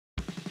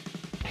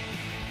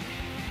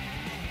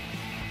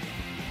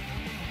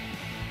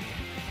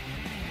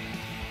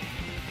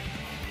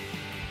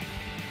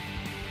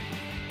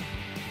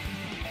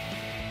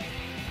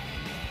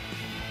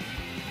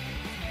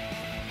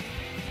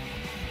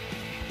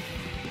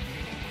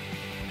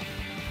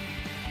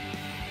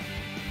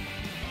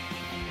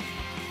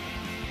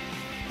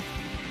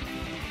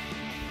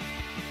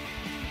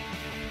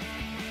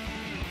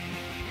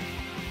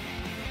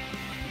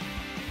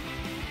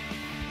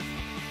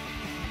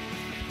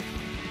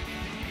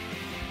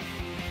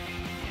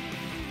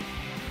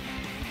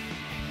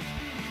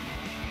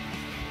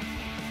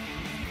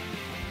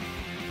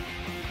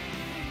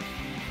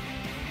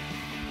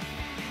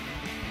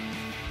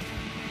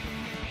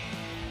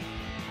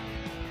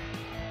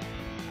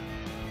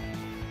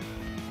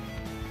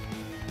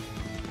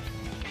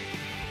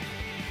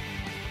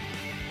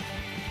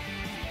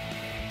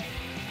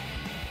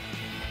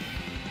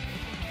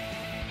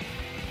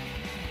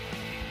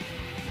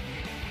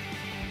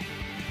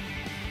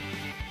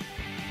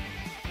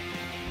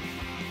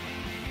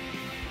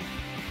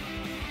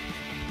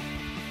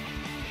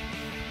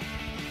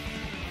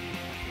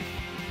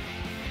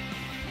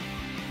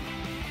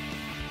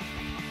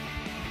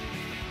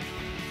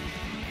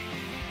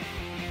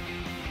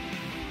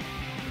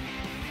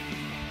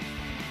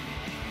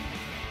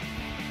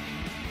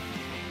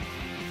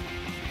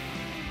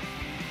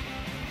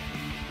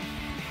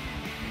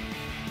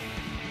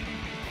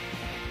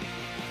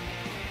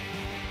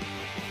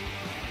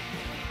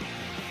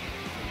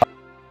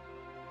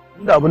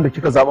inda abin da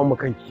kika zaɓan ma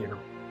kanki kenan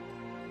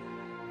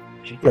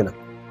shikenan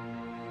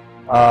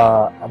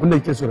abin da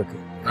kike so da kai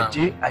ka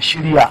je a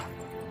shirya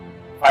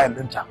fayil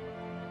ɗinta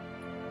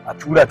a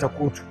tura ta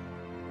kotu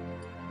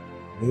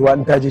mai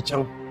in ta je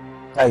can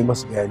ta yi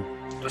masu bayani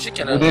to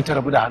shikenan dai ta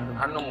rabu da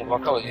hannun mu ba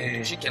kawai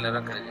to shikenan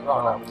ranka ne ba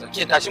wani abu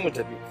ke tashi mu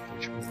tafi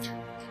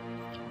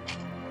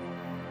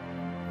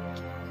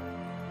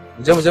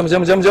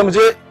mu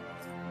je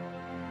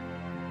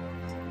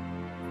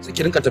sai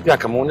ki rinka tafiya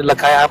kamar wani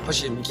laka ya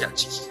fashe miki a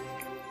ciki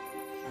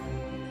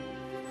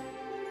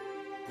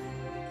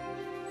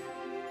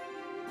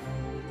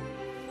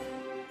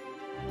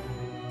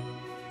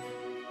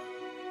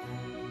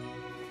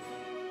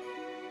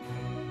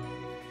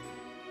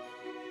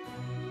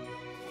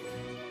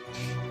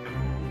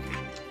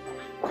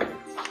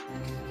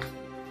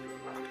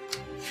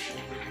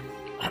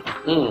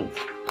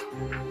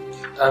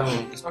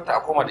Inspector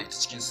a koma da ita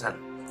cikin sal.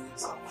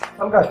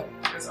 Samgar,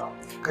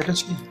 kai ta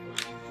ciki.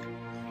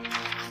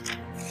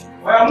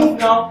 Waya move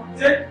now,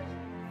 take.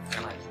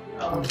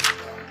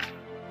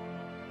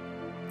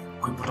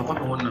 Kun fita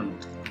kwallon wannan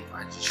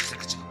aji shi sai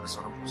ka ci gaba da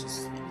sauran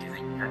process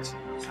idan ya ce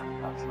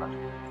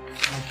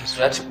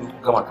ya ce kun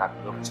gama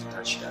kafin lokacin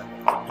tashi da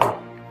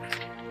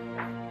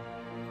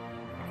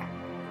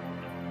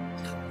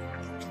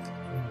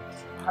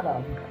hada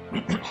abinka.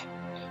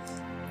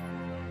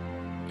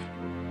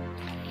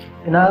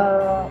 Ina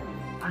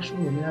ashin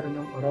ne yaron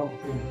nan ɓarawan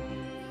akuyan.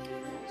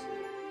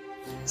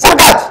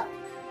 Sagat!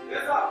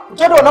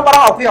 Fito da wannan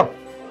ɓarawan akuyan.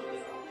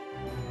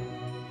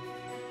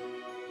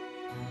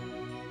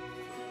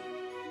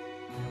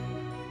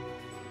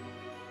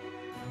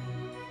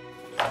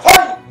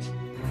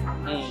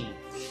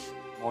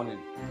 Morning,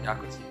 ya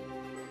kace.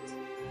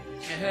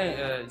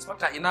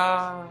 Inspector ina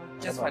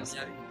case file din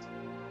yare.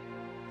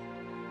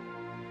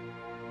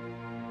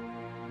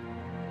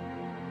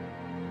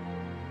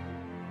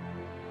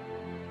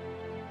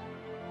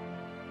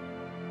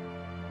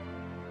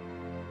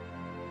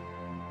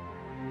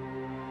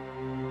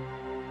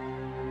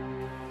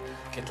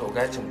 Ke to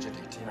ga mu je da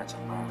ita yana can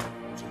ba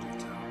mu je da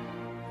ita.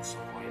 So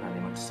ko yana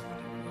neman ta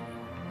saboda.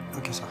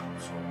 Okay sir.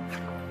 So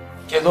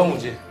ke zo mu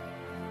je.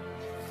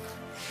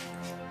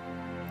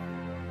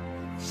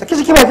 Saki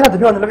jiki ba kina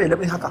tafiya wani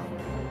labe haka.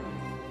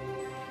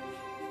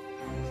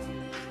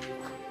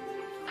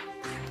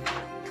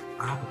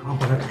 A haka kuma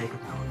ba za ta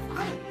aikata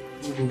ba.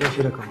 Ni ban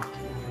shi da kama.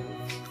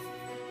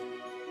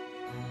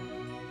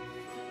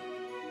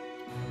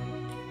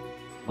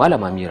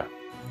 Malama Mira,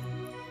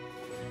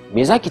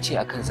 me za ki ce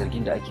akan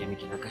zargin da ake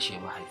miki na kashe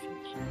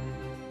mahaifinki?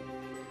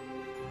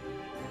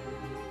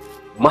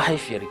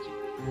 Mahaifiyarki,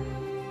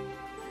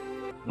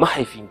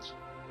 mahaifinki,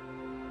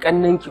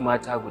 ƙannenki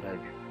mata guda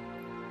biyu,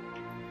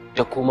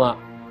 da kuma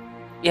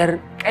 'yar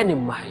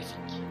ƙanin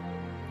mahaifinki.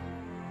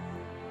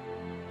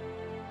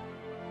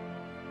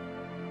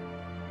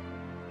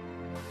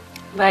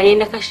 Ba ni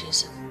na kashe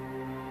su.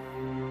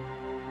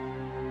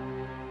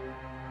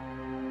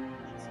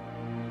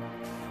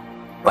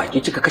 Ba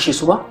ke kika kashe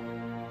su ba?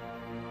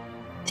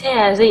 Ta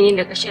yaya zan yi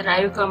da kashe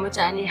rayukan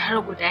mutane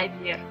har guda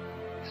 5?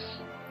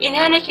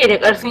 Ina nake da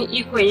ƙarfin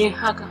ikon yin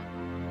haka?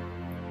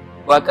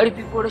 Ba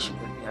ƙarfi ko rashin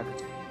ƙarfi aka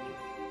ce.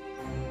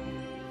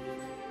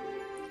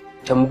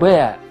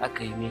 Tambaya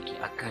aka yi miki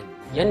akan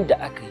yanda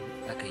aka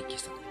yi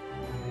kisa.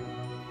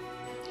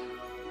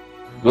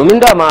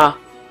 Domin dama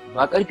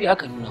ba ƙarfi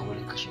aka nuna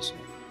wurin kashe su.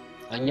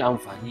 An yi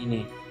amfani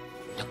ne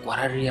da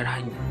ƙwararriyar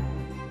hanya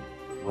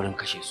wurin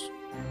kashe su.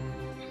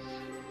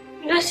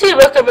 Na ce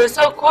baka ban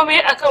san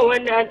komai akan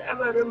wannan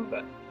al'amarin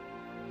ba.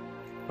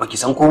 Baki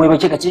san komai ba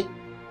kika ce?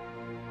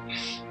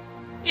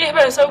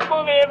 Ban san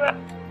komai ba.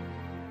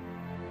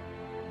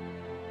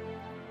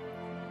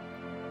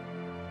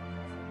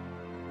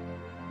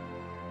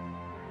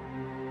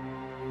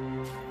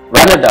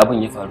 Ranar da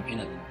abin ya faru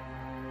kina gani.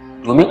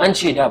 Domin an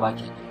ce da ba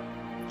ke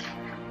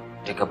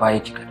daga baya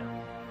kika da.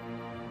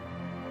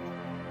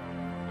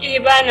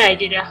 Ba na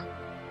gida.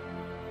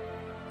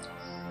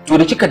 To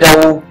da kika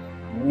dawo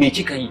me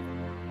kika yi?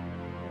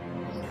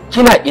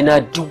 Kina ina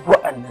duk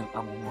wa'annan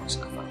abubuwan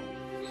suka faru?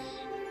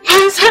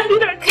 Ban san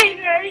da kai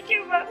na yake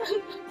ba.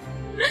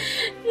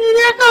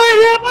 Ina kawai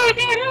ya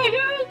faɗi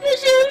da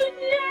kashe ni.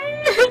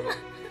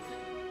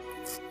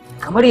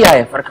 Kamar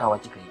yaya farkawa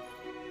kika yi?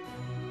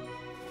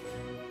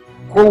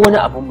 Ko wani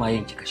abun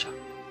mayen kika sha?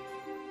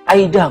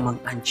 Ai daman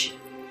an ce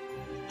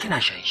kina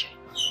shaye-shaye.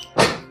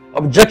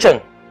 Objection,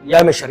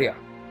 ya mai shari'a.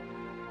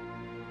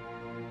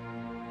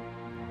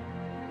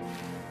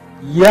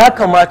 Ya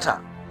kamata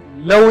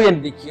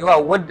lauyan da ke wa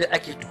wadda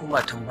ake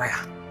tuhuma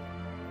tambaya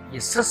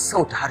ya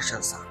sassauta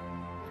harshensa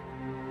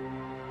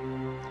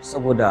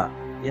saboda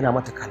yana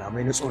mata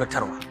kalamai na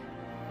tsoratarwa.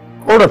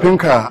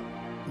 Ƙorafinka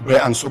bai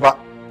ansu ba.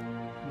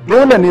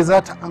 Dole ne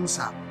za ta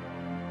amsa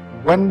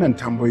wannan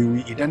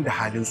tambayoyi idan da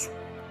halinsu.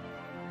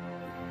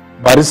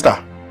 Barista,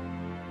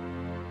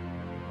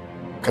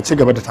 ka ci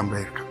gaba da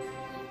tambayarka.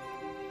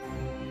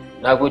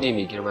 Na gode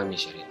mai girma mai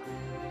shari'a.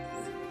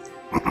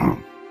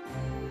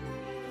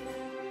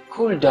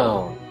 Cool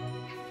down,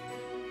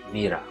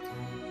 Mira,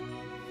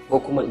 ko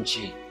kuma in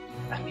ce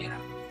Amira.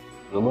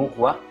 domin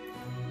kuwa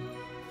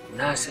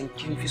na san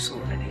kin fi so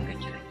a dinga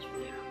kiran ki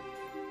Mira.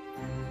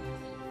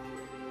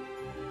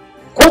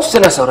 Kotu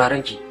tana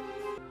sauraron ki.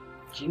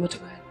 Ki mata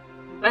bayani.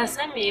 Ban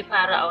san me ya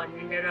faru a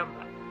wannan daren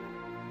ba.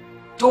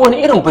 To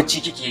wani irin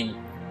bacci kike yi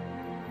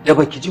da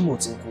baki ji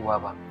motsin kowa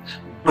ba,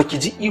 baki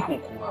ji ihun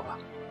kowa ba,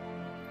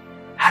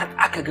 har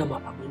aka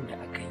gama abin da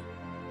aka yi.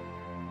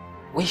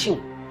 Wai shin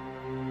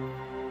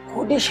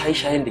ko dai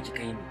shaye-shayen da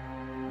kika yi ne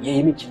ya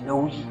yi miki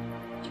nauyi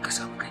kika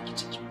samu kanki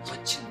cikin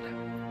baccin da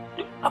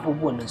duk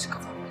abubuwan nan suka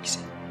faru ki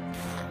sani?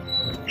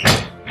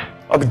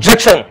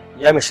 Objection,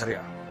 ya mai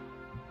shari'a.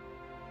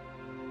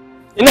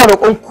 Ina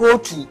roƙon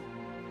kotu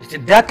da ta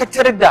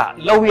dakatar da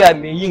lauya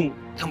mai yin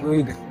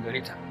tambayoyi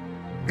gare ta.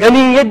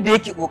 Ganin yadda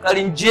yake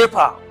ƙoƙarin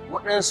jefa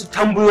waɗansu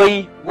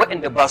tambayoyi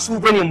waɗanda ba su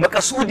bane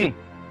makasudin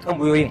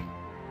tambayoyin.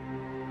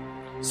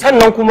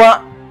 Sannan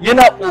kuma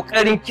yana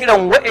ƙoƙarin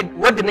kiran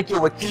wadda nake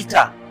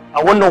wakilta a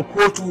wannan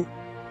kotu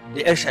da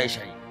 'yar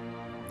shaye-shaye.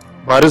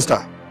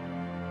 Barista,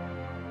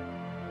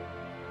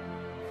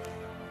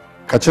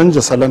 ka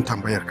canja salon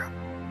tambayarka.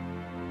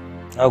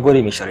 Na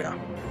gode mai shari'a.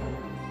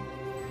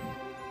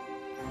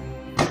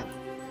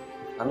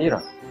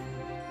 Amira,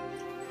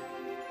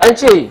 an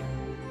ce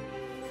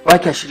ba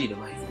kya shiri da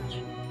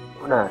mahaifinki,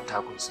 kuna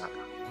takun saka,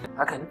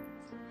 haka ne?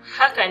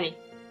 Haka ne,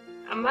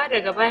 amma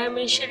daga baya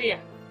mun shirya.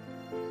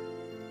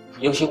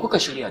 Yaushe kuka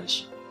shirya da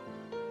shi?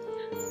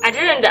 A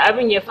daren da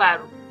abin ya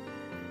faru.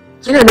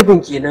 Kina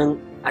nufin kenan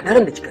a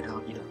daren da kika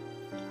dawo gidan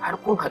har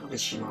kun haɗu da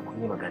shi ma kun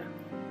yi magana?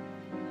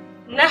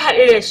 Na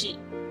haɗu da shi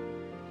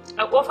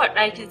a ƙofar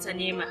ɗakinsa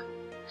nema.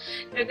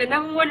 Daga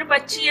nan wani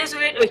bacci ya zo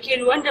ya ɗauke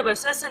ni wanda ban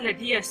san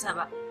sanadiyarsa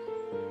ba.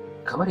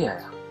 Kamar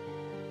yaya?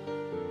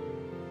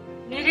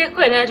 Ni dai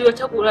kawai na ji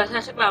wata ƙura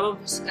ta taɓa min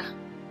fuska.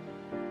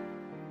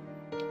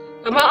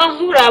 Kamar an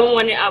hura min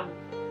wani abu.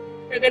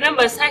 Daga nan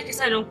ban sake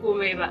sanin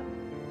komai ba.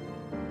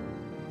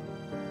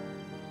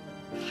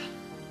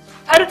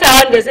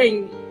 Farkawan da zan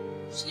yi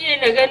shi ne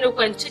na gani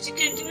kwance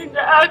cikin jinin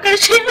da aka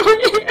kashe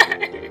ni.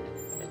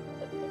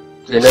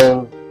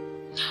 Kenan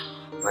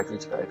ba ke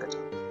cika aikata.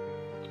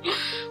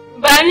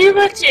 Ba ni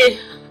ba ce.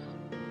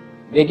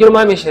 Mai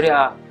girma mai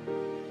shari'a,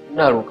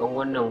 ina roƙon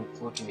wannan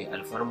kotu mai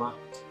alfarma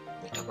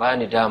da ta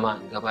bani dama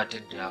in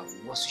gabatar da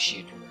wasu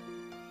shaidu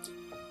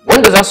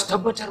wanda za su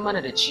tabbatar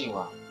mana da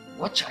cewa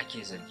wacce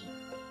ake zargi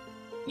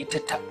ita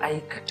ta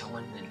aikata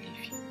wannan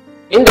laifi,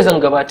 inda zan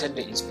gabatar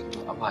da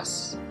Inspector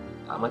Abbas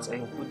a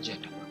matsayin hujja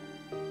ta.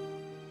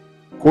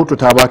 Kotu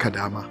ta baka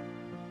dama.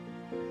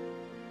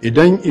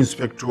 Idan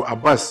Inspector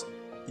Abbas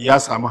ya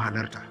samu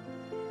halarta,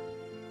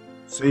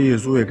 sai ya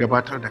zo ya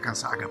gabatar da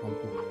kansa a gaban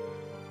kotu.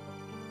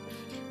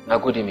 Na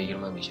gode mai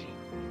girma mai shari'a.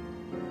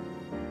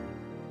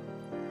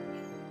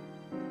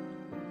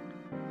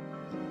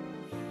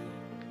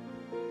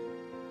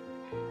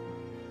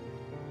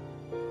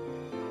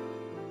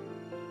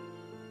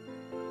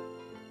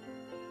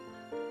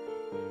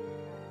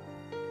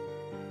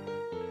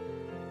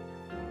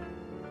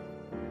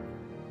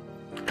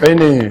 Kai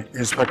ne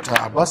Inspector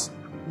Abbas?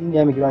 Ni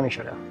ne mai girma mai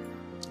shari'a.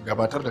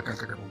 Gabatar da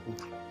kanka gaban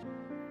kotu.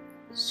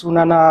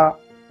 Sunana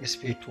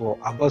Inspector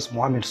Abbas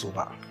Muhammad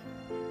Soba.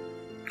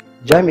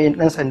 Jami'in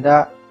ɗan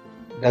sanda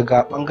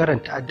daga ɓangaren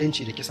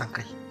ta'addanci da kisan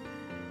kai.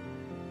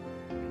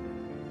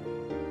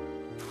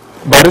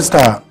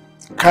 Barista,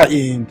 ka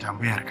iya yin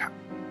tambayarka.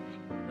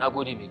 Na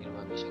gode mai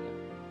girma mai shari'a.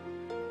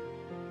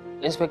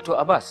 Inspector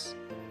Abbas,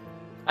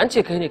 an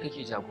ce kai ne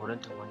kake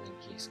jagorantar wannan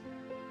kes.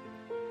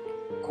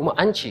 Kuma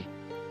an ce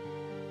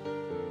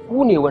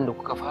ku ne wanda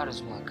kuka fara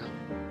zuwa kan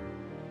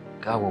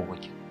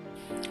gawawwakin.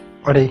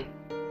 Ƙwarai,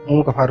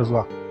 mu muka fara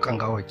zuwa kan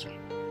gawawwakin.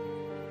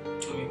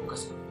 To me kuka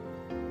sani?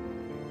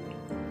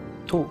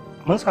 To,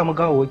 mun samu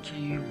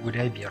gawawwaki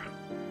guda 5.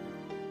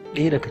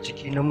 Ɗaya daga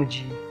ciki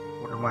namiji,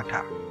 4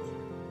 mata.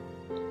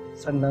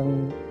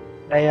 Sannan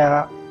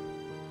ɗaya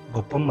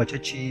babban mace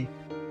ce,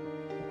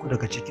 3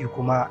 daga ciki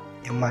kuma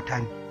 'yan mata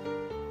ne.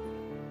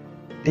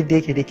 Duk da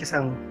yake dai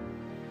kisan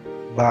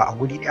ba a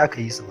guri ɗaya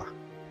aka yi su ba.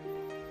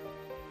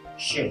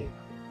 Shin,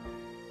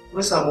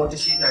 kun samu wata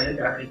shaida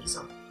yadda aka yi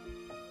kisan?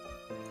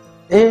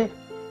 Eh,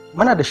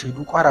 muna da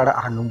shaidu kwarara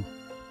a hannunmu.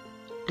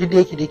 Duk da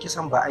yake dai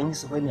kisan ba an yi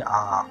su bane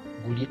a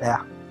guri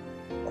ɗaya.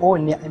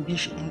 Kowanne an bi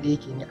shi inda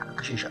yake ne aka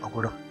kashe shi a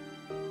gurin.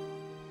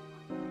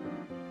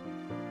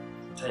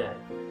 Ta yaya?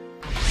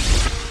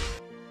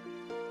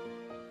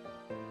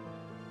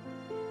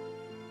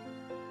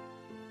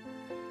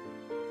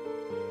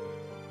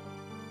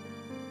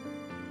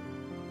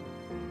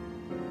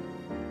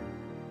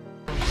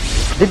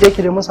 Duk da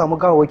yake dai mun samu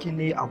gawawwaki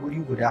ne a guri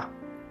guda.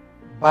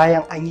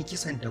 Bayan an yi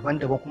kisan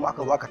daban-daban kuma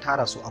aka zo aka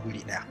tara su a guri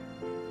ɗaya.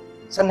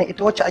 Sannan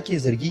ita wacce ake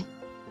zargi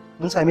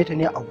mun same ta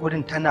ne a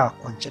gurin tana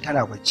kwance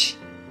tana bacci.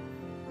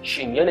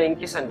 Shin yanayin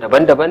kisan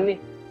daban-daban ne?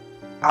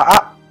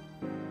 A'a,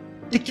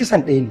 duk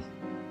kisan ɗaya ne.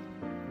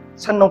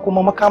 Sannan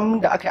kuma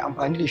makamin da aka yi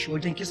amfani da shi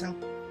wajen kisan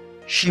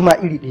shi ma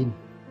iri ɗaya ne.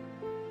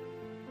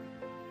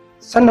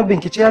 Sannan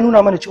bincike ya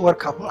nuna mana cewar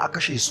kafin a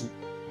kashe su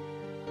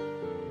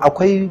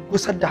akwai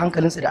gusar da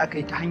hankalinsu da aka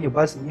yi ta hanyar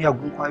ba su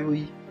miyagun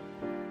kwayoyi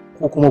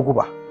ko kuma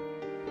guba.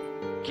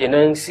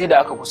 kenan sai da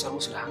aka kusa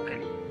musu da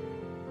hankali.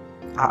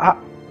 A'a,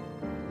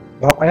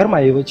 ba ƙwayar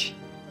maye ba ce.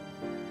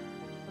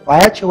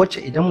 Ƙwaya ce wacce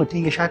idan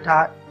mutum ya sha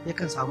ta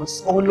yakan samu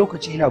tsawon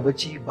lokaci yana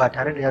bacci ba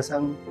tare da ya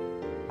san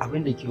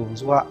abin da ke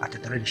wanzuwa a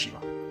tattare da shi ba.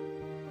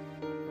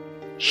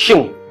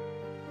 Shin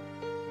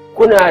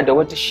kuna da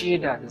wata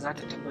shaida da za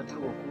ta tabbatar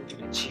wa kotu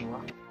da cewa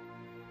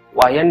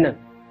ƙwayan nan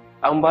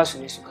an ba su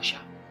ne suka sha,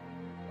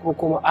 ko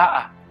kuma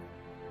a'a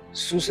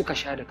su suka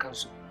sha da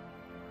kansu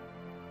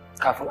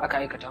kafin aka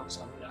aikata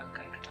musu abin da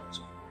aka aikata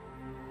musu?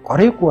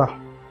 Ƙwarai kuwa,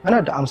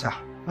 muna da amsa,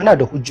 muna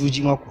da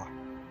hujjoji ma kuwa.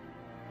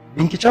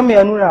 Bincikenmu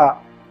ya nuna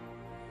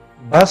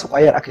ba su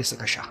ƙwayar aka yi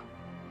suka sha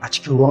a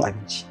cikin ruwan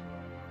abinci,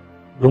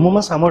 domin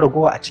mun samu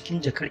ragowa a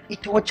cikin jakar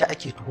ita wacce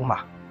ake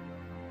tuhuma.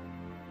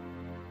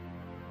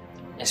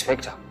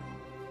 Inspector,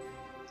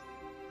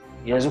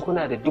 yanzu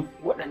kuna da duk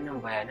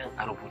waɗannan bayanan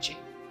a rubuce?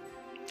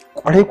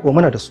 Ƙwarai kuwa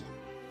muna da su.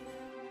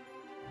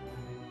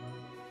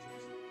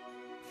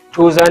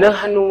 To zanen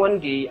hannun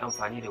wanda ya yi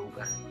amfani da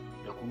wuƙar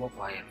da kuma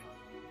ƙwayar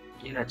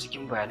yana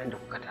cikin bayanan da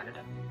kuka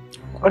tanada?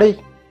 Ƙwarai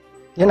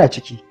yana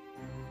ciki,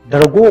 da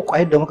ragowar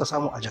ƙwayar da muka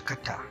samu a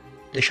jakarta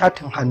da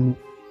shatin hannu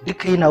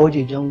duka yana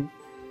wajejen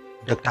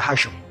Dr.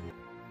 Hashim.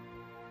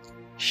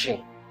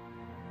 Shin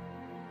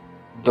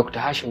Dr.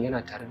 Hashim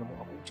yana tare da mu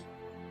a kotu?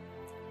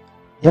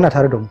 Yana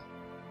tare da mu.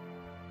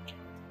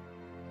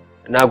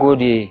 Na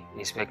gode,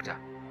 Inspector.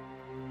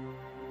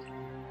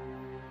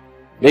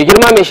 Mai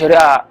girma mai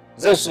shari'a,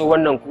 zan so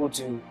wannan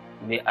kotu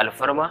mai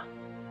alfarma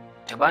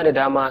ta bani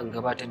dama in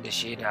gabatar da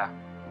shaida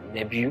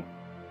na biyu,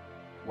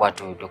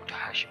 wato Dr.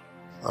 Hashim.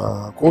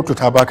 Kotu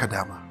ta baka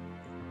dama.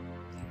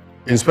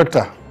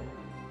 Inspector,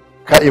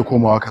 ka iya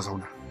komawa ka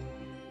zauna.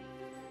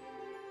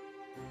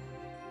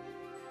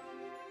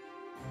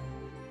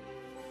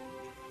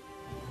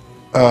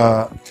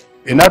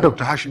 Ina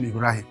Dr. Hashim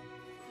Ibrahim?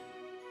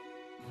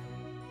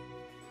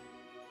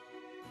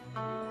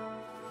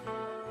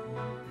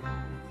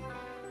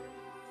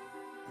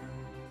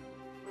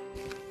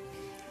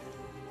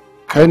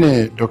 Kai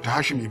ne Dr.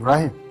 Hashim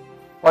Ibrahim?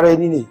 Kwarai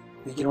ni ne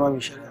mai girma mai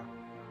shari'a.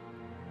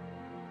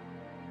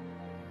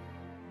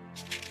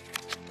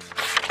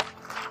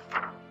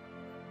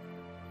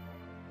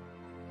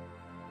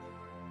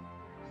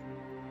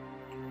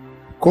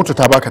 Kotu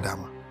ta baka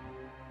dama.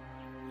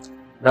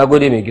 Na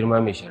gode mai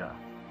girma mai shari'a.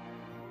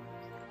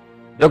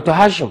 Dr.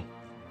 Hashim,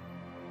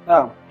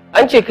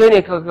 an ce kai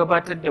ne ka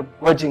gabatar da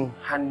gwajin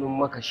hannun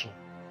makashin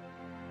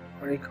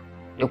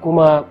da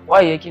kuma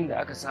ƙwayayyakin da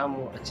aka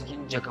samu a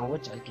cikin jakan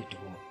wacce ake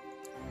tuhuma.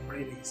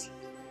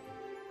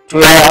 To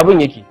yaya abin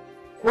yake?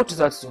 Kotu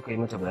za ta so ka yi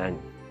mata bayani.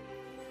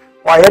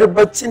 Ƙwayar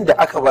baccin da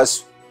aka ba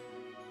su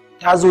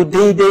ta zo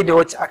daidai da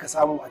wacce aka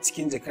samu a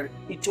cikin jakar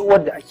ita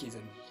wadda ake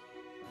zargi.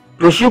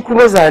 To shi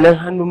kuma zanen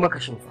hannun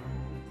makashin fa?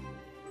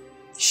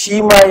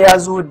 Shi ma ya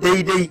zo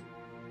daidai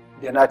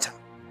da nata.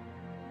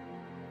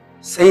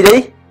 Sai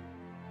dai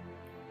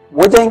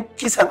wajen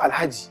kisan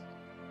Alhaji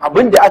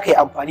abin da aka yi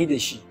amfani da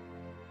shi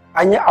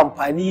an yi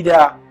amfani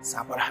da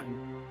safar hannu.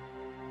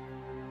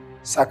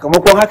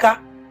 Sakamakon haka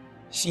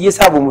shi ya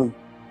sa mu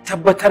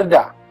tabbatar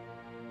da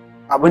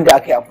abin da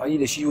aka yi amfani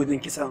da shi wajen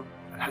kisan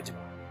Alhaji ba.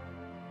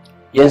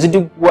 Yanzu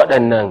duk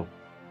waɗannan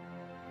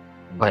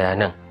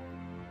bayanan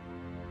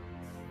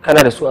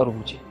kana da su a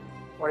rubuce?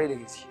 Kwarai da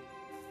gaske.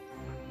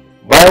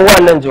 Bayan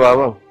wannan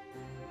jawaban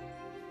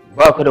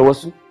ba ka da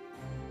wasu?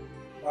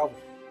 Babu.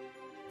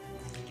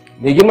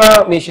 Mai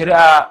girma mai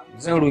shari'a,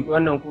 zan roƙi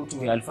wannan kotu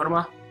mai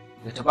alfarma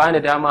da ta bani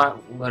dama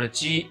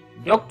umarci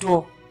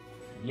doktor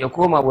ya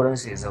koma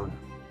wurinsa ya zauna.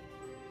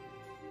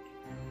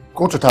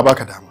 Kotu ta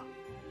baka dama.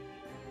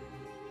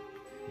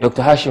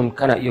 Dr. Hashim,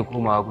 kana iya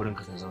komawa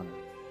gurinka ka zauna.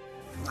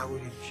 Na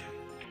gode.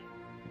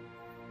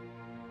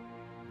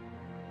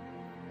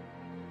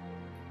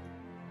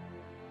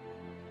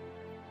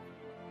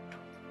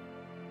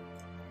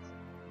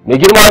 Mai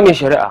girma mai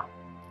shari'a,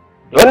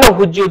 da wannan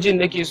hujjojin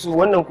nake so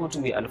wannan kotu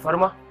mai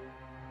alfarma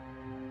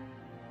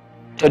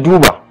ta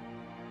duba,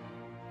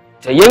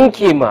 ta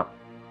yanke ma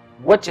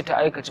wacce ta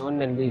aikata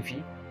wannan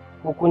laifi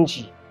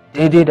hukunci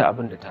daidai da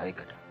abin da ta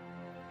aikata.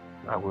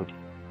 Na gode.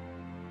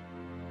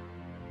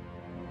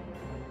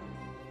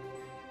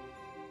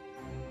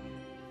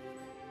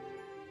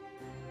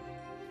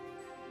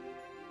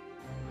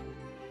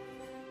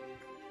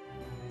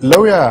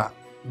 Lauya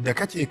da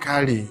kake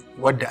kare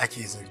wadda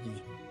ake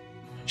zargi,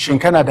 shin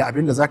kana da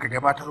abin da zaka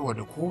gabatarwa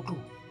da kotu?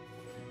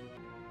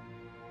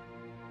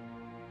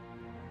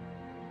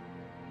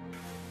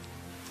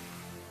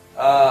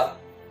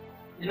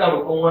 Ina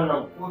roƙon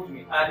wannan kotu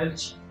mai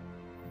adalci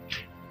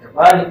da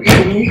ba ni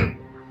ilimi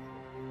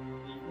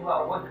da kuma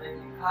wanda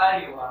nake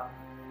karewa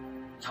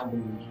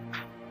tambayoyi.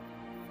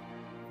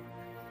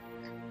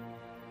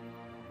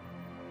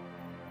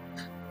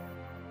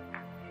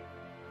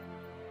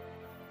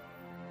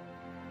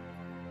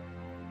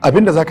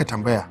 Abin da zaka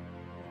tambaya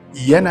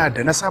yana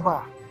da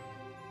nasaba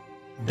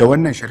da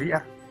wannan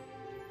shari'a?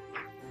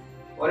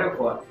 Ƙwarai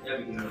kuwa ya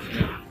bi gina.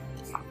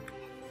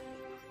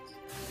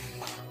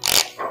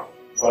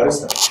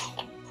 Barista,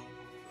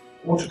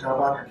 kotu ta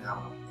baka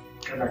dama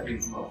kana kai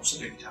zuwa kusa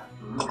da ita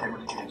domin kai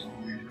mata kiran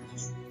tambayoyi da kake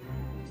so.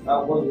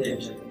 Na gode ya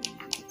ce.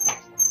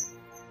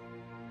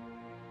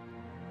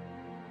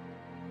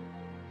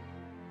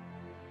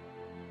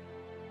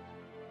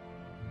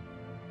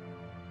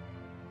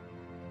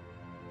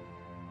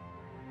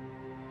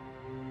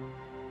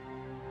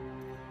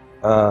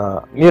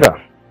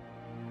 Mira,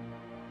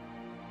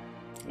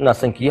 ina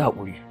son ki yi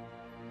haƙuri,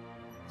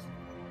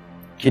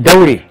 ki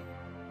daure,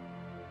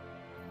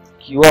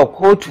 ki wa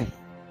kotu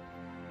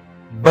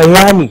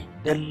bayani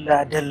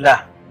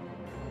dalla-dalla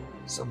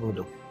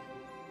saboda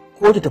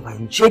kotu ta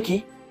fahimce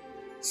ki,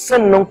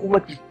 sannan kuma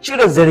ki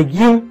cire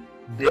zargin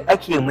da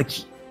ake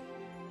maki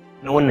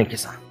na wannan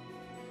kisa.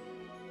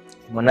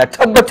 Kuma na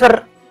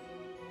tabbatar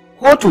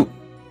kotu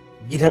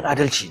gidan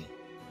adalci ne,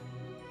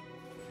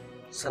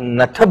 sannan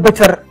na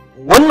tabbatar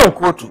wannan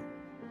kotu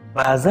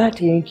ba za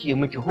ta yanke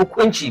miki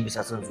hukunci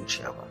bisa son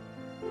zuciya ba.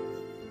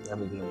 Za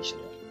mu gina shi.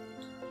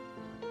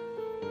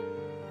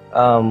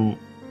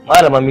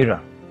 Malama Mira,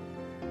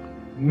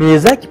 me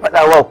za ki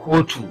faɗa wa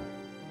kotu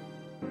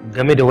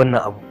game da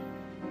wannan abu?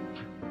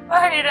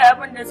 Ba ni da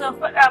abin da zan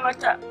faɗa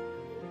mata,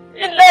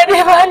 illa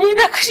dai ba ni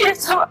da kashe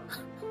ta ba.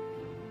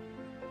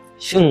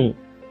 Shin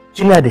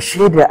kina da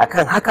shaida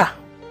akan haka?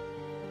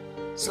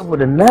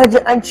 Saboda na ji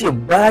an ce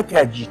ba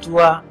kya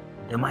jituwa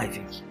da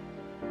mahaifinki.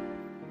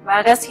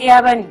 Ba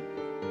gaskiya ba ne,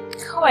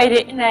 kawai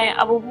dai ina yin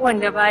abubuwan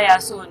da baya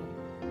so ne,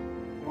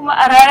 kuma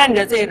a ranar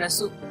da zai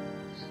rasu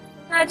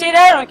na je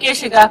na roƙe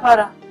shi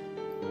gafara,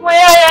 kuma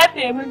ya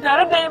yafe min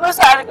tare da yi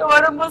masa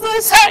alƙawarin ba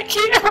zan sake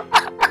ba.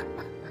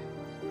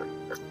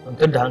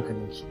 Kwantar da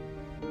hankalinki.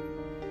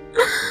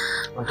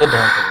 Kwantar da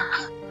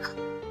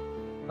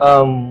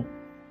hankalinki.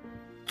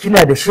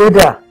 Kina da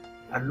shaida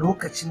a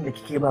lokacin da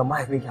kike ba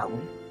mahaifinki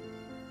haƙuri?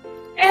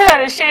 Ina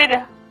da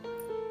shaida.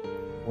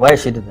 Waye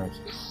shaida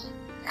naki?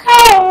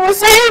 Kawo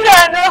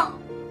shaida na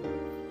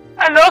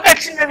a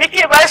lokacin da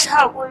nake ba shi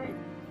haƙuri,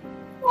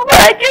 kuma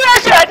a kira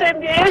shi a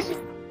tambaye shi.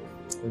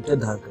 Kwantar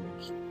da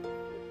hankalinki.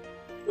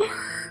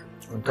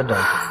 Kwantar da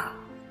hankalinki.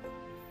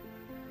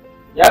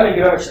 Ya mai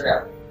girma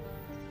shari'a.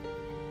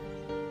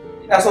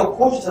 Ina son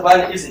kotu ta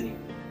bani izini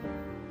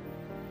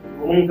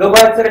domin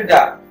gabatar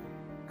da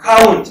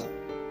kawunta,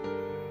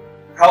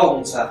 kawo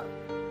Musa,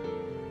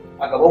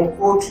 a gaban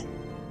kotu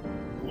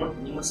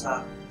domin yi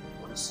masa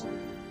wani sauri.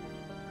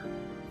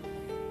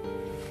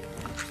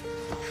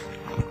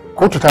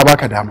 Kotu ta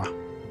baka dama.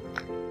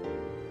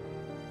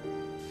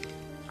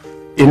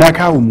 Ina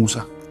kawo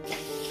Musa?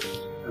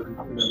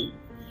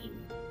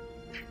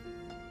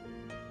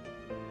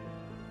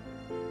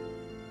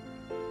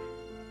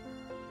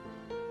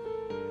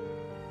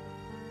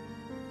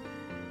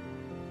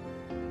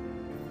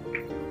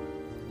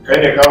 Kai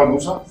ne kawo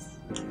Musa?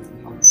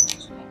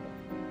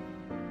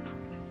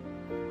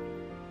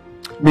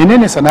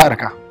 Menene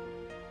sana'arka?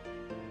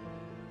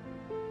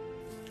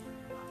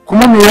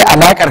 Kuma me ya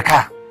alaƙar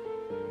ka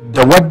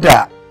da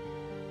wadda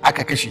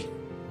aka kashe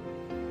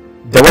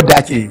da wadda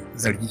ake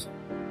zargi?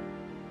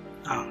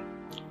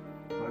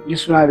 Ni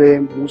suna da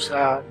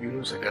Musa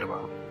Yunusa Garba.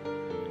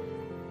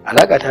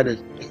 Alaƙata da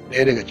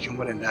ɗaya daga cikin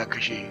waɗanda aka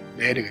kashe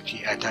ɗaya daga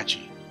cikin ‘yata ce.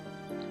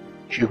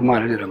 Shi kuma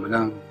Alhaji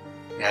Ramadan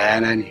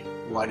yayana ne,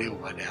 uwa ɗaya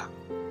uba ɗaya.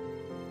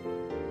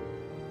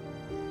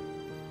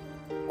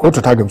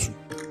 Kotu ta gamsu.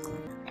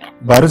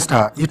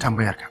 Barista yi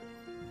tambayar ka.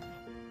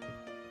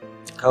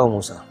 Kawo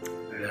Musa.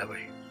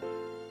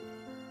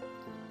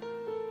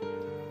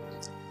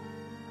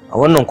 A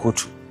wannan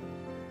kotu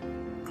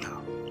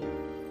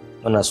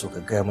muna so ka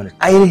gaya mana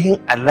ainihin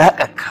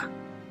alaƙarka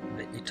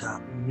da ita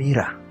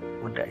Mira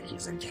wadda ake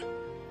zargin,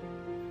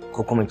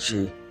 ko kuma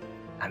ce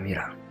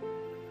Amira.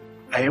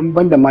 A yan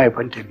banda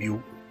mahaifanta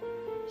biyu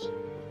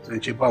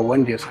zan ce ba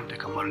wanda ya santa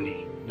kamar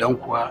ni, don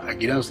kuwa a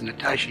gidansu na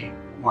tashi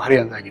kuma har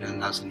yanzu a gidan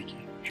nasu nake.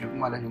 Shi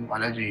kuma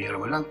Alhaji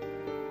Yarwalan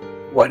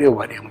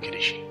waɗe muke da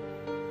shi.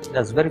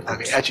 That's very good.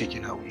 Kaga ya ce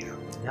kina wuya.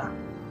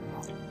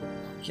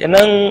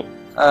 Kenan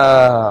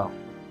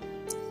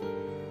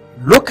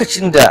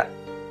lokacin da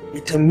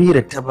ita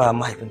Mira ta ba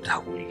mahaifinta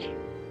haƙuri,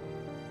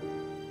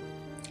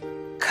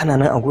 kana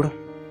nan a gurin?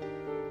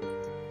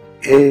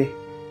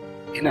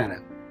 Ina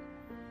nan.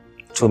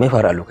 To me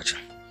faru a lokacin?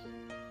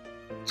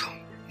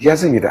 Ya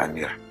zan yi da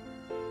Amira.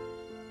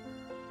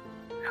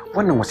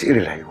 Wannan wace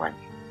irin rayuwa ne?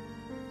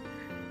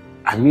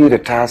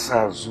 Amira ta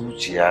sa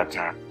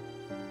zuciyata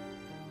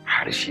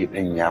harshe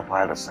ɗan ya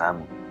fara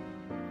samun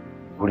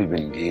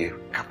gurbin da ya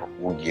kafa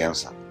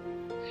ƙugiyansa.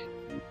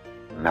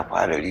 Na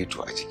fara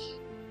rito a ciki.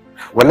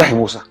 Wallahi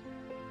Musa,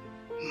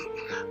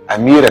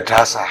 Amira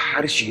ta sa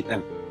harshe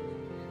ɗan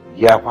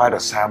ya fara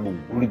samun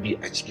gurbi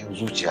a cikin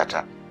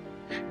zuciyata,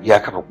 ya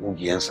kafa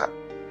ƙugiyansa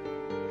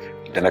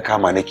da na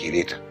kama na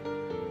reta,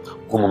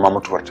 kuma ma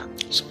mutuwarta.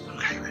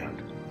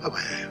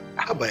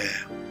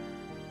 Abaya.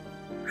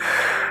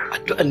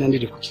 Addu'an nan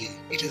da kuke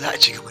ita za a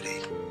ci gaba da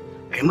yi.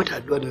 Kai mata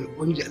addu'a da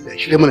ubangiji Allah ya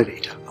shirye mana da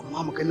ita.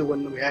 Amma maganar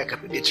wannan ya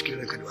karɓi da cikin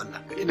ranka da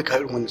Allah. Ka daina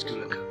kawo wannan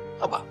cikin ranka.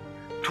 Haba.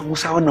 To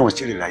Musa, wannan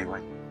wace irin rayuwa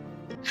ne?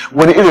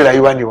 Wani irin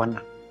rayuwa ne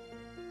wannan?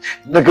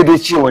 Na ga dai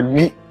cewa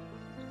ni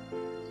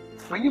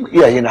ban yi ma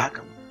iyaye na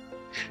haka ba.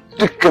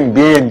 dukkan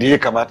biyayen da ya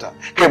kamata,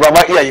 kai ba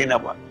ma iyayena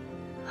ba,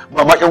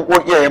 ba ma ƴan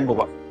uwan iyayenmu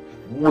ba,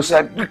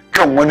 Musa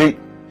dukkan wani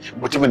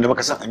mutumin da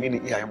muka san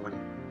aminin iyayenmu ne,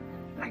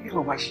 na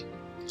girmama shi,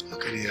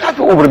 na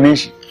fi umarnin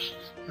shi.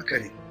 Haka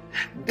ne.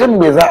 Dan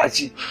me za a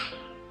ce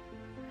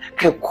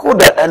kai ko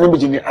da ɗan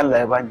namiji ne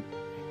Allah ya bani,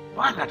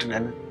 ba na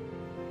tunanin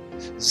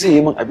zai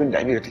yi min abin da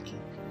Amira take,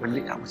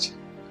 balle ya mace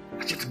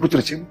a ce ta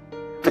butulce mu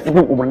ta ƙi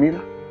bin umarni na.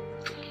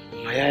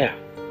 Ma yaya,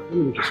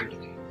 abin da nake so ki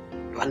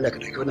to Allah ka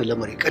dauki wannan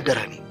lamari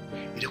kaddara ne,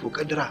 idan ko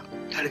kaddara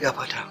ta riga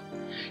fata.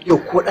 Yau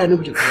ko ɗan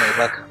namijin Allah ya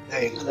baka,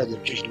 yayin Allah ya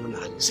rubuce shi da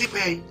wannan hali sai fa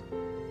yayi.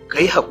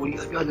 Kai hakuri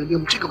a biya lalle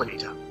mu ci gaba da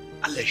ita.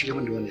 Allah ya shirye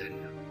mun da wannan hali.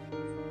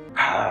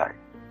 Hai,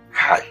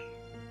 hai.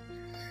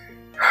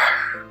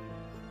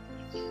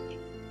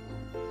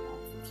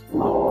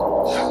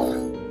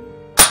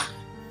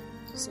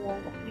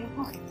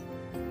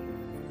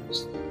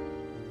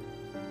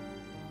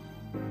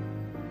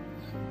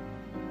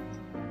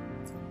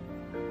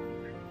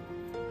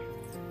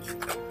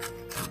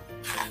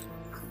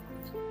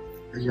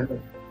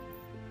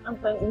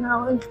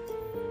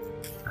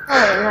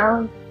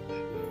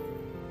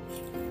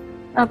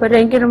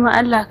 Abadan girma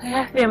Allah ka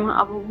yafe min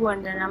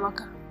abubuwan da na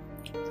maka.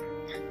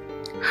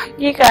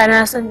 Hakika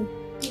na sani,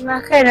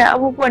 ma kaina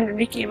abubuwan da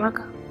nake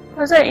maka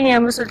ba zan iya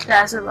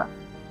misalta su ba.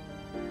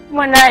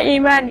 Kuma na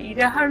imani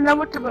idan har na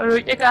mutu ba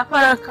roƙi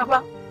gafararka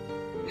ba,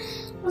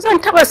 ba zan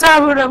taɓa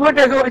samun rabo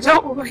daga wajen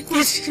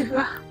Ubangiji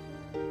ba.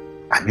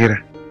 Amira,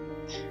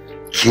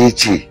 ke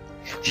ce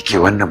kike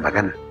wannan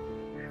magana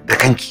da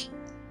kanki?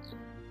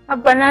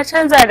 Abba na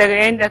canza daga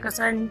yadda ka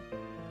sani.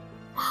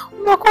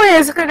 Kuma ko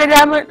yanzu kaga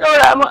damar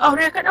ɗaura min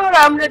aure ka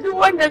ɗaura min da duk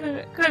wanda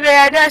kaga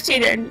ya dace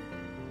da ni.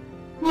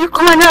 Ni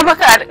kuma na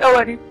maka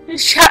alƙawari,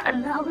 insha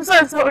Allah ba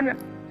zan zauna.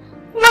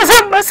 Ba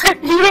zan masa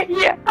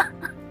biyayya.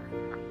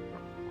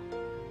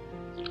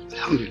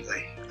 Alhamdulillah,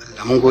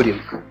 Allah mun gode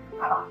maka.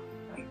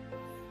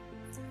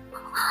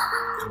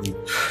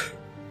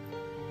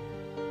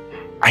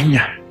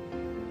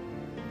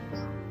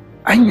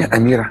 Anya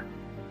Amira,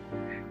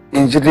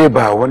 in ji dai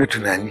ba wani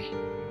tunani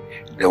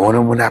da wani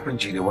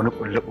munafunci da wani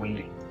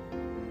kulle-kulle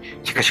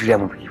kika shirya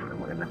mun fiki faɗin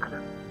waɗannan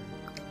kalan.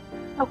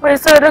 Akwai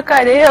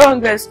sauruka da yawan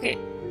gaske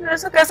da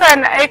suka sa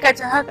na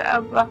aikata haka,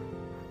 Abba.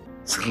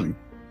 Sirri.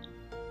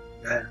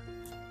 Yaya,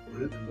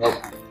 wani ɗan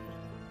baku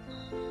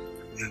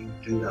yan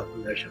tun da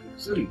kun da shafi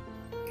sirri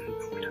da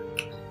ɗan wuta.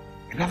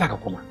 Ina za ka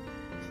kuma?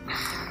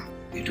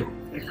 Ito,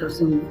 ai ka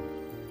san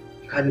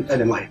halin ɗa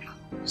da mahaifi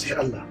sai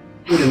Allah.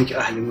 Ko da muke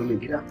ahalin wannan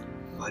gida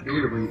ba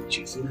dole bane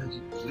ce sai na ji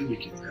zan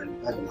yake tsakanin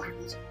ɗa da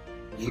mahaifinsa.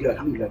 Ni da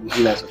alhamdulillah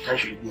Allah ya saka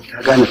shi kuma ta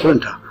gane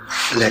kuranta,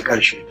 Allah ya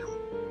ƙarshe da mu.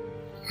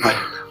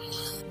 Madalla.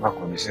 Ba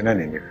komai sai na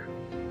neme ka.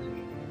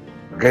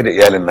 Gaida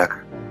iyalin naka.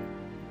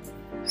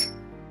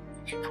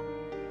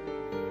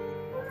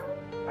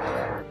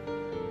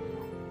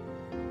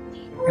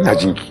 Ina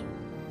jinki.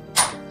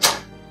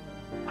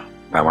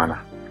 Mamana.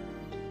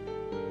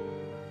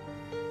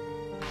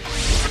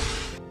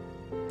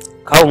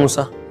 Kawo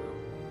Musa,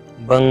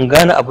 ban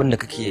gane abin da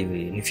kake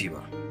nufi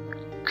ba.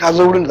 Ka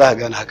zo wurin da za ka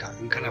gane haka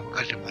in kana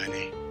buƙatar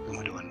bayanai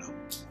game da wannan.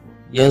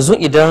 Yanzu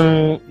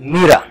idan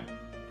Mira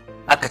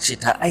aka ce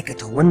ta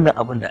aikata wannan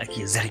abin da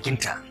ake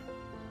zarginta,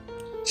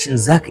 shin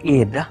za ka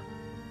iya yarda?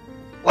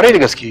 Ƙwarai da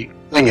gaske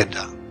zan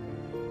yarda.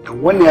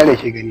 Don wannan yare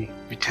ke gani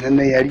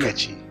fitinannen yarinya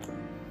ce.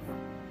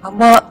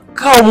 Amma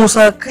Kawo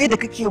Musa, kai da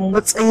kake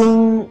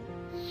matsayin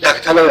Da ka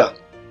talauya,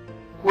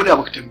 ko da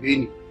baka tambaye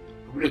ni,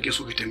 abin da ke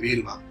so ka tambaye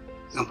ni ba,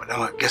 zan faɗa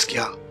ma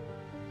gaskiya.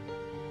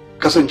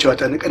 Kasancewa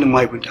ta na ƙanin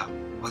mahaifinta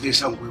ba zai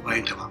samu goyi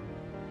bayan ta ba.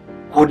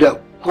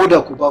 Ko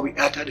da ku babu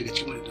ƴata daga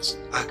cikin wanda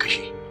aka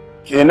kashe.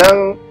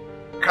 Kenan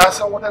ka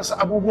san waɗansu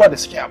abubuwa da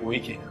suke a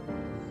ɓoye kenan.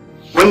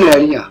 Wannan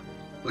yarinya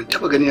ban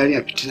taɓa ganin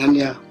yarinya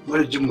fitinanniya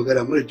mara jin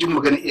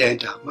magana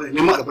iyayenta, mara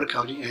neman albarka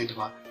wajen iyayenta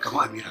ba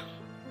kamar Amira.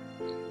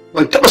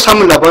 Ban taɓa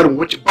samun labarin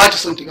wacce ba ta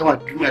son ta gama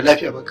da duniya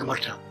lafiya ba kamar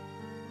ta.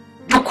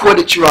 Duk kuwa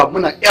da cewa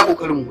muna iya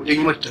ƙoƙarin mu wajen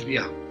yi mata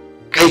tarbiyya.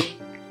 Kai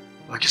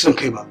ba kisan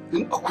kai ba,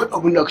 in akwai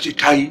abin da aka ce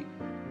ta yi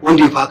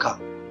wanda ya faka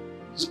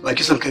ba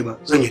kisan kai ba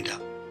zan yadda.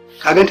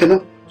 Ka ganta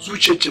nan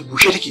zuciyar ta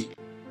bushe take,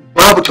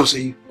 babu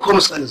tausayi ko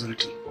misalin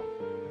zaratin.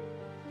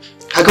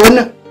 Kaga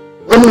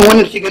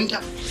wannan da ke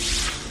ganta?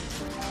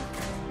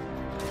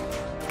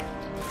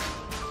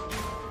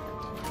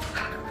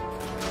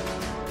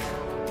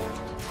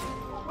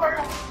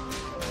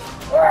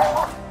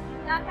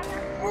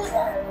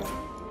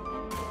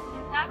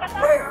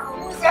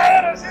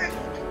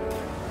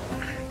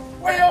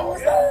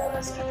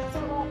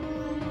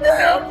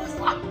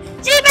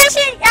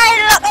 Jibin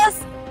yayin laƙas,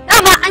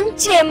 dama an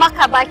ce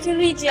maka bakin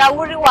rijiya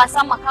wurin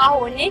wasan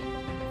makaho ne?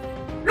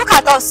 Look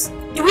at us.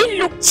 Do we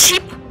look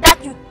cheap that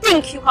you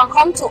think you can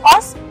come to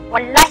us?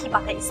 Wallahi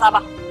baka isa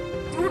ba.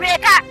 Dube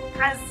ka,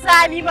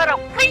 zali mara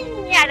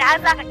kunya da har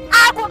zaka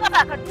kago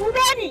kafa ka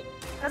dube ni.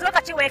 Ka zo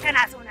ka ce wai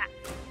kana so na.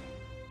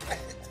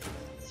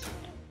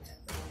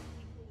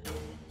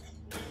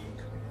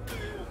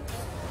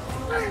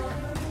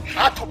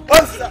 Hato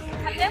banza.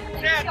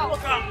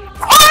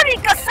 Kori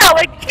ka sa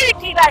wai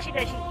kirki ba shi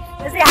da shi.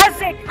 da zai har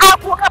zai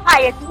tako kafa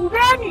ya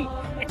dube ni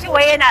ya ce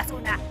wai yana so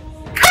na.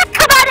 Kar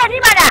ka ba da ni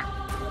mana.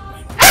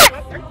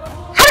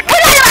 Har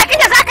kana da baki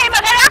da za ka yi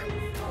magana?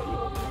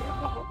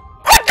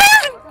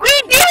 Ku yi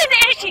biyu da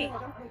shi.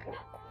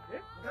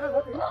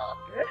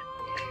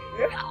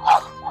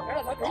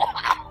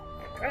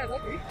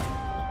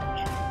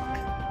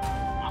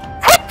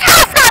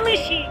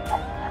 Mishi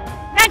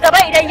nan gaba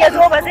idan ya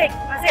zo ba zai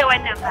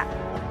wannan ba,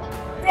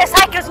 zai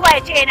sake zuwa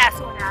ya ce yana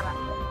so na ba.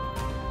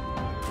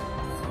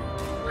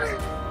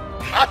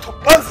 A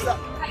tubbansa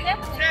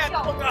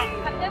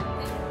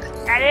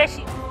tare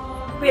shi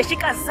bai shi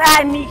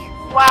kazami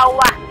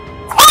wawa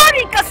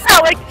korin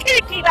kasawar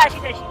kirki ba shi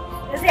da shi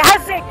da zai har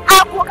zai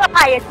tako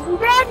kafa ya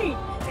dube ni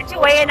ya ce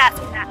wai yana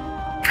so na.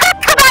 Kar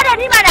ka ba da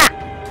ni mana.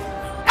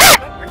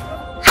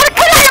 Har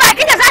kana da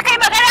baki da za ka yi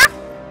magana?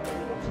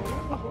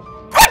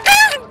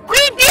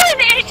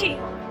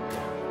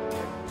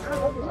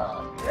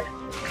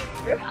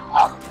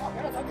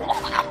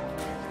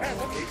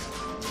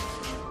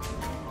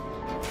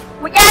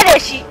 Ku kyale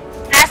shi,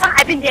 na san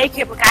abin da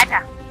yake bukata.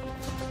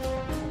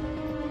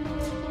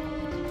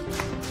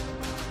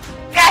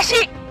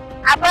 Gashi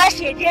a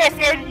bashi ya je ya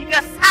sayar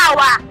rigar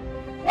sawa.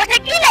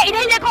 Wataƙila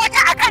idan ya ga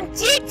wata akan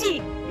titi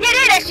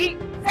daidai da shi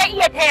zai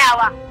iya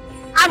tayawa.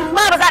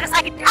 Amma ba za ka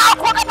sake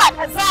tako kafa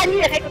ta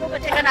zani da kai ka zo ka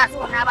ce kana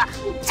so na ba.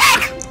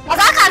 Cek! Ba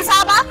za ka ansa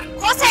ba?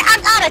 Ko sai an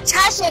ƙara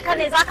cashe ka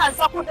ne za ka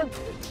ansa kuɗin?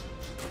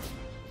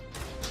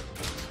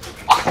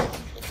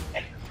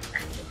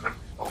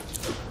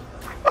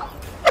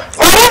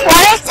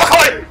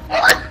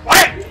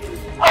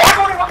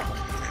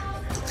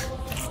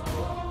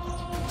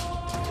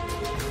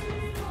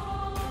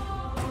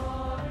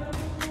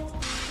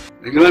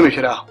 Rigima mai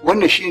shari'a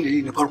wannan shi ne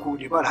dalili na farko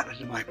da ya fara haɗa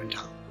da mahaifinta.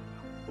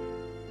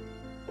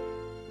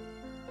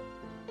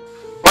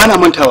 Ba na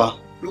mantawa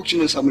lokacin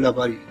da samu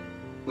labari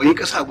ban yi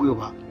ƙasa a gwiwa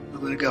ba na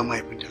zo na gaya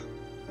mahaifinta.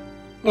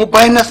 Kuma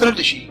bayan na sanar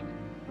da shi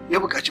ya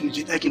buƙaci mu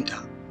je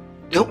ɗakinta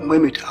don in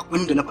maimaita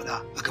abin da na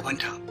faɗa a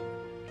gabanta.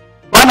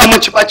 Ba na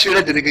manci ɓacin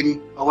ran da na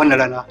gani a wannan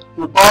rana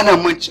kuma ba na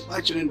manci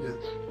ɓacin ran da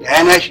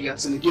yayana shiga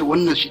sanadiyar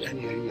wannan shi ɗan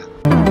yarinya.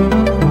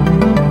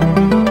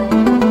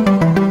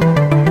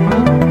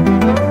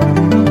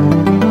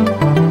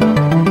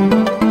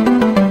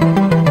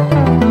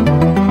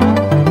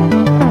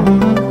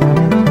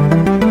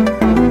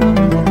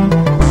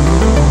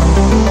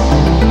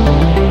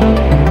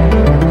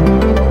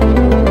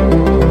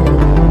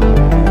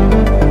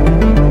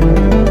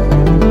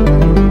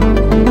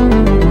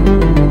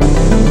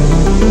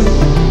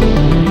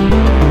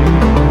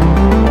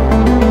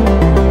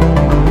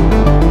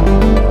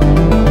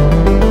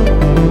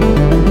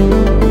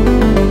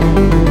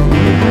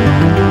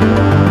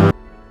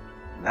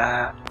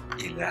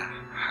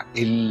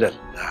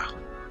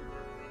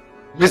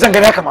 Me zan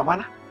gani haka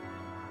mamana?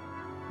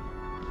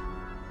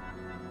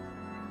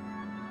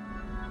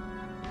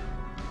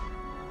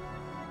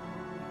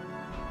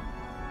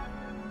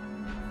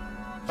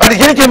 A da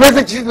girke me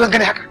zan ci zan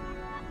gani haka?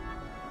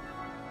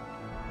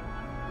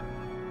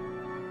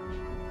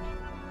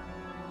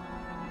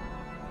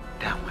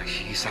 Dama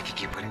shi yasa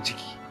kike farin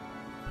ciki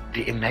da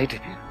in nayi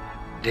tafiya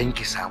don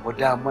ki samu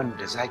daman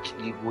da za ki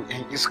ɗebo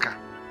 'yan iska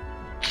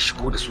ki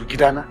shigo da su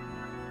gidana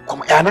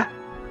kuma 'yana?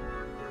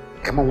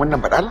 Kaman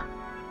wannan badala?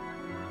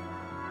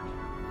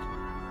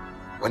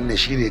 Wannan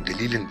shine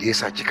dalilin da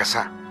yasa kika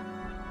sa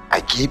a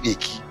keɓe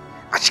ki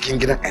a cikin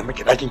gidan a yi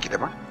maki ɗakin ki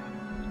daban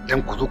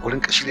don ku zo ku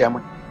rinka shirya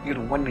min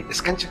irin wannan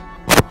iskancin.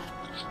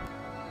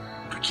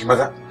 To ki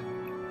maza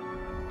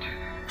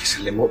ki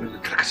sallame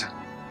waɗannan tarkacen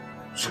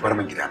su bar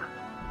min gidana.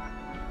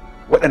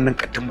 Waɗannan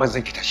kattun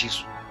banzan ki tashe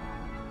su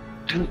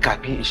tun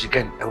kafin in shiga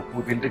in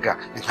ɗauko bindiga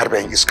in harba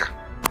yan iska.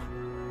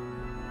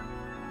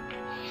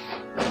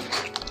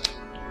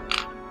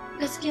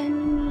 Gaskiya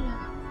ni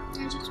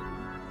na ji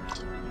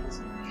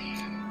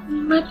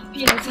ma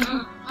tafiya zan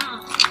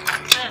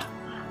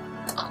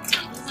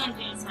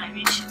je in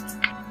same shi.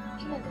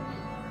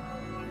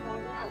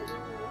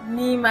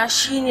 Ni ma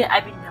shine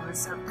abin da ban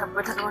san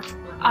tabbatar wata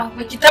ba.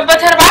 Ba ki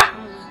tabbatar ba?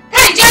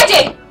 Kai jeje!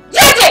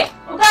 Jeje!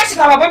 Ku tashi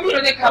ga baban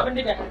biro zai kawo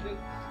bindiga.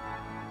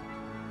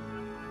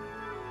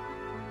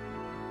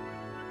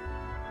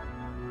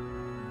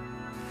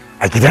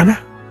 A gidana?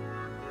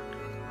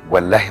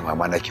 Wallahi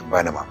mama na kin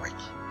bani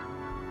mamaki.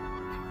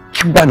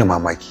 Kin bani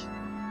mamaki.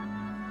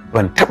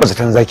 Ban taba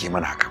zaton zaki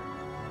mana haka.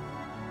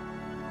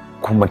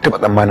 Kuma ban taba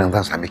tsammanin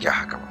zan same ki a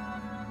haka ba.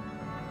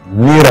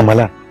 Ni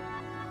Ramalan,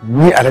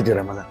 ni Alhaji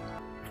Ramalan,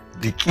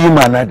 da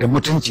kima na da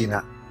mutunci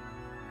na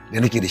da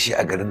nake da shi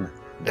a garin nan,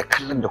 da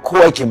kallon da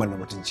kowa ke mana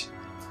mutunci.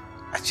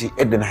 A ce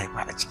yadda na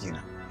haifa a ciki na,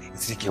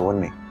 ita ke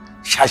wannan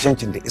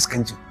shashancin da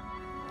iskancin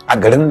a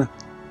garin nan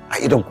a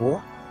idon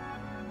kowa.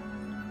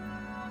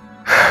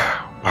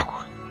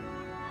 Bako.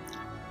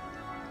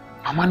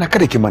 Amma na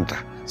kada ki manta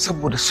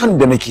saboda son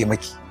da nake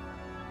maki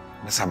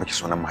na sa maki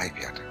sunan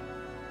mahaifiyata.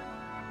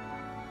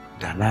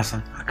 Da na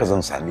san haka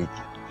zan same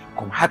ki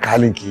kuma haka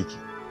halin ki yake.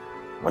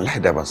 Wallahi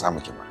da ban samu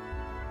ki ba.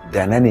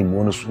 Da na nemi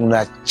wani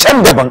suna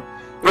can daban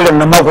irin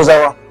na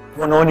maguzawa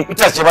ko na wani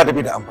itace ba da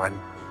bai da amfani.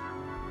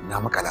 na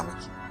makala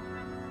miki.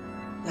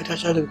 Ya ta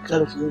riga ta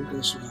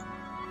da suna.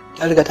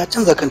 Ta riga ta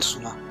canza kanta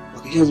suna. Ba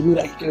ka ji yanzu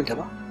Mira ake kiranta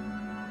ba?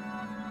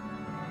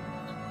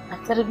 A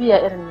tarbiyya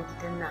irin na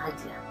gidan na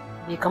Hajiya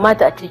bai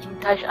kamata a ce kin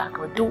tashi haka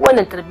ba, duk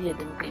wannan tarbiyyar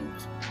da muka yi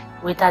miki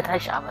wai ta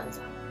tashi a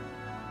banza.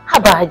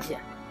 Haba Hajiya,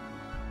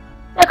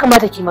 ya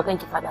kamata ki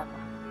makanki fada ba.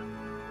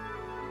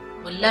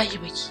 Wallahi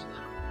baki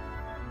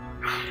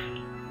ba.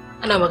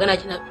 Ana magana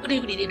kina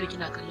buri-buri dai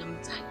kina kallon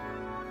mutane.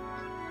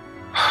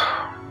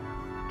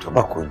 To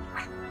ba ko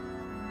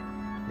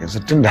yanzu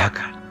tunda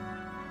haka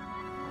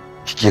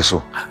kike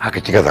so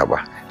haka kika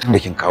zaba tunda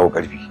kin kawo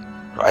karfi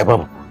to ai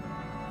babu ko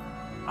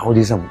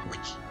aure zan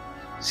miki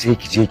sai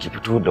ki je ki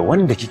fito da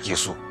wanda kike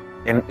so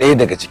in ɗaya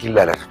daga cikin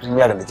lalatattun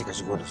yaran da kika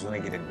shigo da su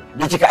na gidan nan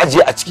da kika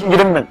ajiye a cikin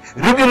gidan nan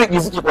ribi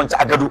suke kwance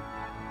a gado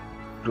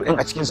to in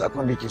a cikin su akwai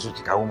wanda yake so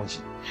ki kawo min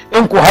shi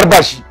in ko har ba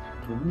shi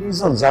to ni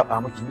zan zaba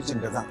miki mijin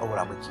da zan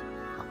aura miki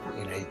a ko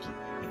ina yake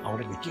in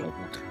aure da ke in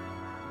huta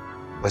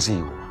ba zai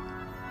yi ba.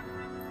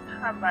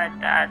 Haba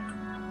da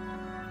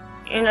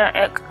ina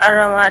ƴar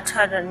ƙarama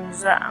ta da ni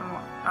za a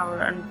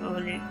auren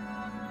dole.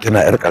 Kina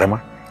ƴar ƙarama?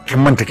 Kin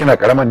manta kina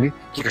ƙaraman ne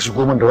kika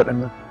shigo min da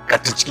waɗannan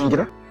katta cikin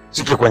gida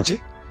suke kwance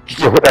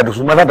kike huɗa da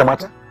su maza da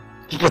mata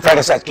kike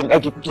tare su a cikin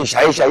ɗaki kuke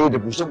shaye-shaye da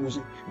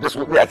bushe-bushe da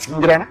tsotsi a cikin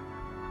gidana?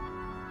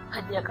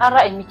 Hadiya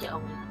ƙara in miki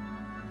aure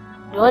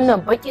da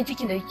wannan baƙin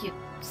ciki da kike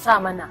sa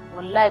mana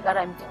wallahi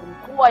ƙara miki aure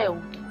kowa ya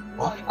huta.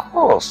 Of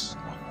course,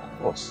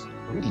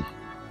 really.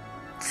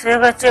 Sai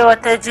ka ce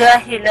wata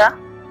jahila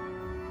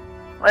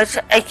wacce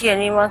ake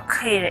neman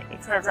kai da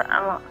ita za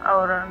a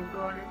auren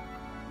dole.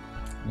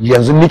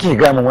 Yanzu nake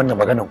ga min wannan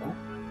maganar ku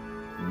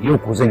yau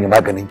ko zan yi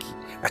maganin ki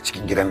a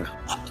cikin gidan nan.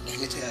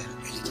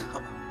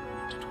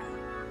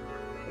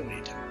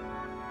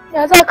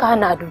 Ya za ka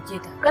hana a doke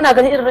ta? Kana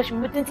ganin irin rashin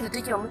mutunci da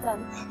take wa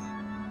mutane?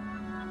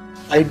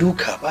 Ai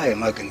duka baya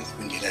maganin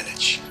abin da ya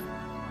lalace.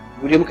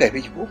 Mu dai muka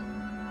haife ki ko?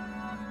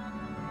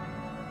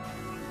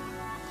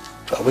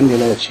 To abin da ya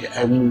lalace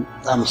ai mu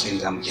za mu sai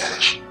za mu gyara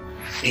shi.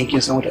 In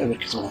kin san wata abin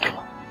ki san wata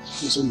ba.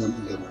 Kin san nan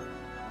din gaba.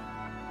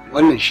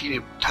 Wannan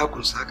shine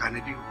takun saka na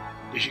biyu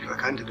da shi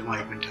kakanta da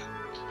mahaifinta.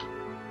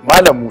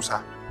 Malam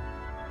Musa,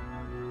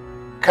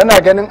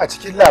 kana ganin a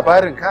cikin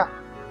labarinka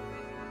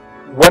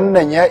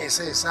wannan ya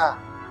isa ya sa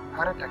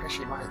har ta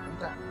kashe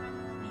mahaifinta?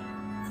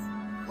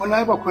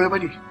 Wannan ba komai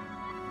bane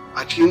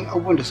a cikin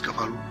abubuwan da suka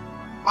faru.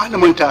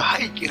 Malamin ta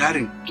har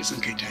kirarin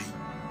kisan kai ta yi.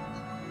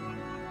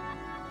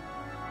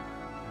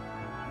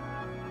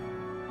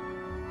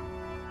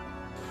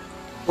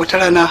 Wata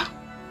rana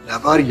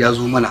labari ya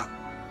zo mana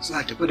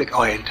suna tafi da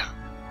ƙawayenta.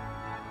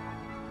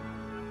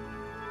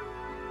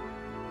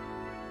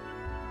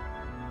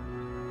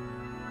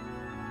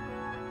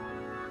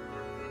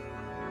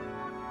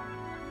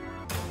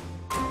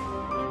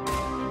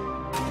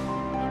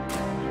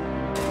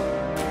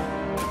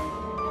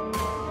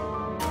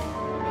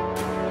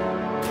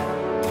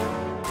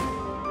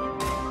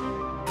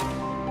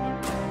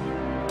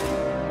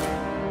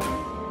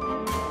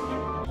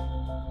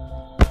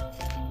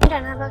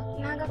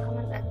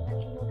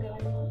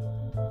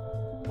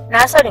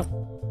 Na sani.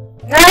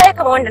 Na yi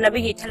kamar wanda na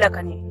bige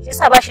talaka ne. Shi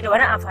yasa ba shi da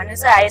wani amfanin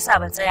tsaya yasa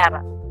ban tsaya ba.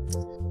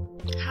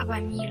 Haba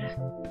Mira.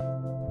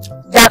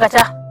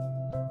 Dakata.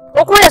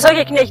 Ko kuma da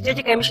sauke kine ki je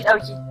ki kai mishi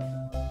dauki.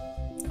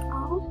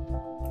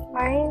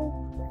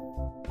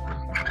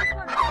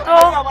 To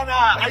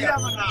ayya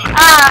mana.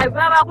 Ah,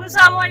 baba kun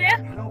samu ne?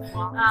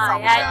 Ah,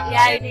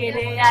 yayi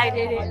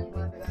daidai.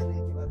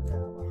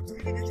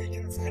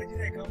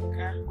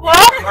 Ko?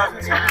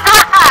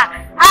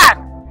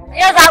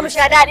 Yau za mu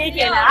sha daɗi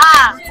kenan.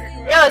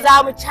 Yau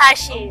za mu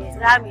cashe,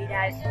 za mu yi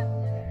daɗi.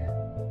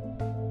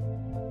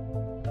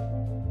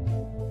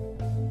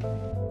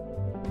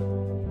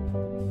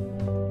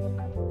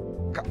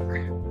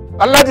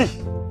 Ɗanladi!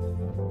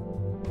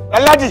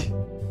 Ɗanladi!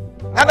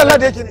 Na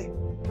Ɗanladi yake ne?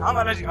 Na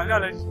Alhaji,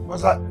 Alhaji.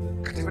 Wasa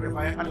ka tafi da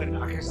bayan Allah da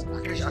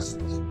aka kai shi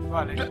asibiti.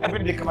 Duk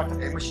abin da ya kamata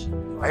ka yi mashi.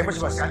 A yi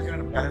mashi ba sai an kira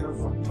da mutanen nan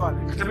zuwa.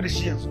 Ka tafi da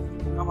shi yanzu.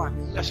 Kama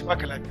ya shi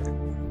baka lafiya.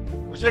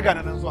 Ku ce ga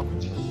nan zuwa kun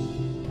ji.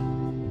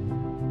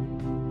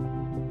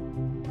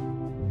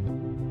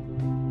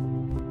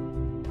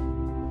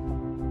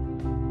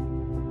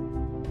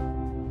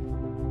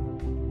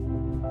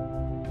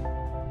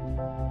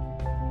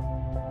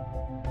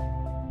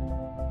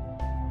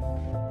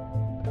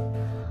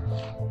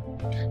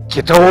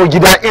 Ki taho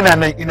gida ina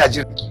nan ina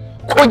jin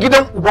ko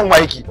gidan uban wa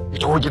yake ki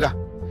taho gida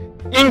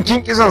in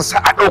kin kizan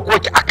sa a dauko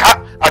ki aka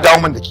a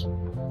dawo min da ki.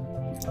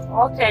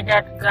 Okay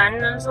dad, ga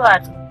nan zuwa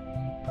ta.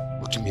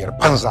 Mutumiyar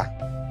banza.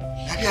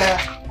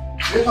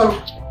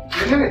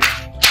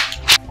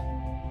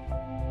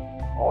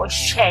 Oh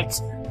shit.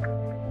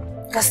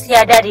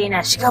 Gaskiya dadi yana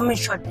shiga min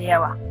shot da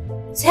yawa.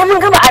 Sai mun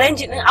gama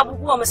arrangin din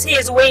abubuwa mu sai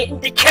ya zo waye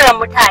inda kiran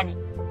mutane.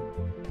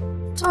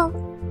 To,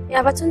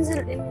 ya batun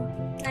zil din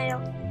na yau.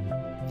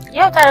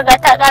 Yau ta riga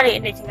ta kare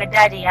inda kinga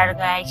dadi ya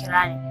riga ya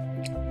kira ni.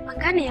 Ban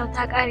gane yau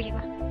ta kare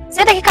ba.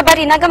 Sai da kika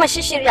bari na gama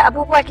shishirya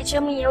abubuwa kice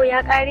min yau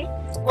ya kare?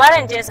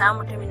 Gwaran je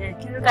samu mutumin da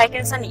kin riga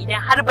kin sani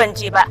idan har ban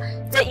je ba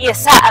zai iya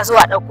sa a zo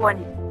a dauko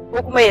ni.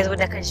 ko kuma ya zo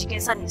da kanshi kin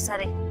sani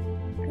sarai.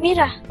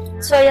 Mira,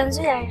 so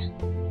yanzu yaya?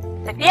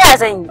 Tafiya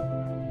zan yi.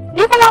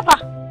 Ni kuma fa?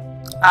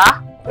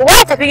 A, uba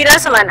ya tafi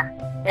gidansu mana.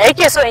 Da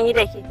yake so in yi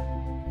da ke.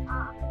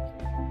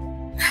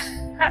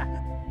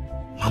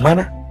 Mama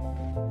na?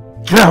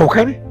 Kina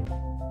hauka ne?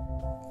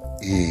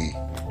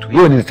 To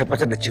yau ne na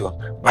tabbatar da cewa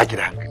ba ki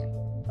da hankali.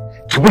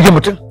 Ki buge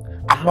mutum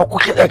amma ko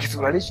ki tsaya ki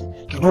saurare shi,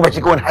 ki duba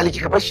ki ga wani hali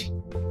kika bar shi.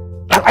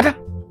 Dan adam.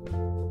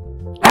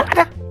 Dan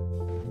adam.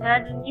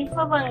 Dadi ni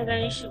fa ban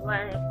gan shi ba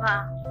ne fa.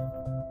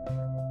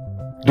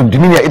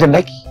 Dumdumi ne a idan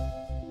naki?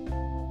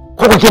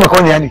 Ko ba ke maka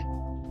wani ne?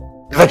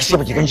 Da za ki ce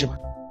ba ki gan shi ba.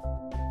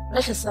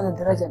 Rashin sanin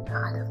darajar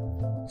ɗan adam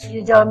shi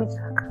ya jawo miki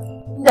haka.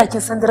 Inda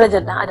kin san darajar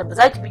ɗan adam ba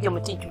za ki buge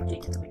mutum ki wuce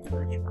ki tafi ki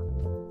bar shi ba.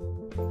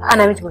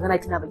 Ana miki magana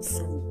kina baki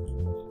sani.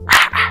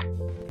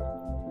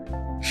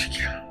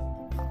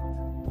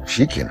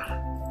 Shikenan.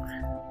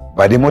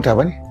 Ba dai mota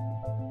ba ne?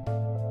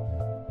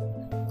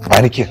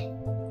 Ba ni kin.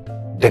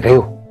 Daga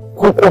yau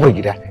ko kofar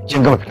gida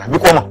kin gama fita mi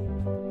koma.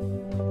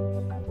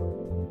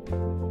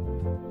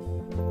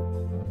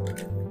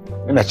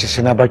 Ina ce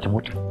sai na baki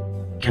mota.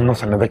 Kin nan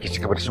sannan zaki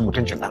ci gaba da cin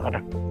mutuncin ɗan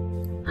adam.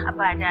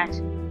 Haba dad.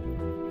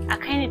 A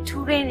kai ni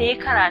turai ne ya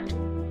karatu.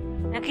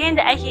 Da kai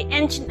yadda ake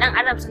yancin ɗan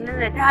adam sannan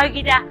da dawo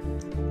gida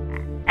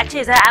a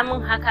ce za a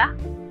min haka?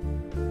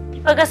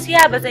 Fa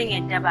gaskiya ba zan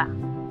yadda ba.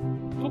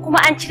 In kuma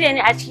an cire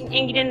ni a cikin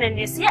 'yan gidan nan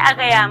ne sai a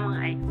gaya min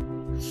ai.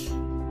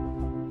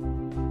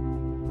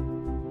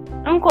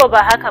 In ko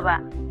ba haka ba,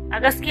 a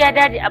gaskiya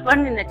dadi a bar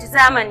ni na ci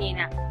zamani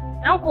na.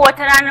 Dan ko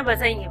wata rana ba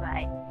zan yi ba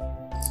ai.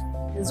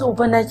 Yanzu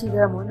uban na ki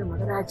ga mu wannan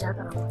magana ta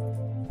karama.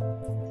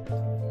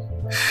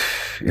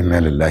 Inna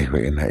lillahi wa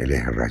inna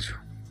ilaihi raji'un.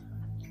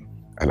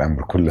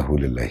 Al'amru kulluhu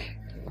lillahi.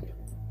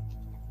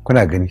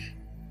 Kuna gani?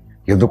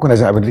 Yanzu kuna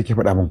jin abin da yake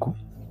faɗa min ku?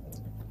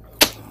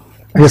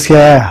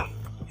 Gaskiya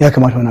ya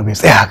kamata wannan bai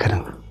tsaya haka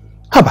nan.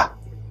 Haba.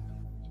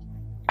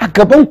 A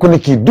gaban ku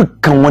nake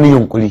dukkan wani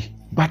yunkuri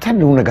ba ta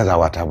nuna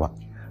gazawa ta ba.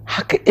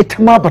 Haka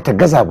ita ma bata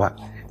gaza ba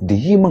da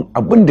yi min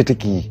abin da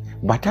take yi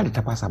ba ta da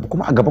ta fasa ba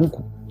kuma a gaban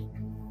ku.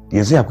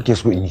 Yanzu ya kuke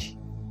so in yi?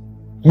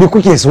 Me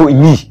kuke so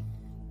in yi?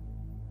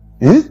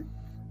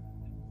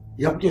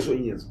 Ya kuke so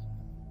in yanzu?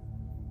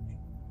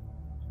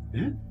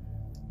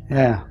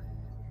 Ya,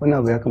 wannan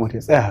abu ya kamata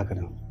ya tsaya haka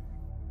nan.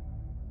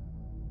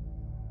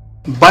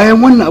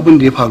 Bayan wannan abin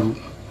da ya faru,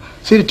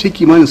 sai da ta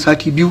kimanin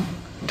sati 2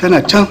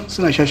 tana can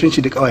suna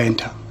shashanci da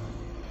ƙawayenta.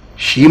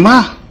 Shi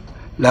ma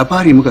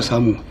labari muka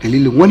samu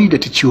dalilin wani da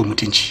ta ciwo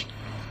mutunci.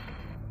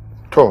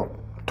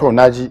 To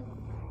naji.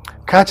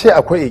 Ka ce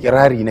akwai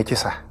ikirari na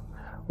kisa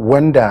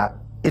wanda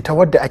ita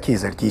wadda ake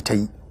zargi ta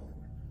yi.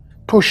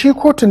 To shi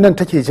kotun nan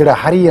take jira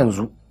har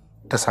yanzu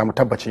ta samu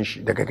tabbacin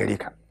shi daga gare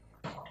ka.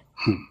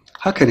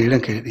 Haka ne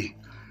ranka daɗe.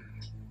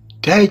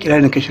 Ta yi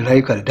ikirarin kashe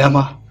rayuka da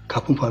dama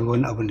kafin faruwar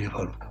wannan abin da ya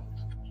faru.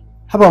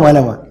 Haba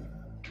malama,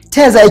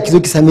 ta yaya za ki zo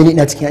ki same ni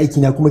ina cikin aiki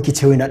na kuma ki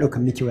ce wai na ɗaukar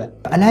miki waya?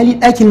 Alhali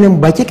ɗakin nan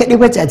ba ke kaɗai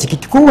bace a ciki,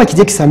 ki koma ki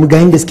je ki samu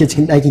gayin da suke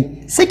cikin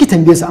ɗakin sai ki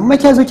tambaye su, amma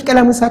ki zo ki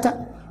kala min sata.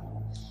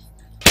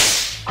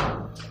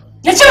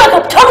 Ya ce ka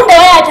fito min da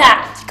wayata.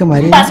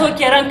 Kamar ba so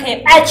ke ranka ya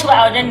ɓaci ba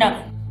a wajen nan.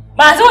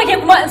 Ba so ke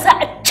kuma in sa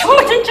a cin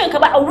mutuncinka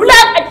ba a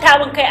wulaƙanta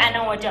min kai a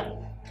nan wajen.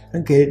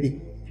 Ranka ya daɗe.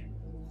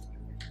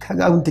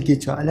 Kaga abin take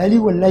cewa alhali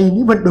wallahi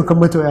ni ban ɗaukar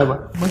mata waya ba.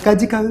 Man ka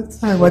ji ka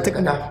sa mata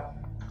kana.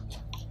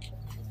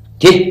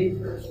 Ke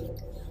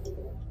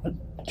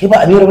ba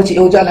Amira bace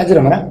yau ja Alhaji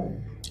Ramana?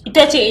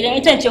 Ita ce idan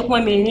ita ce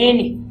kuma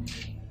menene?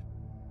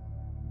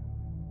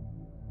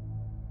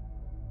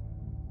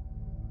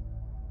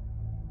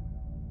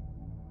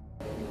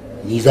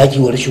 Ni zaki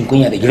wa rashin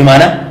kunya da girma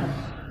na?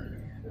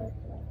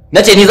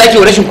 Nace ni zaki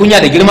wa rashin kunya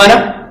da girma na?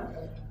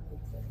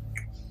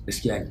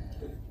 Gaskiya ne.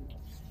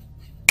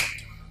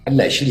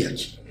 Allah ya shirya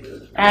ki.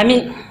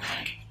 Amin.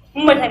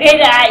 Mun ta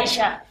gaida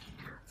Aisha.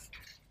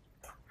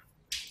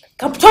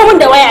 Ka fito min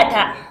da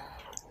wayata.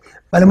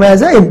 Malama ya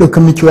za a yi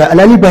ɗaukar miki waya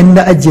alhali ba ni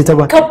na ajiye ta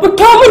ba. Ka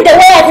fito min da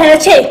wayata na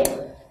ce.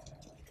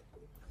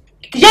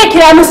 Ki je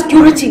kira min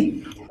security.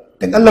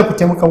 Dan Allah ku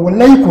taimaka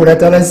wallahi kora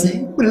ta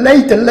rasi.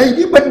 Wallahi tallahi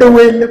ni ban da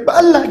wayar ne ba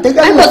Allah dan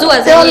Allah. Ai ba zuwa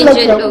zan yi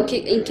je dauke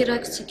in kira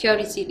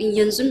security din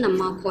yanzu nan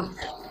ma kuwa.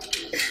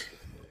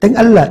 Dan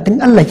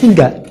Allah kin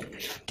ga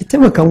ki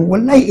taimaka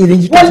wallahi idan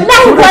kika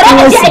wallahi ko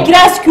da ji a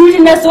kira security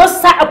na so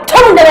sa a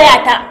fito min da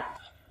wayata.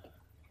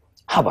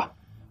 Haba.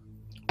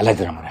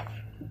 Alhaji Ramana.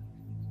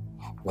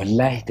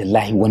 Wallahi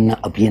tallahi wannan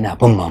abu yana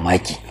ban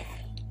mamaki.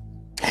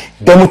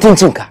 Da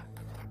mutuncinka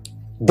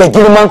da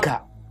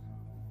girmanka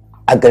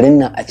a garin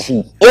nan a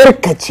ce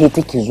yarka ce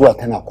take zuwa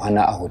tana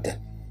kwana a hotel.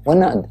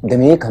 Wannan da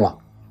me ya kama?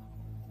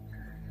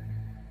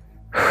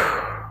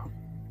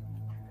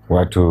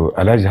 Wato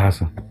Alhaji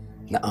Hassan.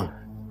 Na'am.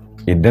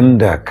 Idan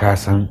da ka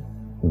san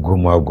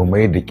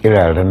gumagumai da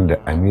kiraren da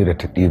Amira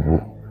ta ɗebo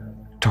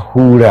ta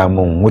hura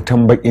min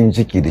wutan bakin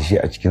ciki da shi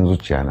a cikin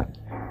zuciyana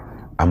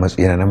a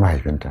matsayina na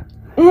mahaifinta.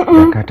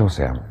 Da ka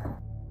tausaya mu.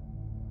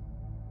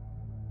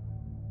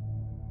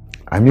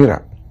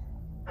 Amira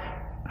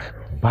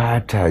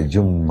ba ta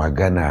jin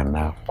magana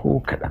na ko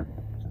kaɗan.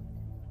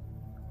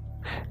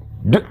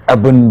 Duk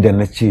abin da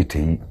na ce ta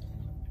yi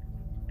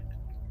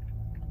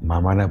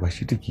mama na ba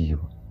shi take yi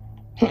ba.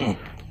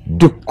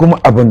 Duk kuma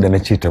abin da na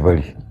ce ta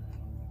bari,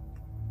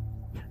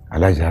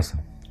 Alhaji Hassan,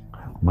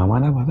 mama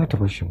na ba za ta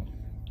bar shi ba.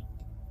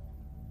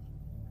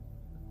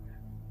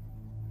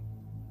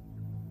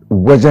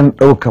 Wajen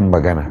ɗaukan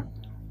magana,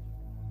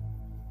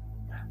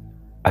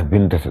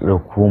 abin da ta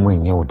ɗauko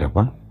min yau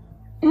daban,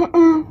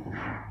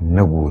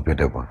 na gobe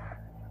daban.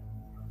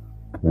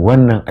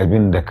 Wannan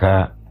abin da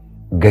ka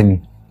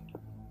gani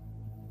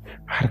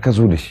har ka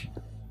zo da shi,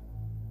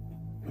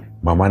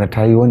 mama na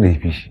ta yi wanda ya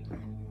fi shi.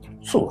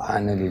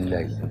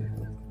 Subhanallahi.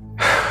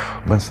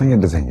 Ban san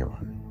yadda zan yi ba.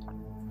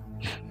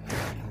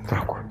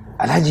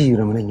 Alhaji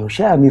Ramadan,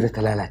 yaushe Amira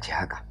ta lalace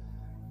haka?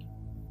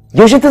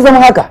 Yaushe ta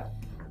zama haka?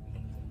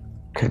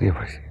 Kade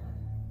ba shi.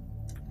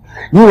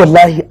 Ni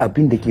wallahi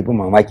abin da ke bi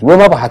mamaki wai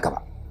ma ba haka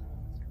ba.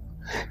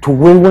 To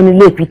wai wani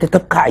laifi ta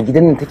tafka a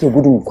gidan nan take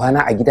gudun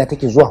kwana a gida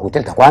take zuwa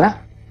hotel ta kwana?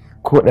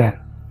 Ko ɗaya.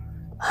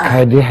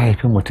 Ka dai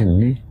haifi mutum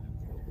ne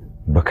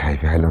baka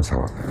haifi halinsa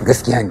ba.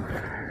 Gaskiya ne.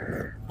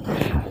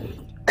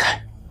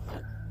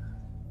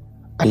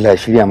 Allah ya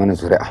shirya mana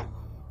zuri'a.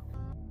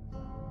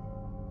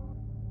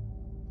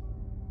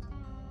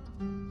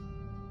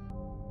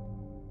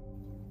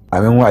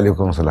 Amin wa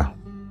alaikum salam.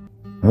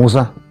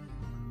 Musa,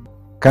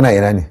 kana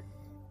ina ne?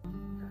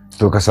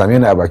 To ka same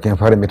ni a bakin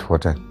Pyramid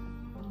Hotel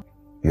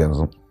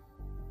yanzu.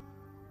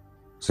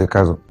 Sai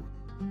ka zo.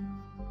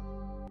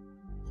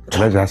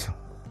 Alhaji Hassan.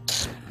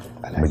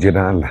 Mu je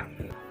dan Allah.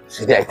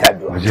 Sai dai ai ta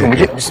addu'a. To mu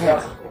je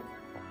bismillah.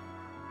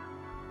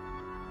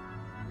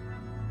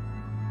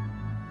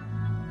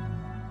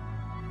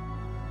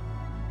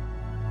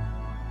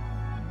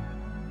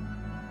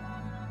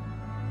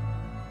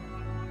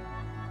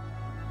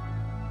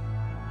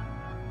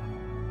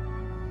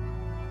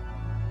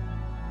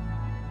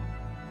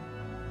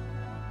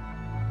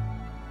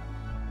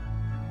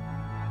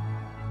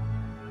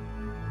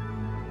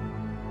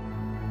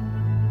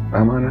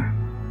 Amana,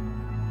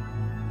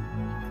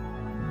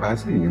 ba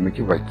zan yi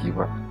miki baki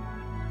ba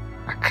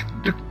akan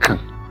dukkan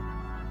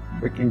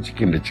bakin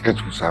cikin da kika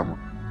cusa mu,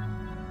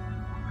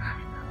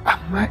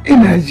 amma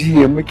ina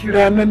jiye miki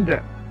ranar da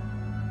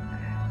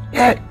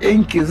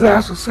 ‘ya'yanki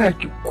za su sa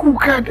ki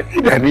kuka da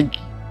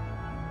idanunki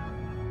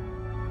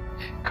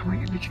kamar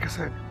yadda kika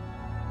sani,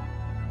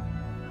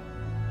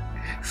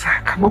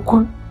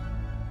 sakamakon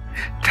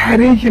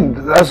tarihin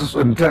da za su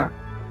tsunta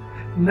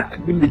na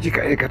abin da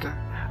kika aikata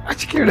a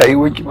cikin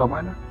rayuwarki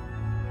mamana.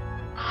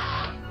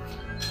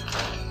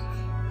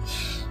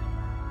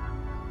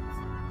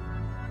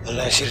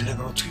 Wallahi shirin da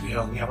mutu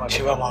ya ba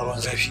shi ba ma ruwan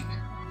zafi.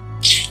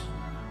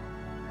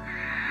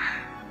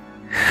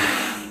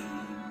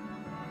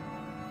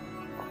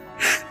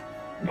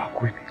 Ba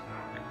koi ne.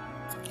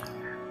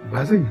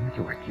 Ba zan yi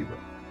miki baki ba.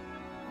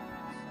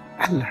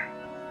 Allah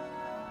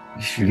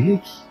ya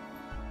shirye ki.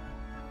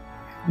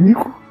 Ni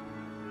ko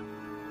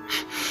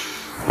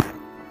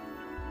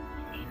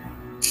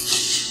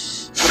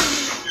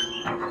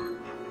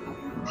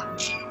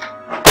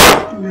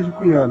kin ji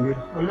kunya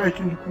Amira, wallahi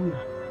kin ji kunya.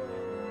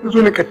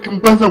 Yanzu ne kattin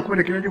banzan ko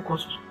da kina ji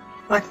kwaso.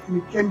 Za ki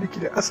yi kyan da ke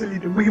da asali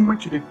da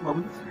muhimmanci da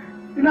babu.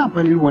 Ina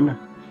amfani da wannan.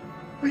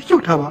 Bai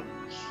kyauta ba.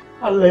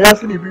 Allah ya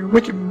sani bai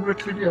maki mummunar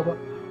tarbiyya ba.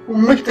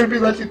 Kuma maki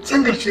tarbiyya za ki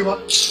tsangarce ba.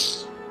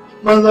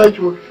 Man za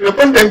ki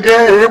rabon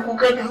dangaya ya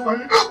kuka da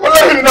hawaye.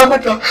 Wallahi na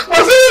mata. Ba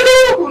sai ya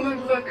dawo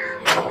wallahi.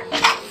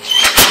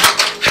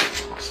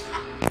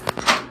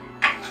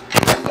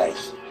 Wallahi.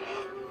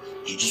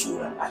 Ki ji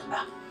tsoron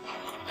Allah.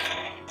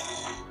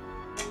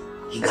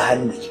 Ki ga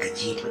halin da kika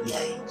jefa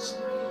iyayenki.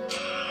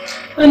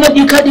 Wannan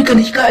dika da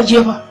kika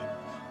ajiye fa.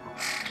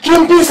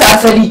 Kin fi sa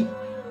asali.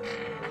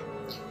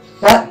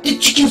 Ba duk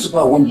cikin su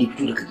ba wanda ya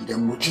fito daga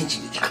gidan mutunci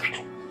da kika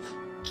fito.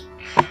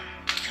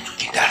 To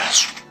ki tara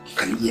su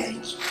kan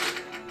iyayenki.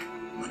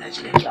 Muna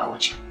jiran ki a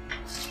waje.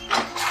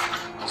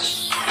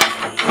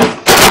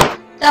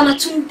 Dama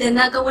tun da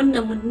na ga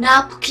wannan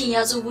munafukin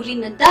ya zo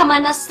wurin nan, dama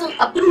na san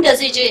abin da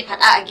zai je ya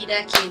faɗa a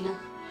gida kenan.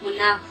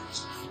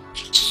 Munafuki.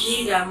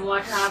 Ni damuwa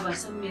ta ban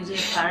san me zai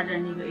faru da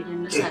ni ba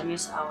idan na same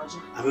su a waje.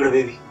 Amira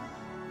baby.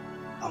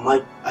 Amma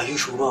a yi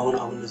shuru ba wani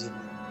abin da zai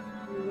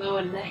faru. Ba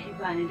wallahi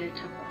ba ni da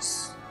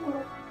tabbas.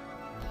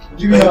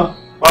 Juya.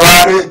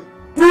 Babare.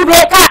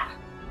 Dube ka.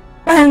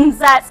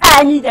 Banza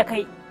tsani da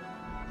kai.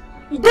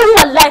 Idan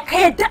wallahi ka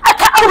yadda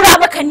aka aura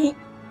maka ni,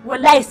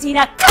 wallahi sai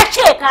na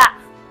kashe ka.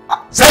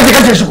 Sai ki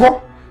kashe shi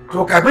ko?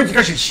 To kafin ki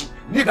kashe shi,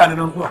 ni ga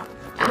nan zuwa.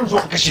 Zan zo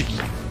ka kashe ki.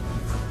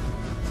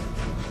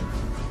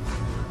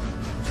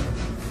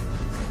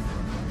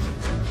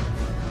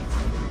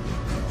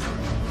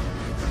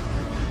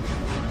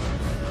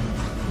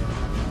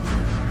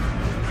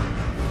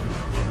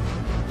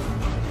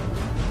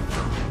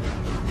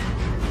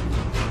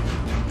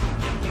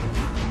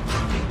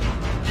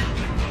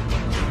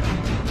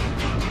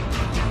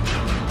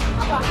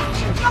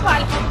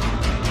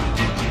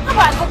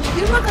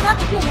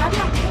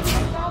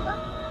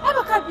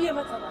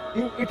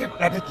 In ita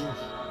faɗa take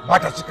ba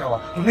ta cikawa,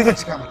 to ni zan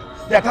cika mata.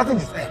 Ya ta zan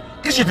ji tsaya,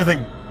 kashe ta zan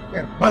yi.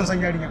 Ban san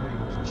yarinya bane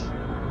mutunci.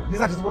 Ni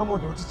za ta zubar mu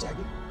da wata ci a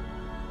gida.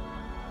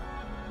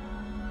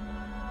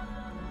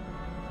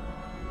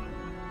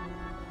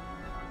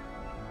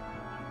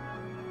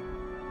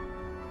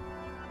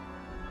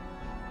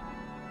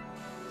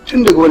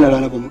 tun daga wannan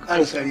rana ba mu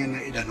ƙara sani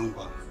na idanun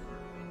ba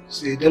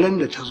sai daren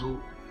da ta zo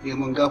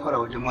neman gafara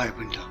wajen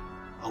mahaifinta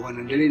a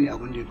wannan dare ne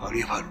abin da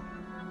ya faru.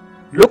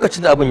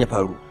 Lokacin da abin ya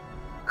faru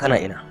kana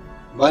ina?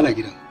 Ba na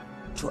gidan.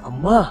 To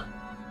amma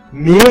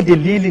me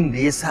dalilin da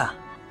ya sa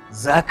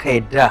za ka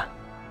yadda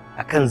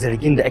akan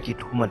zargin da ake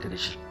tuhumanta da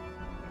shi?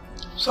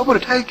 Saboda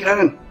ta yi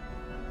kirarin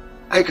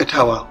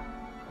aikatawa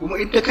kuma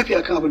in ta kafe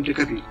akan abin da ta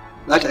kafe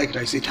za ta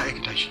aikata sai ta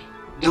aikata shi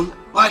don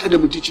ba ta da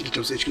mutunci da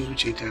tausayi cikin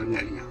zuciyarta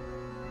yarinya.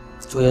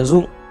 To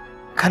yanzu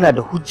kana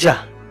da hujja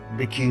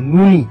da ke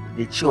nuni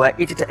da cewa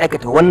ita ta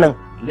aikata wannan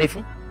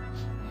laifin?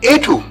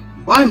 To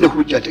ba da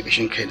hujja ta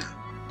kashin kaina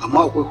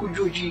amma akwai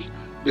hujjoji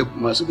da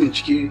masu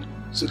bincike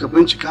suka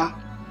bincika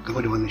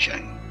game da wannan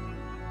sha'ani.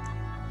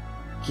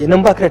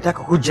 Kenan ba ka da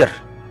taka hujjar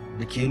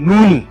da ke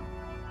nuni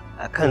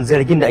akan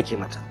zargin da ake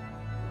mata?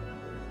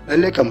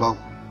 Lallai kan babu.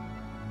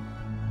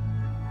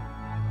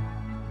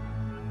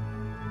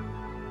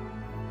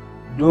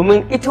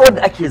 Domin ita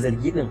wadda ake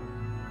zargi din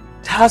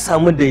ta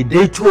samu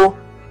daidaito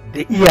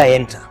da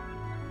iyayenta.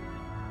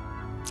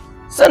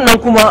 Sannan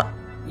kuma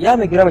ya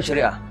mai girma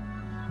shari'a,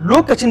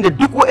 lokacin da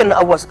duk waɗannan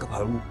abubuwa suka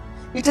faru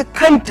ita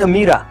kanta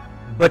Mira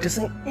bata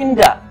san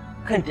inda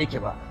kanta yake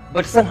ba,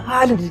 bata san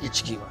halin da take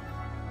ciki ba.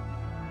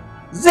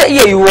 Zai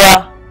iya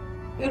yiwuwa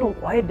irin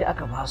ƙwayar da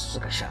aka ba su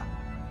suka sha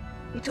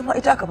ita ma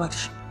ita aka ba ta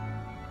shi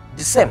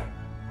the same,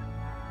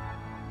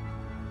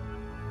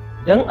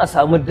 don a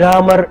samu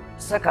damar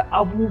saka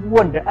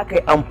abubuwan da aka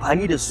yi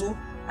amfani da su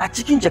a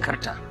cikin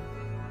jakarta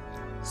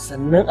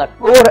sannan a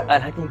ɗora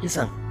alhakin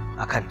kisan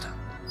a kanta.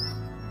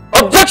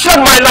 Objection,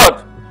 my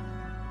lord!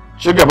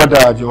 Ci gaba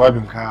da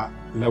jawabinka,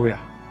 lauya.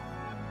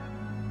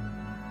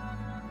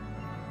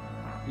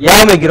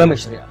 Ya mai girma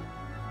shari'a,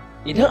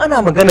 idan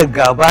ana maganar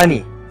gaba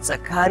ne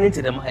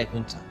tsakaninta da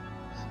mahaifinta,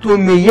 to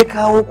me ya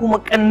kawo kuma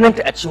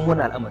ƙannanta a cikin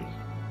wani al'amari?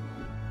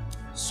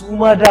 Su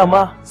ma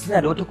dama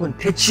suna da wata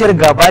kwantacciyar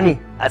gaba ne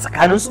a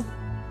tsakaninsu?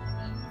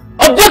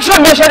 Objection,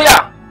 mai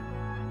shari'a!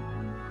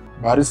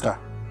 Barista,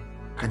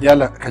 ka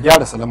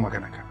gyara salon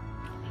maganarka.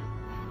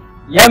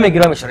 Ya mai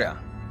girma shari'a,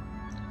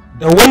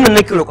 da wannan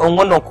nake roƙon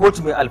wannan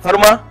kotu mai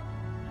alfarma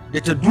da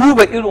ta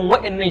duba irin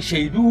waɗannan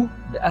shaidu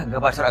da aka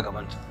gabatar a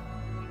gabanta.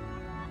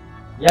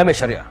 Ya mai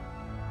shari'a,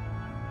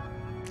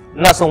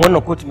 ina son wannan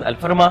kotu mai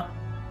alfarma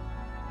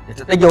da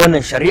ta ɗage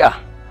wannan shari'a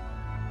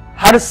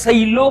har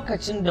sai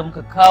lokacin da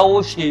muka kawo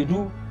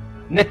shaidu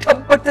na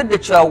tabbatar da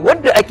cewa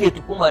wanda ake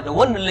tuhuma da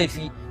wannan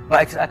laifi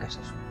ba ita aka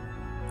shi su.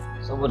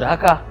 Saboda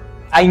haka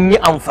an yi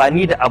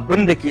amfani da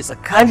abin da ke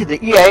tsakani da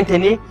iyayenta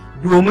ne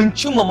domin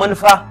cimma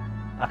manufa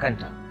a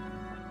kanta.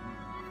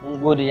 Mun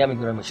gode ya mai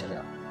girma mai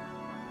shari'a.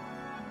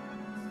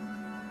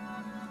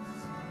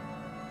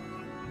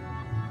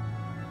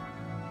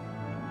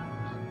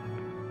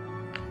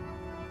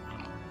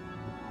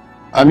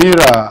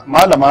 Amira,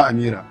 malama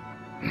Amira,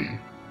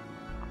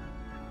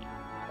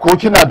 ko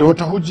kina da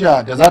wata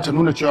hujja da za ta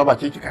nuna cewa ba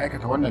ke kika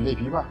aikata wannan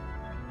laifi ba?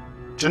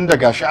 Tun da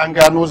gashi an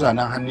gano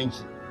zanen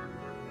hannunki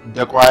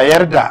da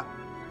ƙwayar da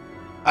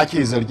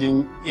ake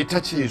zargin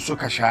ita ce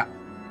suka sha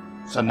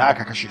sannan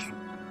aka kashe su.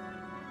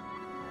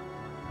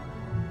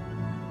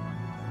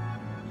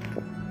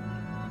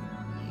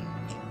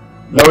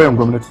 Lauyan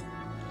gwamnati,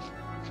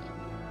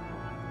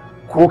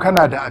 ko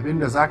kana da abin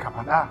da za ka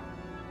faɗa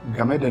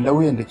game da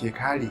lauyan da ke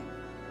kare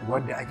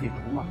wadda ake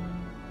tuhuma?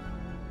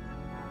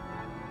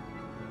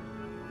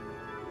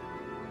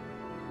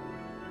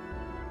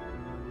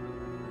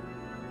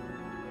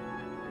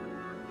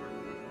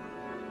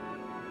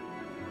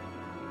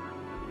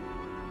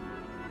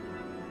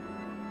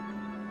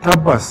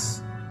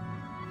 Tabbas,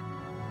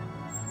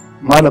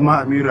 Malama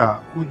Amira,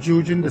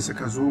 hujjojin da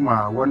suka zo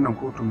ma wannan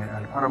kotu mai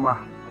alfarma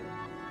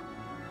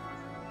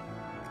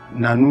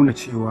na nuna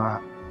cewa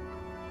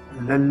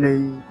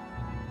lallai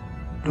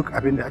duk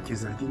abin da ake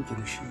zargin ki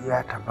da shi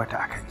ya tabbata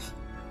a kanki.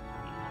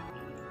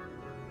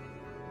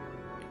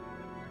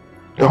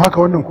 Don haka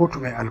wannan kotu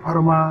mai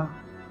alfarma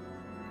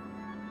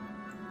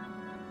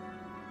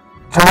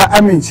ta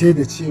amince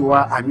da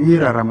cewa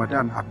Amira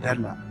Ramadan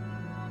Abdallah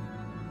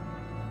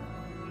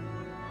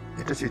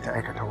ita ce ta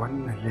aikata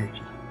wannan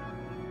laifi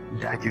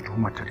da ake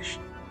tuhumarta da shi.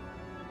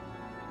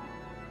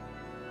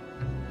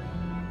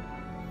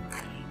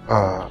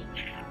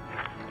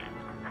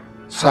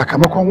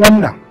 Sakamakon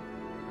wannan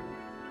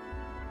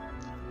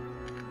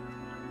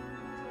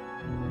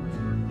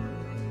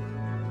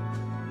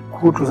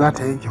kotu za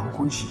ta yanke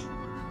hukunci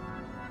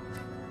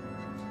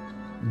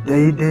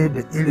daidai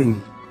da irin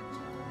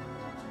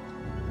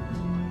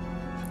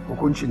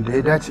hukuncin da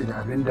ya dace da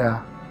abin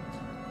da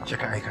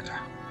kika aikata.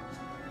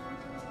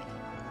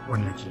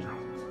 Wannan kenan.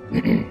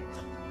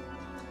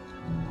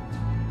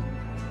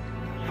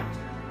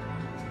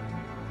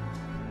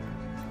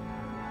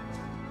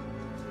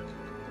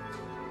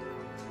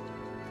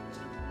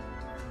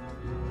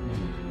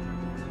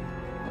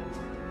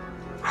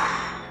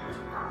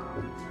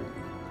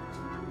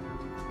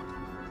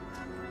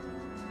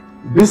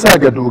 Bisa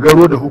ga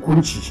dogaro da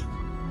hukunci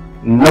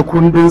na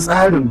kundin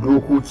tsarin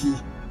dokoki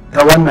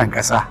ta wannan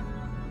ƙasa,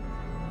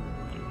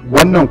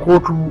 wannan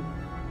kotu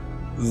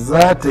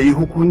za ta yi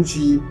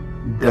hukunci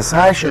da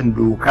sashen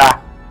doka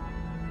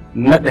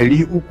na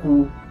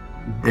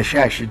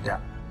 316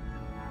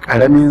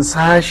 ƙaramin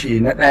sashe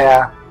na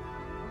 1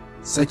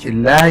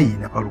 sakin layi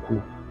na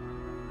farko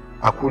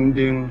a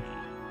kundin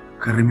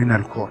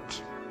criminal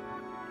court,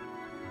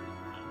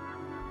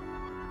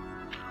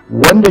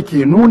 wanda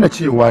ke nuna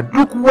cewa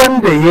duk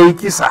wanda ya yi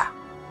kisa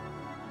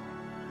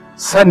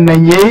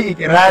sannan ya yi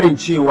ikirarin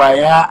cewa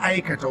ya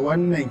aikata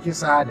wannan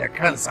kisa da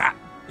kansa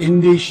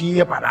in dai shi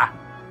ya faɗa,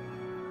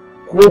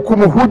 ko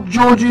kuma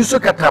hujjoji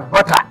suka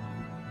tabbata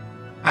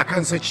a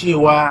kansa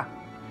cewa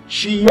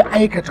shi ya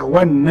aikata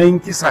wannan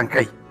kisan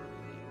kai,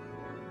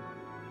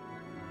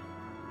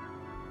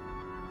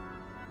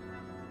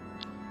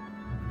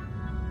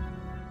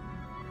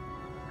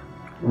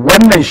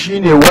 wannan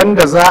shine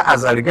wanda za a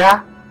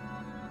zarga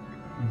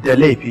da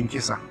laifin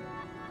kisa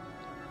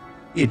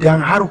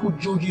idan har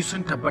hujjoji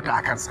sun tabbata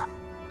a kansa.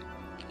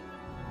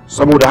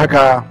 Saboda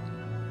haka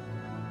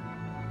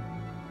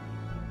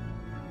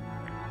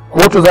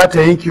kotu za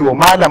ta yanke wa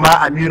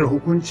malama Amira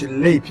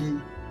hukuncin laifi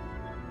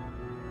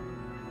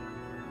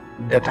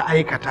da ta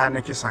aikata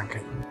na kisan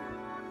kai.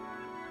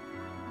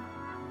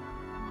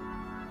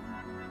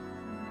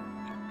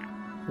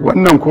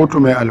 Wannan kotu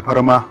mai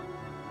alfarma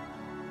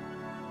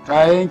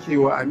ta yanke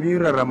wa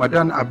Amira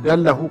Ramadan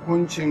Abdallah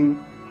hukuncin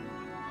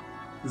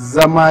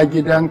zama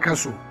gidan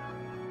kaso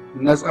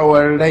na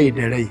tsawon rai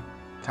da rai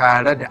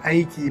tare da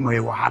aiki mai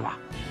wahala.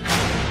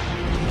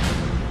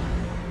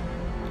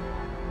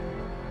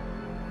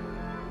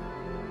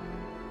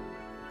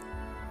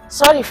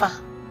 Sorry fa.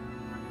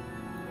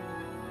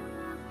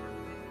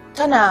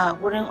 Tana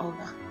gurin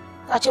oga.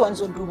 Ta ce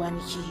wanzu duba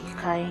miki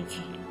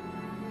kayanki.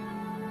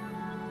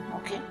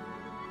 Okay.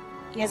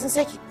 Yanzu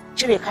sai ki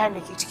cire kayan da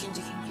ke cikin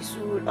jikinki,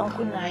 su dan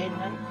kunnayen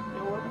nan da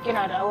wani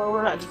kina da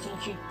awarwaro a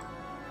jikinki.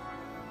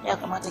 Ya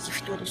kamata ki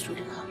fito da su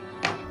duka.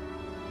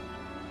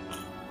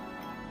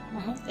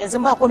 Yanzu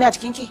ba komai a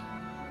jikinki?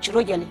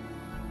 Ciro gyale.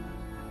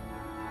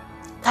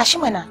 Tashi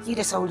mana ki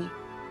da sauri.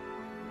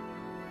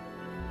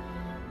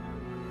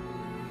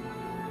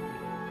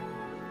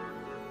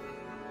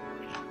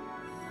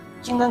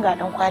 Kin ga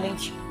dan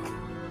kwalinki.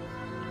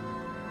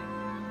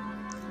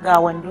 Ga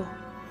wando.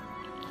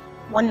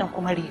 Wannan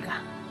kuma riga.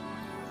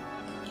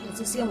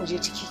 Yanzu sai mu je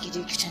ciki ki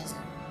je ki canza.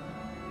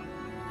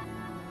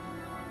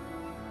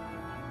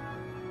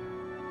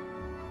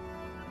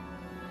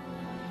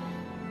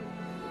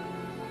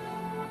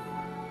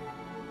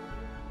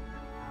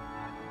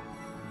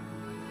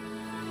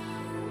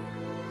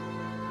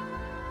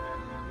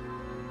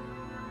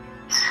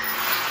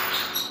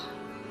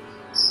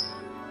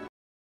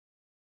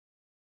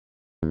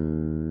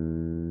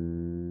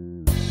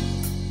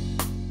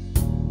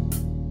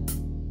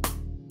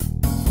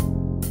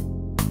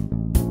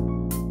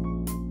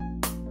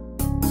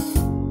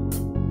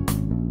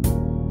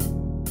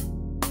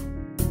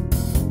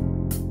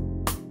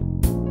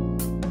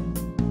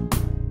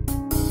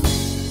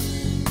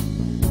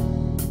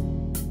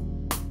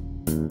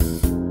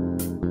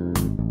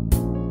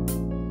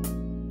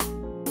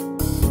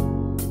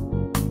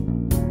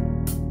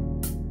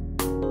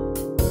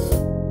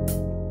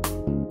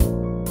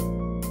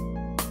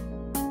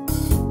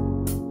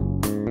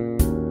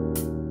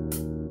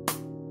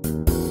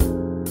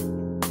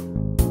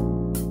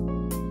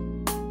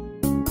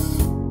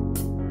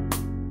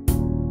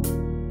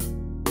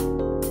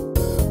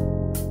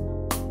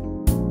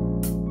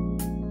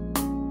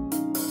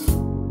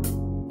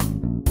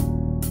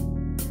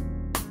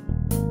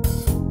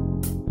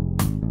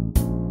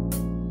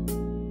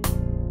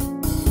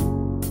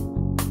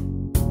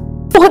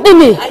 hudu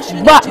ne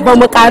ba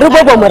mu karu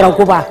ba mu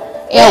ragu ba.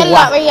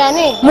 Yawwa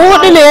mu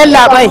hudu ne yan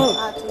labai.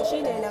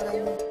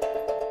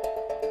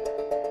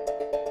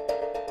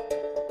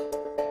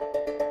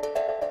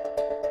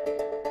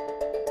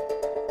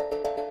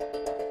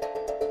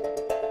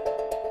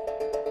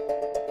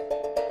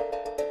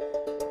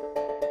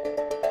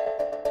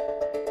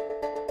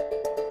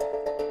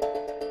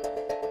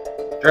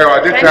 Kaiwa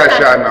duk ta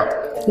sha nan.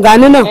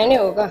 Gani nan. Ne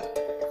oga.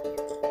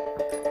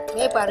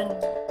 Me faru ne?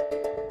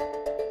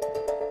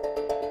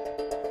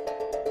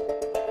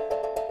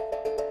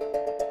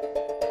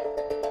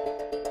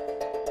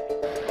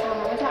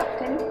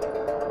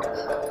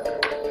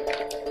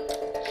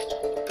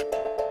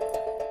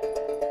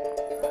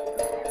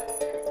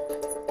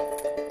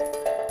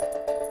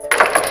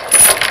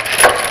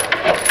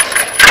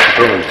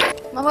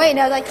 Mama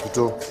ina zaki?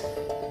 Fito.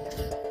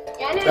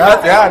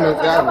 Tsaya nan.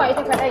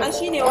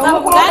 Shine ba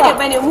ku gane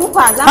bane mu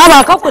fa za.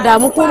 Ba ka ku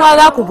damu kuma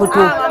za ku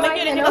fito.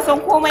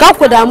 Ka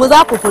ku damu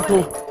za ku fito.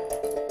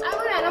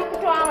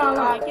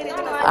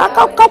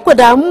 Ka ku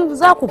damu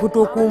za ku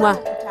fito kuma.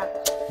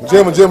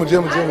 Mu je.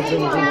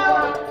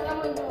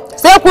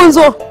 Sai kun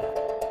zo.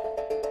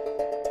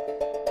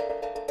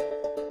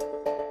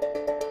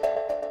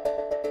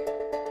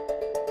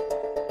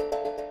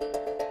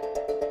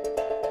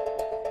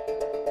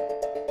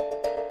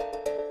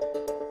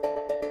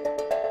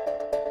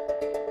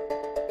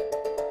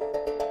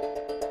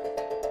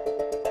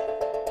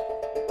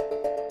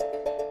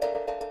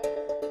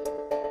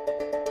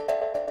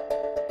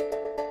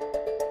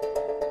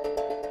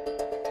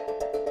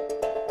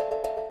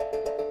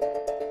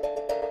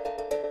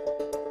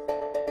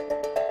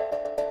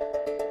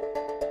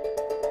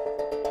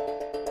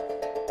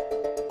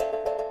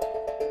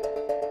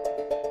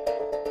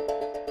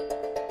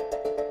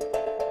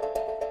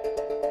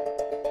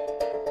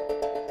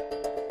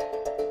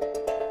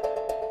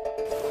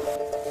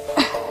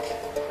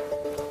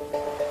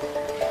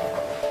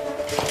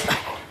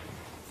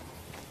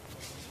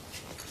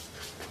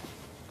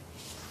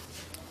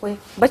 wai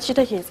bacci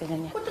take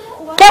tsanani.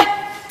 Ke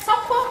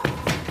sauko.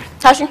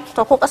 Tashi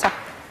ta ko kasa.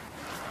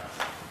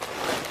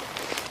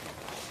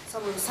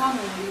 Saboda samun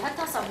wuri har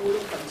ta samu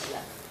wurin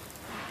kwanciya.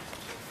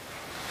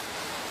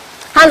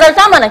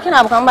 Hanzarta mana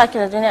kina bukan baki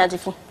da jini a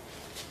jiki.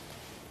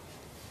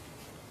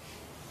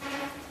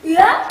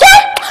 Iya? Ke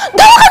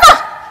ga kaza.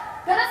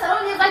 Kana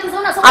sarauniya zaki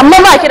zauna amma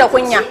baki da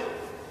kunya.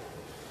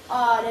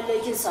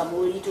 Lallai kin samu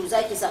wuri to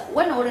zaki sa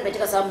wannan wurin da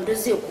kika samu duk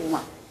zai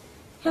koma.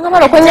 Kin ga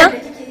mara kunya? Da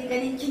kike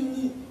ganin kin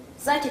yi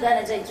zaki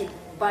gane janki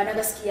ba na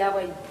gaskiya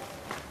bane.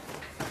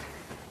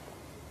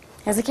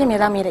 Yanzu ke me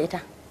za mu yi da ita?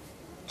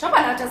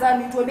 Tabana ta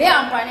zami to me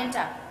amfanin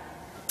ta?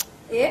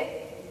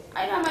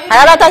 Ai na mai.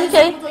 Harara ta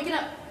kike yi? To kina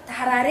ta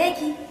harare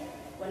ki.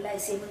 Wallahi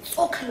sai mun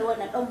tsokale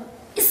wannan dan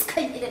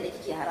iskan idan da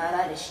kike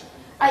harara da shi.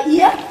 A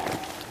iya?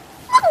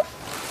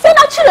 Sai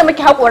na cire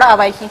miki hakora a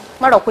baki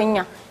mara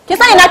kunya. Ki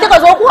sani na kika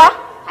zo kuwa?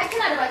 Ai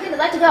kina da bakin da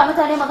za ki ga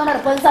mutane maganar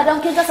banza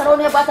don kin ga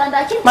sarauniya ba ta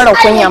da kin. Mara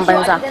kunyan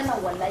banza.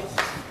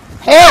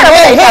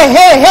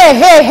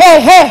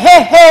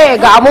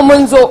 Ga mu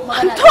mun zo.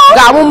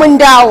 Ga mu mun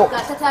dawo.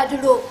 Ga ta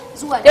duro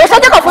zuwa.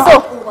 Yaushe kika fito?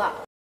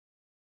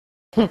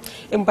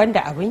 In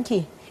banda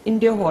abinki, in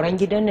dai horon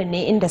gidan nan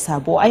ne inda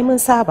sabo ai mun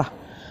saba.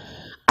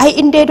 Ai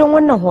in dai don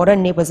wannan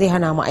horon ne ba zai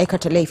hana mu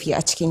aikata laifi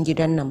a cikin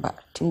gidan nan ba,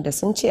 tunda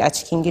sun ce a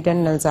cikin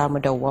gidan nan za mu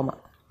dawwama.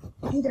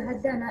 Ni da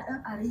hadda na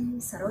dan ari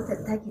sarautar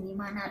taki ne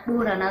ma na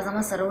dora na zama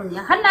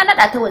sarauniya har na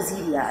nada ta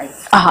waziriya ai.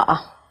 A'a,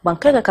 ban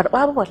kai ga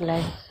karba ba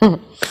wallahi.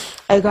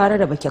 Ai gara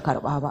da baki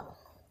karba ba.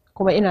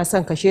 Kuma ina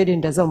son ka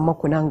shedin da zan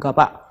maku nan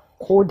gaba,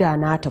 ko da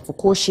na tafi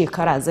ko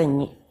shekara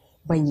zan yi,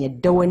 ban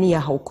yadda wani ya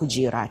hau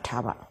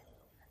kujerata ba.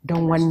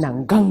 Don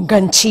wannan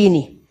ganganci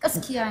ne.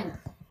 Gaskiya ne.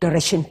 Da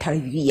rashin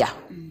tarbiyya.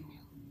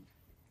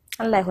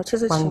 Allah ya huce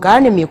zuciya. Ban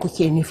gane me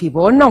kuke nufi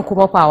ba, wannan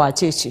kuma fawa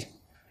ce.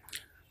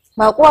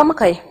 Ba kuwa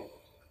muka yi.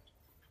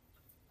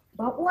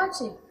 Baƙuwa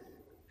ce.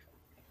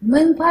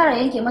 Mun fara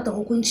yanke mata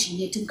hukunci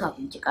ne tun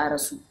kafin ki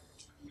ƙarasu.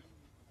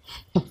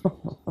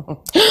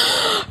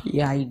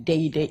 Yayi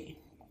daidai.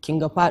 Kin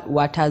ga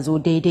faduwa ta zo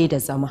daidai da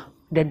zama.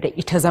 Da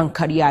ita zan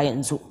karya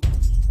yanzu.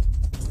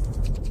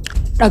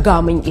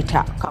 Daga min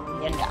ita kamar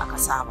yadda aka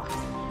saba.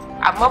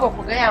 Amma ba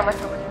ku gaya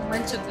mata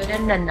muhimmancin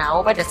gadon nan nawa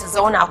ba da ta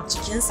zauna a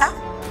cikinsa?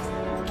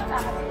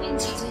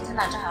 Inci ce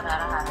tana ta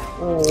harare-harare.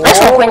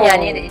 Rashin kunya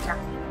ne da ita.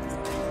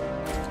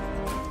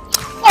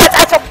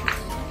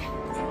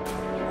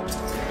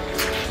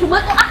 Kuma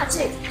to aka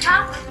ce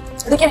ha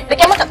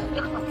rike mata.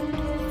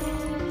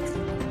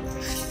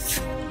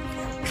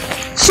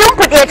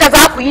 Shimfiɗe ta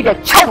za ku yi da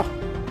kyau.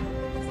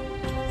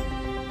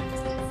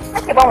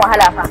 Ake ban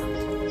wahala fa.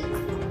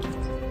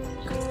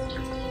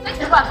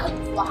 Ake ba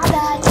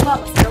wahala ki ba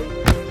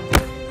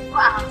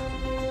masarauta.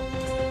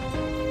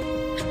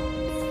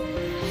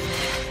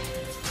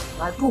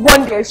 Ba duk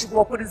wanda ya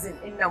shigo prison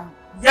din nan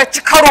ya ci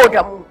karo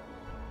da mu.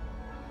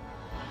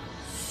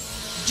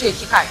 Je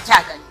kika ta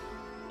gani.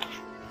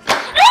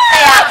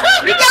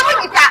 Rike mun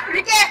ita,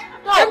 rike.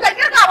 Dinga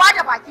girgawa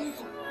da bakin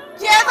ki.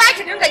 Ke za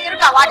ki dinga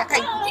girgawa da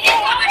kanki.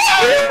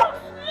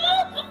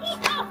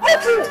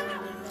 Uku.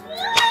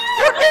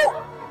 Hudu.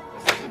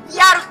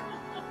 Biyar.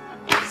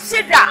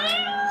 Shida.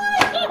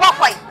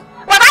 Bakwai.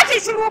 Ba za ki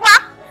shiru ba?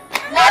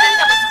 Na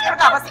dinga ba ki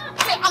girga ba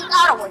sai an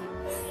ƙara wani.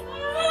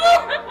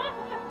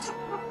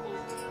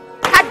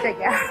 Hadda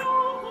gyara.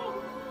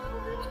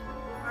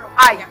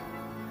 Aya.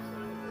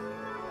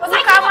 Ba za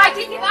ka ma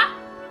kiki ba?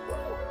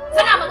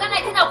 Kana magana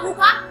kina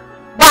kuka?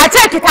 Ba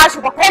ce ki tashi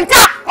ba,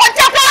 kwanta!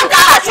 Kwanta ko an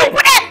kara shi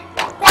kuɗi!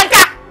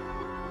 Kwanta!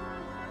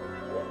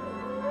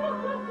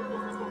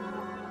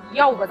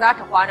 Yau ba za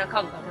ta kwana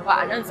kan gado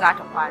ba, a nan za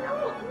ta kwana.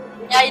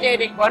 Yayi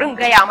daidai. Bari in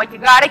gaya maki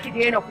gara ki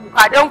daina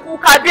kuka, don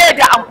kuka bai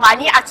da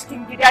amfani a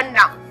cikin gidan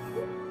nan.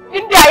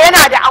 Inda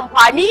yana da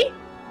amfani,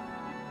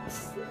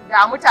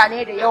 da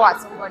mutane da yawa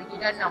sun bar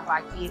gidan nan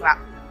ba ke ba.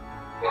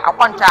 A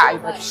kwanta a yi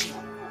bacci.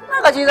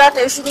 Na gaji za ta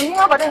yi shiru, ni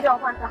ma ba zan jan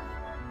kwanta.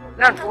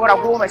 Zan tura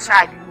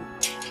 12.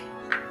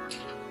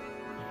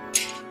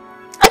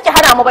 Ake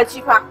hana mu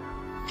bacci fa.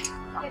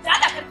 Ya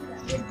tada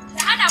karki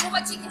da hana mu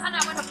bacci ki hana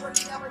mana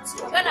kwanciya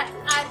bacci. Magana ta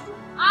tsari.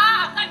 A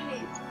kan ne.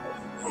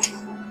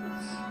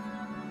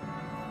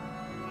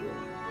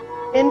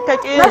 In ta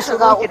ƙi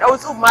shiga ki ɗau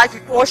tsumma ki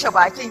toshe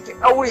bakin ki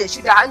ɗaure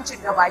shi da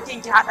hancin da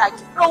bakin ki haɗa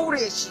ki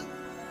ɗaure shi.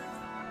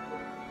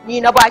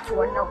 Ni na baki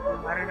wannan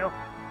umarnin.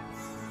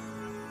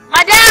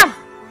 Madam!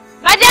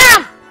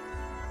 Madam!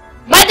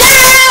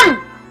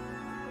 Madam!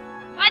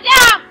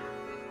 Madam!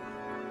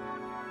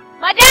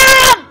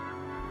 Madam!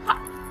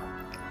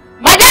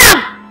 Madam!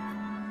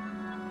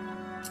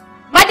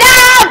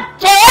 Madam!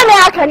 Ke me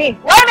haka ne?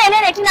 Wai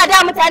menene kina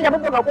da mutane da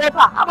buga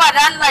kofa? Haba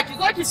da Allah ki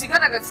zo ki shiga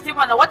daga ciki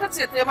mana wata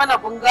ce ta yi mana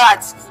bunga a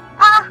ciki.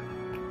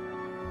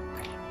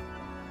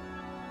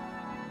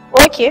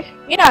 Okay,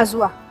 ina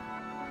zuwa.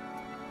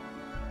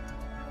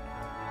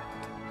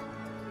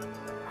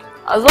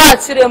 A zo a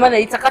cire mana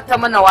ita katta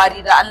mana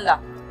wari da Allah.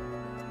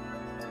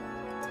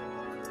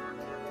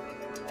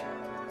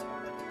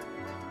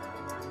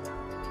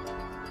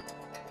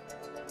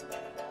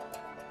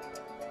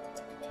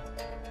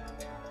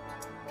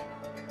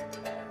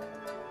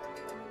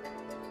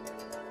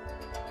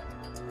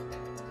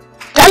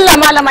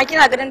 malama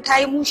kina ganin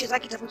tayi mushe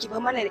zaki tafi ki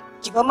bar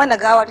mana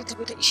gawa ta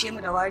tafi ta ishe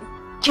mu da wari.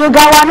 Ke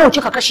gawa nawa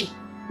kika kashe?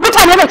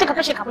 Mutane nawa kika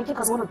kashe kafin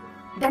kika zo nan?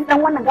 Dan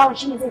wannan gawan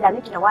shine zai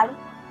dame ki da wari?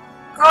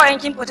 Kawai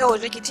kin fita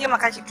waje ki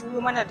taimaka ki turo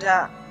mana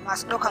da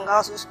masu daukan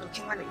gawa su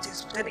dauki mana ita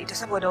su fita da ita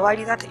saboda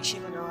wari za ta ishe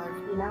mu da wari.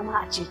 Ina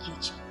ma a ce ke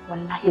ci.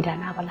 Wallahi da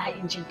na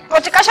bala'in jin ta.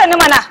 To ki kashe ni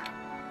mana.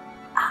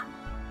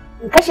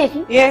 In kashe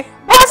ki?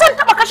 Ba zan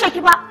taba kashe ki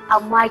ba,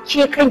 amma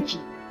ke kanki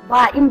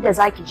ba inda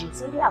zaki je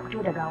sai dai a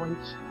fito da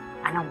gawanki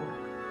a nan gurin.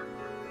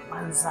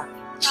 Banza.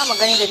 Ta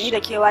magani da ni da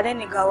kewa dan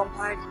ni gawan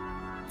fari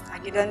a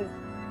gidan.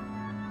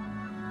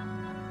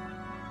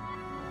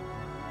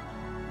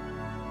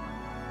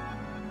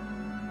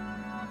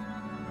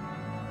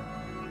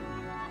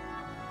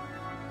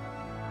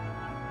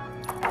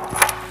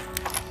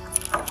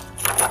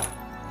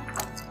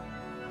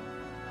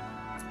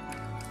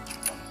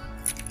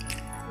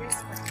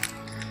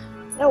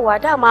 Yawwa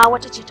dama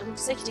wata ce ta mutu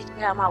sai ki je ki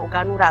gaya ma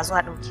uga Nura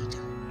zuwa dauke ta.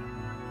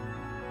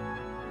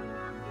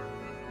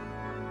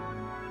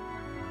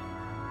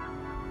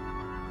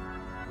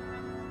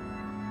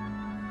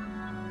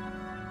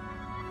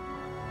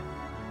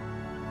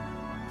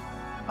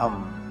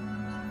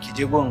 Ki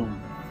je gun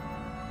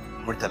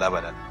Murtala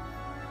Badal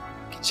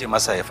ki ce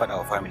masa ya faɗa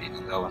wa family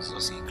din gawan su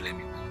su yi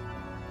claiming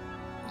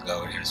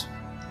gawar yarsu.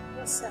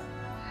 Yes sir.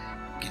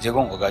 Ki je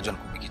gun Oga John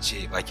kuma ki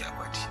ce baki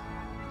akwati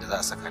da za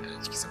a saka da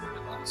ciki saboda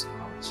ba mu san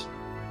mawaci.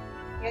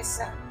 Yes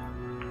sir.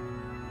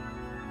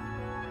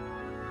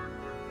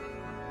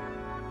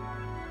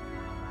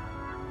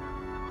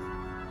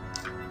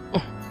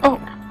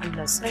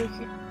 Allah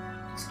sarki.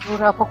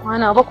 Tura fa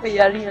kwana bakwai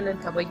yarinyar nan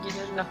ta bar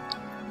gidan nan.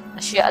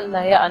 Ashe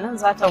Allah ya anan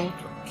za ta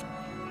mutu.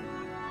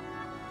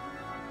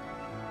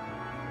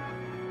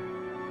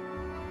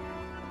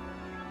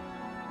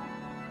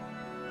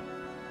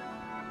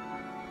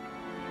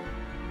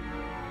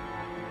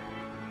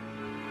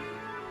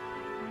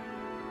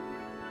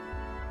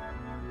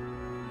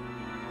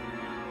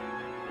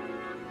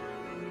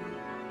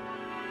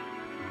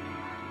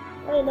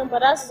 Nan ba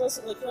za su zo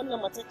su ɗauki wannan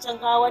mataccen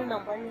gawan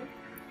nan ba ne?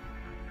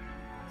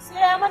 Sai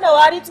ya mana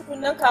wari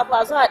tukunnan kafa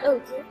a zo a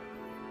ɗauke.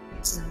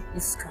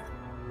 Iska.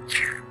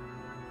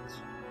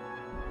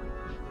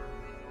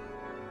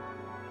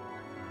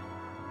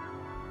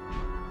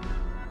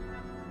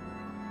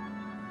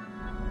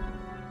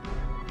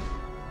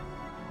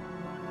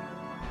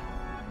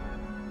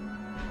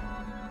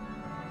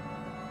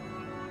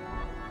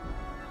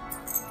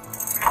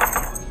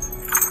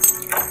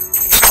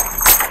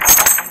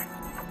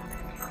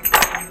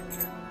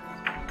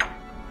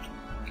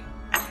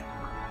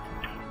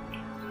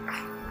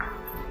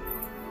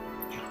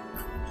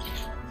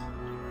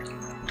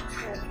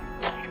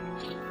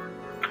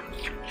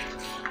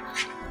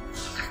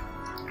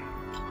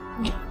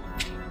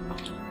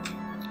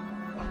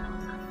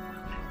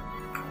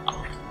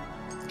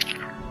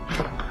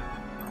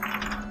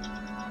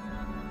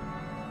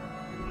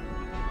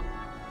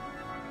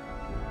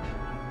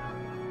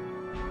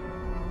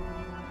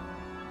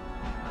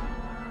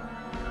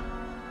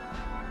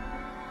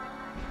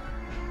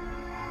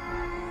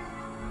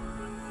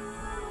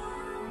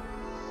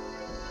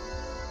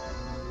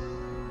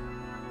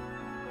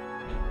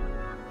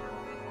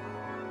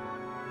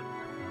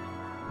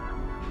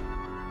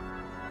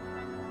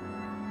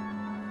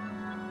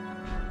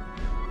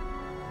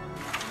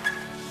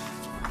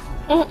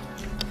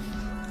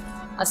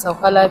 A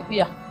sauka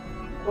lafiya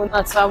ko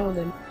na samu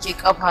da ke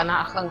kafa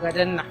na akan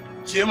gadon nan.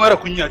 Ke mara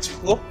kunya ce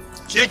ko?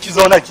 Ke ki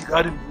zauna ki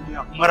gadin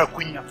duniya mara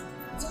kunya.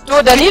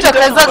 To da ni da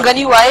kai zan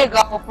gani waye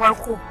ga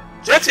farko.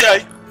 Ke ce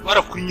yayi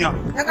mara kunya.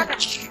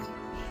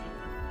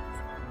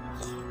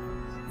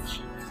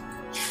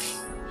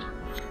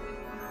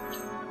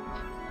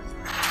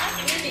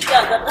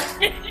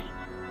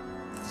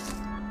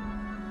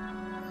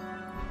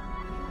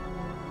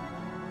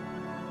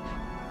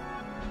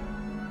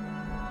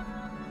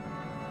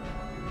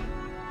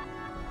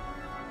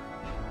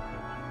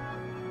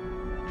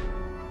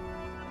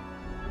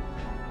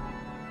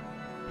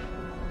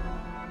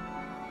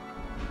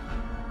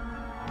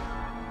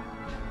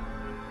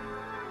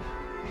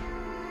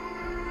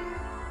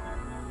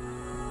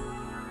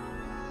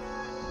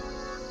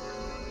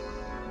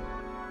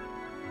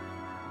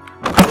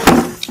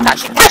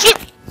 Tashi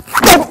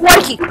da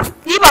uwarki,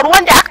 ɗiba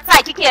ruwan da aka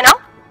sa ki kenan?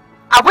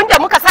 Abin da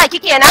muka sa ki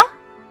kenan?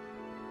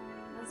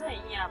 Ba zan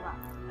iya ba,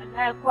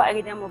 wallahi ko a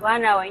gidanmu ba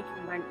na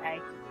wankin ban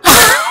ɗaki.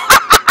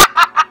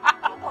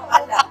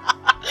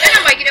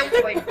 Nan ba gidanku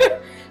bane.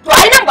 To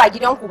ai nan ba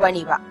gidanku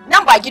bane ba,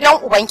 nan ba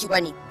gidan ubanki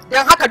bane.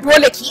 Don haka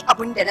dole ki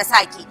abin da na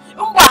sa ki,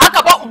 in ba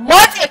haka ba in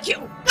motse ki,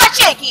 in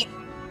kashe ki.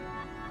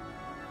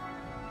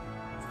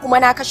 Kuma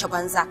na kashe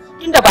banza,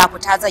 tunda ba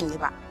fita zan yi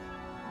ba.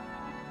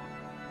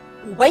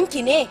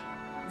 Ubanki ne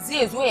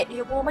zai zo ya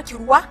ɗebo maki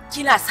ruwa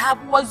kina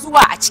sabuwar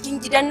zuwa a cikin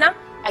gidan nan?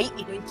 Ai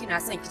idan kina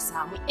son ki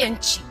samu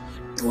yanci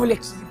dole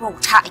ki yi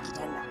bauta a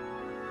gidan nan.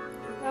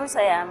 Ki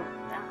tausaya min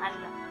dan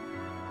Allah.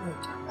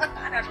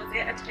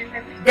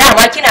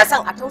 Dama kina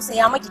son a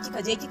tausaya maki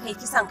kika je kika yi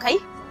kisan kai?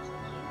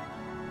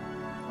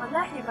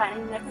 Wallahi ba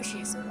ni na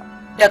kashe su ba.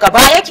 Daga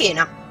baya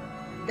kenan.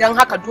 don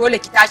haka dole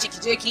ki tashi ki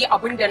je ki yi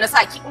abin da na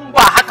sa ki, in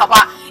ba haka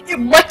ba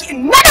in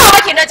nada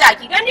maki na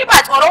jaki, don ni ba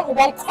tsoron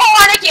uban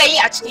kowa nake yi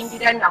a cikin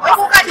gidan nan ba.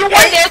 Duk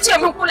wanda ya ce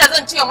min kula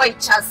zan ce mai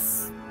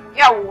cas.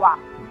 Yawwa.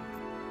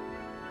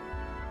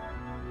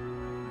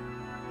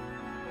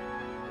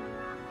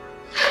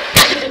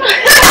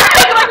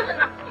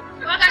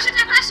 Ba gashi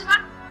ta tashi ba,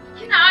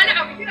 kina wani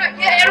abu kina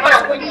yar ba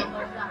kuɗi.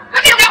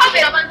 Kake da kuma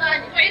da banza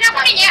ne. To ina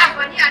kuɗin yayi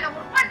amfani a nan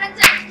wurin wannan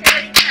jan kike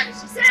da kina da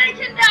shi sai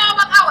kin dawo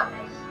baka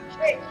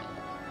wallahi.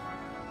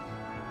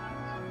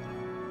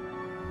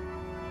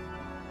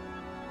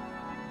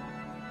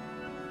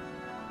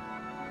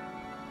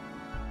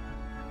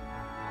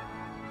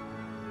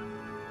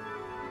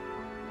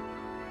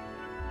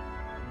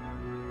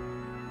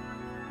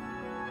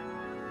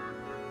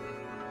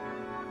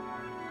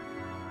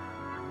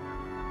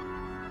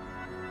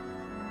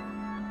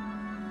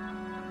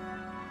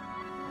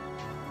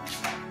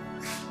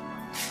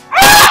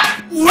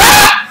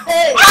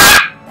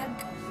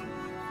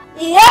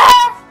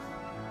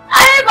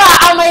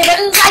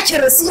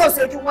 Rasu yau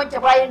sai kin wanke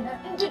bayin nan,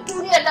 in ji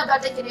duniyar nan ga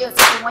take da yau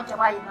sai kin wanke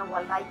bayin nan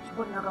wallahi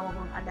bun na gama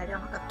bun Allah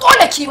dan haka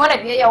dole ki mana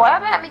biyayya wa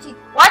baya miki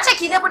wace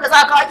ki ne bun da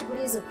za ka kawo ki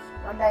prison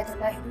wallahi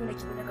tallahi dole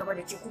ki na gaba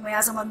da ke kuma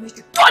ya zama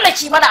miki dole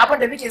ki mana abin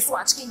da muke so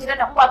a cikin gidan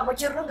nan in ba kuma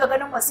kin ringa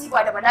ganin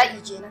masifa da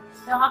bala'i kenan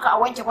dan haka a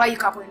wanke bayi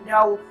kafin in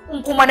dawo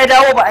in kuma na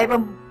dawo ba ai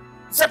ban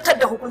zartar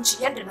da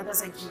hukunci yadda na ga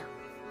zan iya.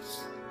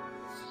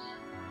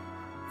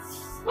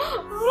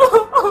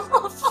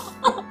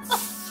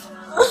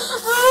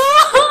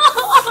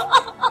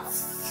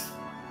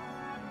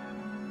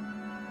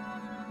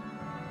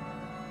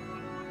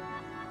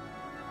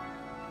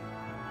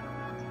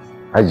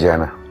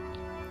 Hajjana,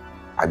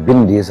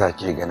 abin da ya sa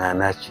ke gana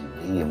na ce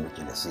yi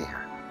miki nasiha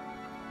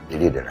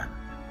dare da rana.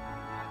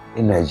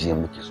 Ina ji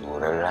miki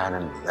tsoron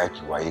ranar da za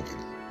ki waye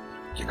gari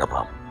ki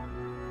gaba mu.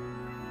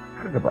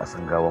 Har da ba a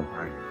san gawan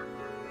fari,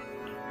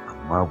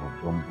 amma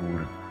babban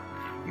burin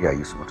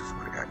iyaye su mata su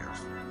bar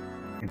ƴaƴansu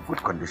in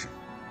good condition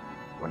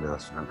wanda za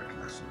su nan ka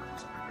tana suna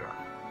masa addu'a.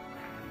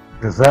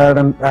 Da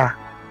zaran ɗa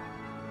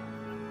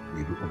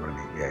bai bi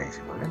umarnin iyayen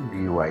shi ba, nan da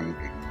ya waye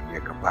gari ya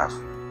gaba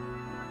su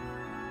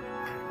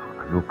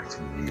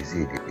lokacin ne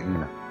zai ga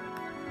illa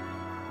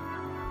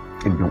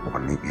kin bin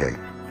umarnin iyaye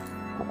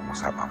ko kuma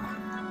saba ma.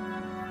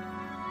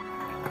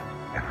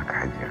 Dan haka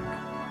hajiya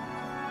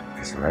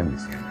ka saurari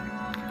sai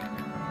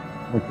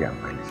muke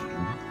amfani da shi.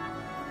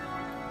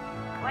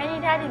 Wani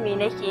dadi me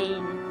nake yi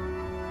ne?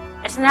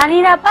 A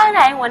tunanina ba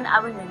na yin wani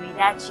abin da bai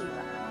dace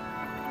ba.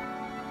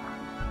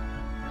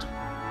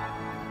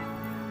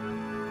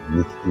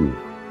 Ni kike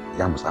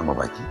ya musama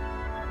baki?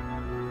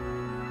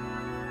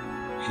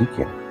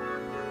 Shikenan.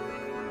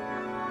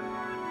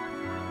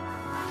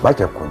 Ba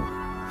kya komi,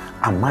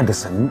 amma da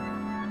sannu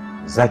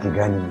za ki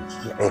gane me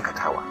kike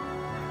aikatawa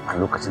a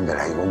lokacin da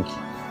rayuwanki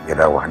ya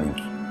dawo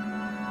hannunki.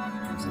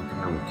 Sun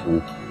tuna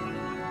mutum yake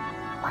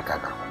ba ta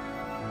karɓa.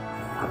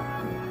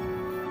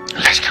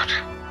 Allah shi kyauta.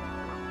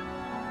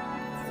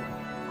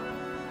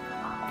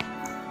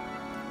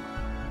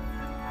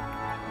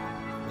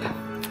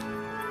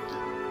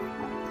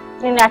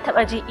 Ina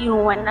taɓa jin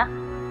irin wannan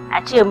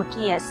a ce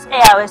mutum ya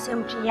tsaya wai sai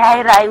mutum ya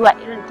yi rayuwa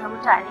irin ta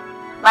mutane.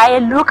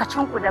 Bayan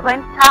lokacin ku daban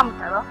tamu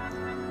daban.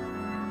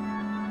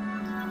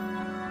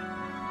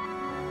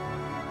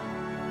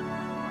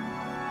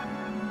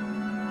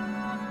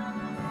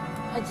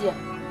 Hajiya.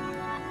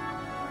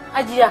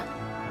 Hajiya.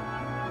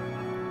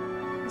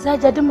 Za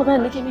ja duk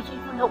magana nake miki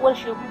na uwar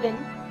shegu da ni.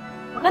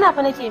 Magana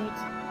fa nake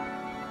miki.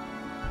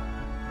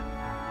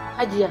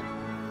 Hajiya.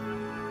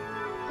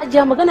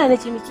 Hajiya magana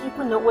nake miki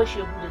kun na uwar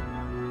shegu da ni.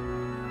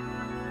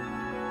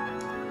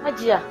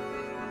 Hajiya.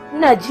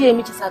 Ina jiye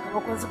miki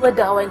sakamakon zubar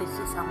da hawaye da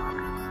kike samu a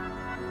kanki.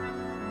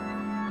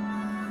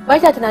 Ba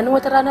kya tunanin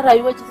wata ranar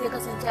rayuwarki zai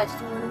kasance a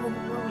cikin wani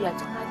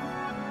mawuyacin hali?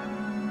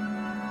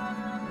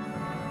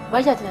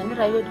 Ba kya tunanin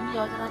rayuwar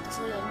duniya wata rana ta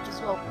sauya miki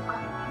zuwa kuka?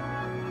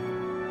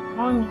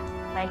 Mami,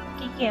 ba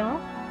kike mu?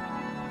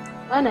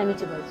 Ba na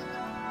miki baki.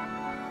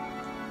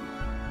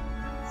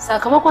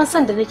 Sakamakon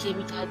son da nake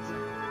miki Hajiya,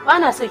 ba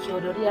na so ki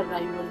yauduriyar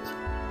rayuwarki.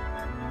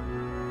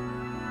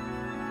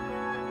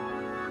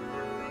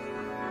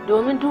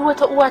 Domin duk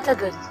wata uwa ta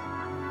gari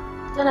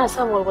tana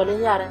son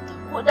walwalan yaranta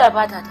ko da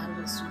ba ta tare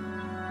da su.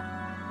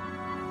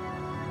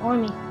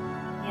 Mami,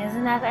 yanzu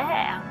na ga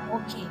yaya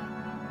okay.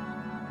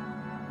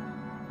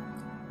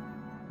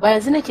 Ba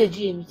yanzu nake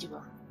jiye miki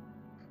ba.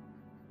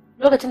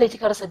 Lokacin da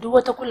kika rasa duk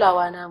wata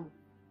kulawa namu.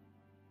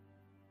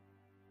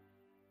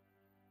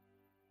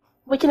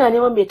 Kuma kina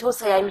neman mai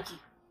tausaya miki,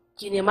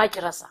 ki nema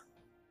ki rasa.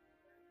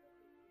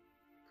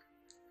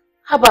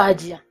 Haba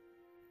Hajiya.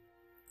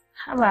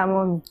 Haba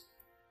Mami.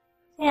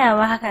 Ta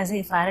ba haka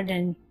zai faru da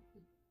ni?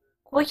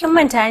 Ko kin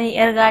manta ni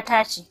 'yar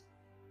gata ce?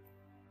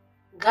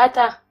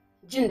 Gata,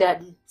 jin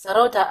daɗi,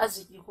 sarauta,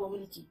 arziki ko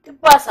mulki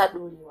duk ba sa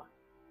ɗorewa.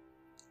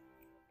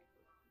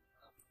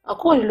 A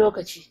kowane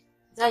lokaci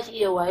za ki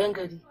iya wayan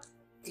gari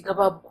ki ga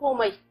babu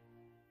komai.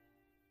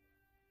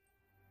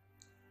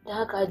 Da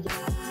haka Hajiya.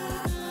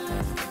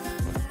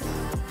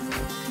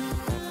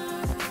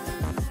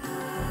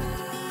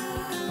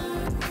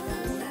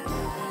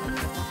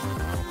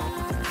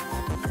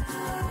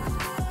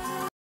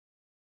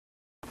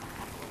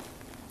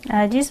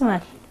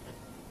 Jismal.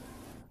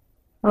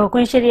 Ba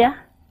kun shirya?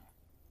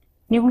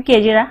 Ni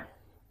kuke jira?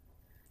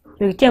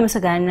 To ki ce musu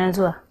ga nan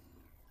zuwa.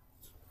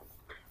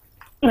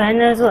 Ga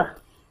nan zuwa.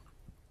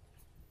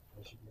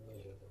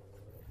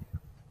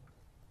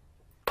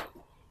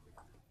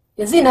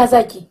 Yanzu ina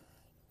zaki?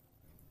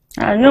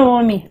 No,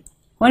 Mommy.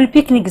 Wani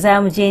picnic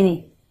za mu je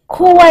ne.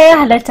 Kowa ya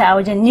halatta a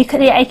wajen, ni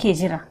kadai ake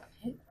jira.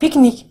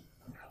 Picnic?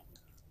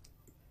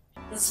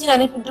 Yanzu kina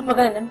nufin duk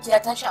magana da muke ya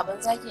tashi a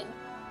banza kenan?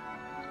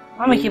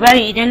 Mama ki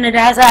bari idan na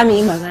da za mu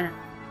yi magana.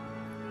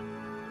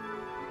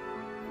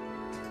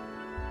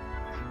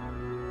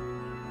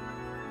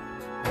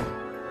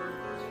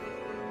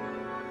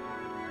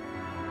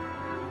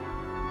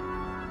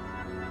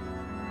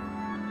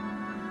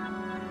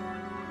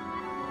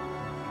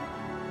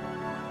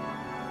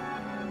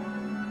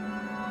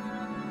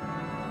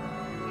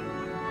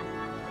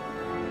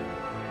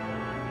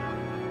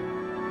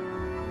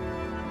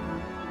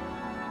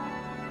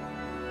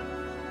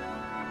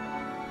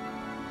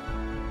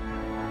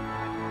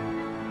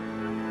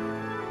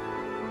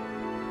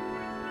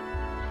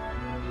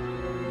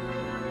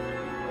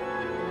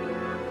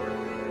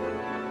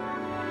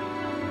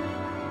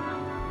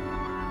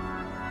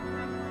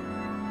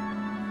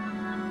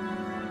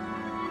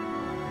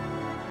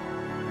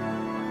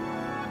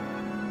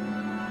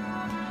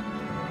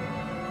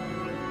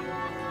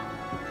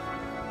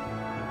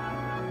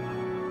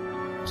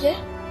 Ke?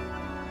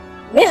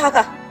 Me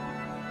haka?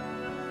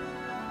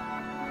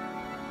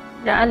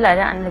 Dan Allah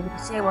dan Annabi ki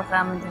ce wa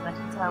kamun daga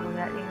ta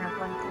guda ɗaya na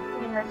kwanta.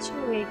 Ina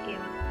ciwo yake.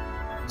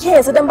 Ke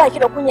yanzu dan baki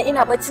da kunya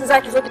ina bacci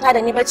zaki zo ki tada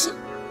ni bacci?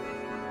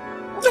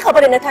 In kika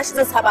bari na tashi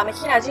zan saba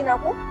maki kina ji na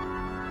ko?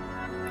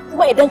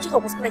 Kuma idan kika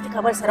kuskura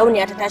kika bar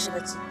sarauniya ta tashi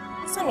bacci,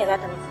 san me za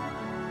ta miki?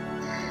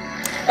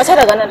 Wace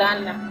daga nan da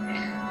Allah.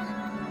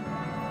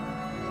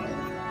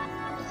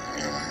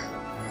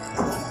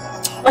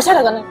 Wace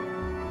daga nan.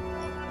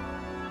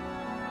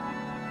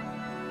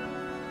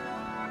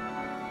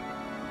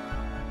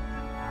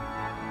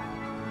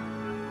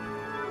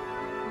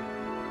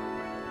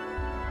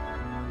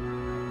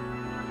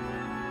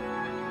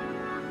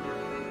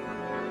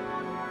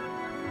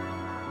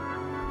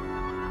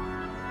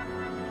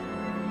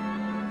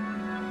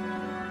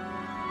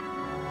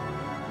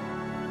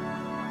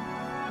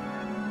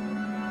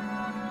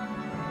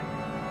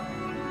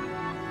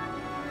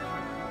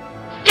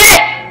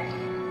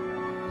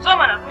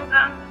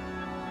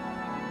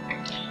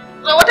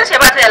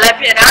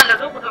 lafiya da Allah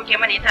zo ku dauke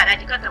mana ita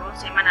daji kar ta mun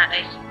sai mana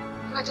daki.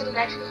 Ba ta da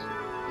lafiya.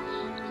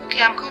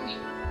 Okay, I'm coming.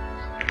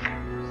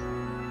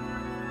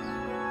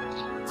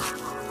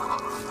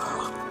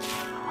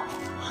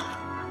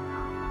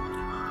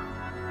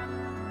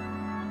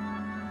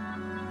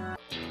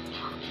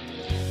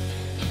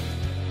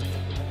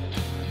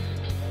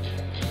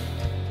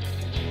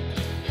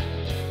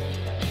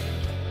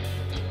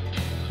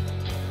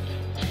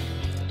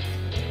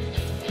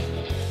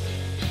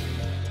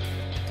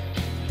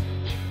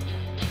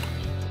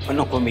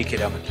 Wannan ko me yake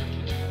da mutum?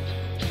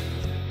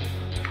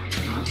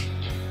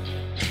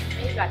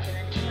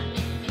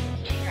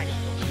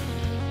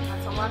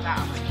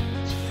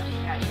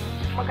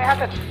 Kuma kai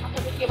haka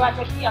kake ba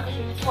ta kiya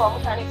kake fitowa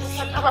mutane kun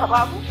san tabar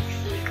babu?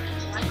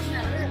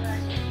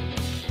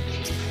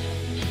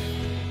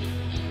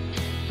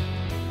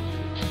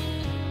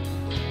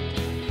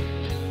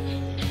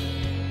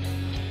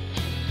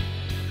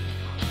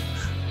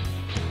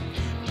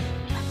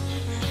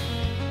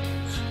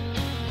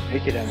 Me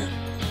yake da mutum?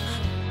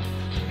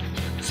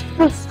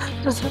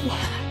 Zazzabi.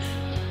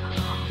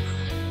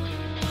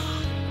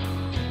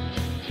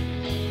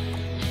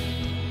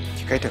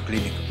 Ki kai ta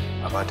clinic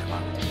a bata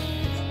magani.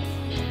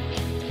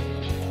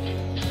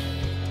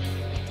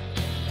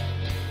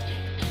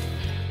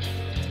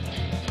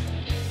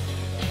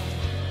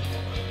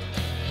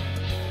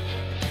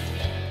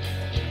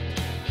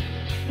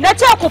 Na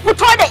ce ku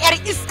fito da 'yar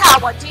iska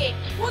waje.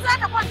 Ku za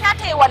ta kwanta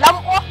ta yi wa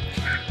lambo?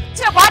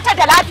 Ce ba ta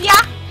da lafiya?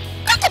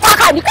 Kaki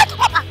taka ni kaki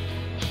kwaba.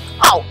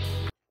 Au.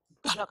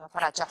 Dala ka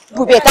faraja.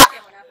 Dube ta.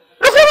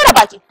 Rufe mana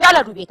baki.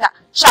 Dala dube ta.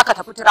 Shaka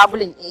tafi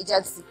traveling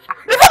agency.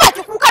 Rufe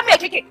baki kukan me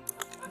kike?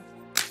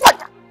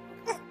 Kwanta.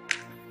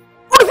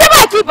 Rufe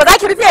baki ba za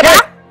ki rufe ba?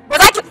 Ba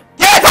za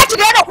ki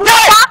daina kuka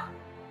ba?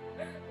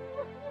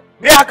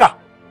 Me haka?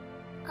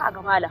 Kaga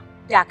malam,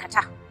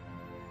 dakata.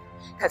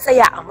 Ka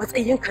tsaya a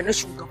matsayinka na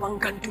shugaban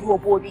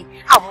gandurobobi,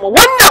 amma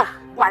wannan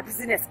ba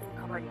business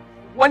ɗinka bane.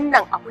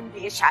 Wannan abin da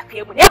ya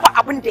shafe mu ne ba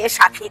abin da ya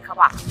shafe ka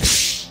ba.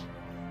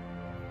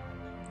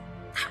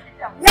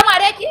 Ya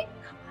mare ki?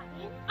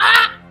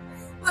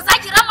 Ba za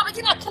ki rama ba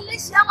kina kallon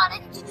shi ya mare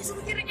ki kiki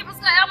shiru kin rike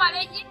fuska ya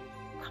mare ki?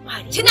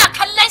 Kina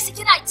kallon shi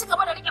kina ci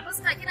gaba da rike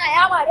fuska kina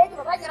ya mare ki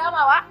ba za ki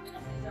rama ba?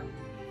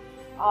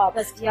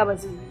 Gaskiya ba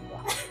zai yi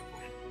ba.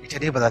 Ita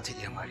dai ba za ta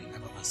iya mari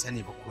na ba, ban sani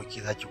ba ko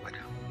ke za ki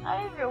gwada.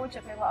 Ai bai wuce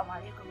kai ba a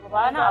mare ka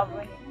ba na abu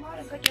ne.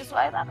 Marin kake so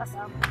ai za ka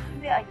samu.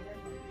 Dai a gidan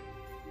nan.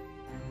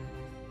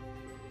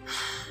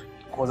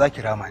 Ko za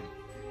ki rama ni?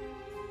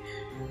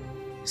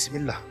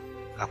 Bismillah,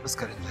 ga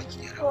fuskar da za ki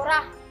yi rama. Tora,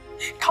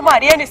 kamar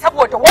ne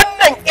saboda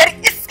wannan 'yar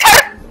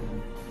iskar.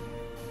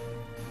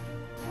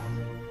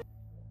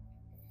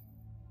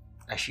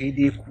 ashe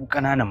dai ku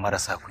ƙananan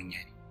marasa kunya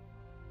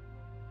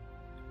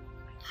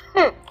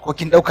ne. Ko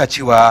kin ɗauka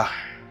cewa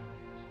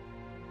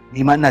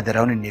ni ma ina da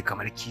raunin ne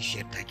kamar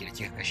kishiyar take da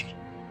kika kashe?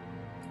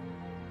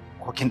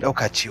 Ko kin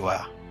ɗauka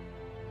cewa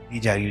ni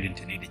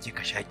jaririnta ne da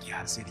kika shaƙi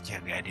har sai da kika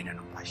ga ya daina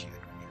numfashi a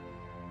duniya?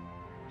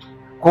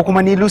 Ko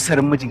kuma ni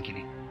lusarin mijinki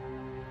ne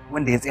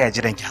wanda ya tsaya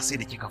jiran ki har sai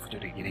da kika fito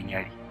daga gidan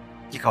yari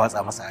kika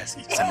watsa masa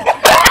asiri sannan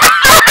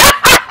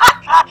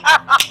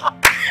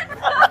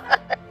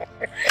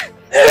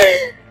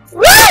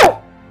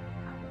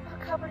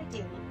ka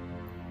burge ni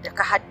da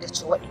ka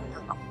haddace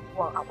waɗannan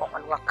abubuwan a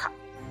kwakwalwarka,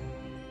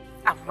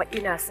 amma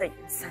ina son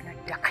in sanar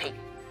da kai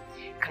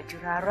ka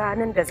jira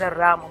ranar da zan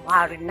rama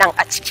marin nan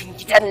a cikin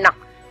gidan nan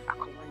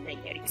akan wannan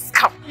yar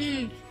iska.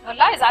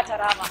 Wallahi za ta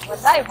rama,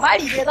 wallahi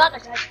mari dai za ka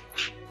tashi.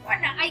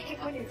 Wannan aikin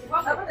ku ne, ba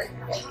ka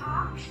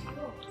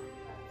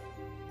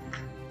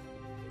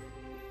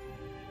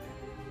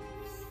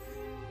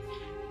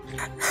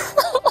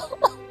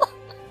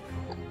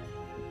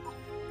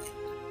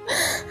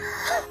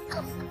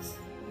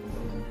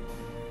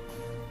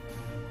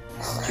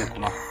ke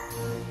kuma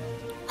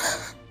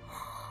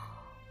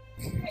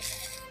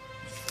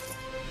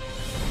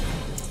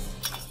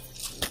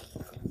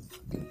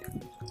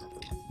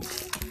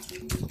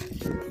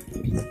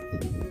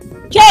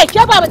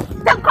ke ba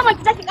dan kuma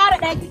ki take ƙara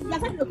daki ya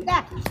san da kuda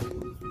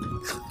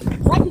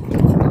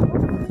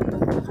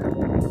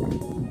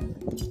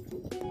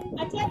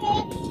a ce ne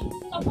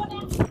tsakona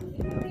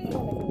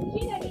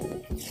shine ne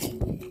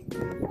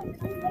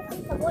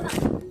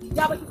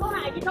ya ba ki zauna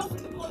a gidan ku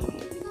to.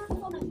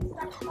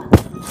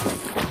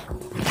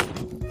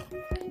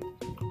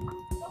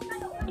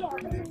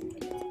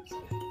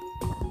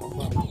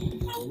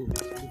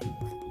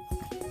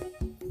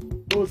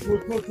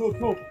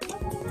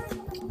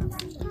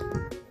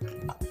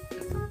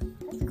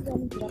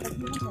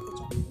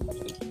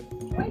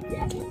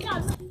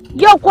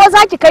 Yau ko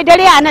za ki kai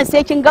dare a nan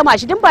sai kin gama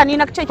shi, din ba ni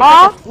na ce ki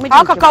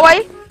haka kawai?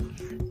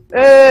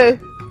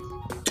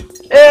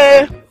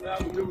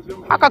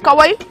 Haka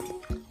kawai?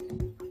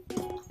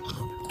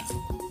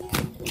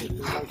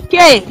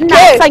 Ke ina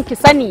son ki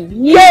sani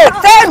ni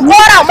sai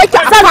gora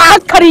miki zan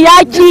hakkar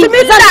yaki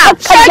zan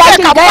hakkar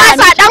yaki ga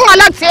yana dan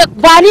halak sai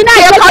ba ni na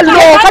ke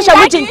kallo kashe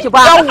mijinki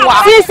ba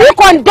sisi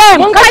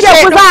condemn kashe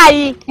ku za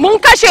yi mun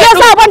kashe ku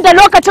sai ban da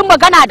lokacin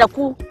magana da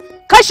ku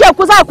kashe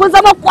ku za kun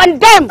zama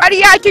condemn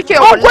ƙarya kike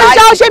wallahi kun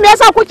jawo shi me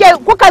yasa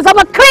kuka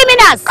zama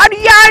criminals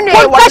ƙarya ne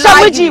kun kashe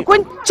miji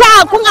kun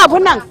kun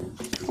abun nan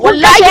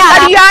wallahi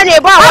ƙarya ne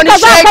ba wani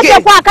shege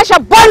kashe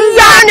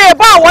banza ne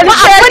ba wani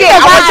shege a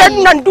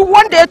wajen nan duk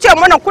wanda ya ce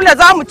mana kula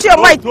za mu ce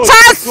mai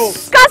tas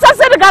ka san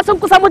sun riga sun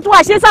kusa mutuwa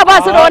shi yasa ba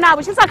su da wani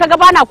abu shi yasa kaga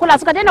ba na kula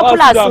suka daina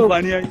kula su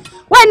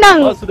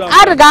wannan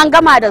an riga an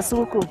gama da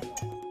su ku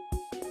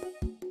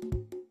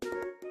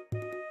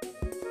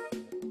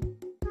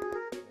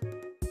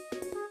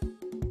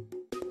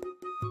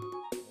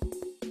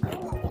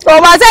to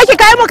ba sai ki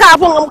kai mu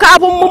kafin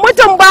mu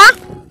mutum ba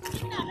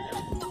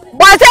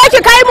ba sai ki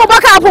kai mu ba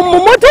kafin mu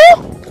mutu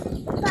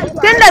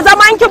tunda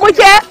zaman ki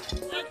muke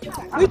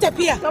yi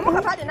tafiya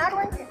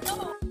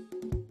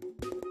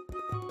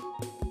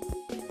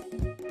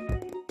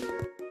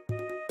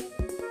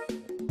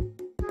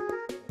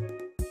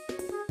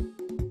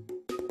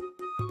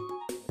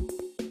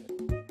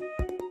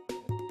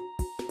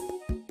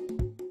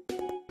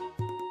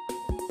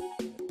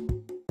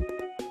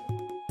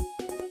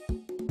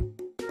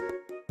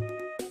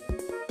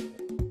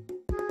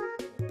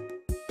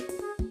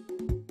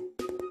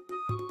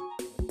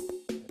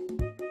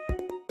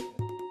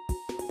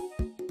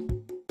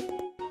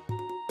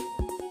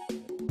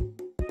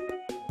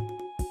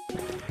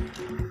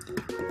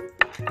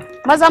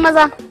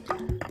maza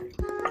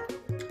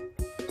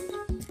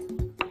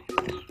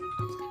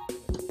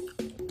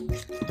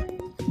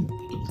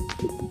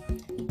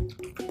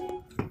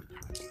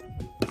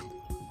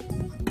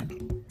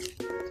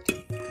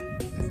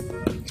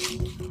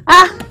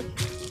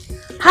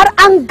har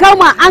an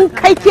gama an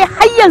kai ke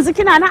har yanzu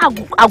kina na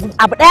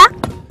abu daya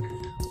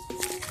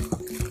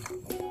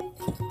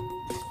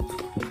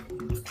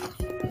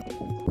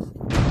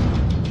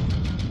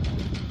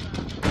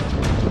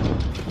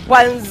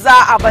banza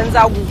a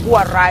banza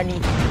guguwar rani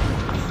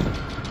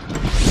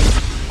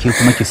ke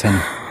kuma ki sani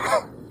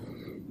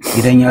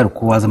gidan yaro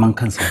kowa zaman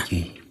kansa ke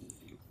yi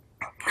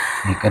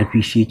mai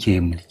karfi shi ke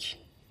yin mulki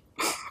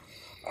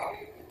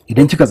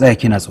idan kika tsaya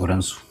kina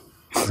tsoron su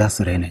za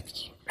su raina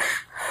ki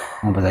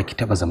kuma ba za ki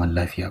taba zaman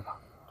lafiya ba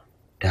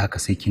da haka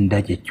sai kin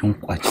dage kin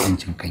kwaci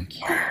yancin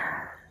kanki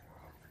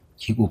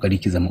ki kokari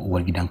ki zama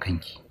uwar gidan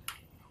kanki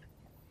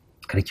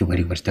kar ki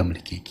bari bar ta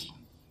mulke ki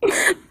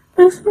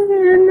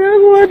na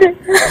gode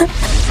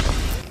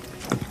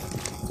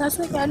ta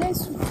so kyale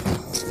su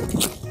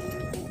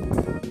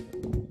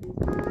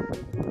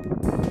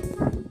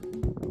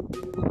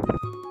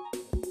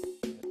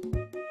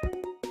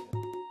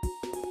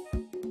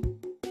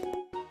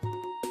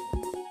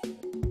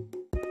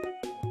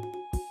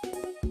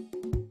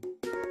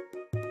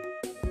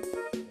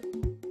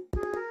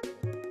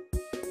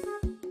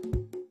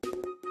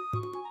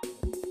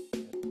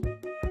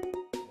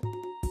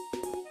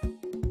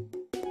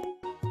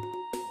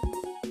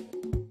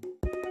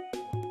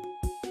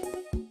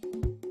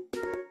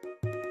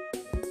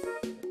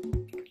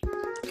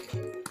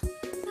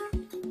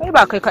Kai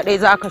ba kai kadai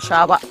za ka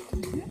sha ba.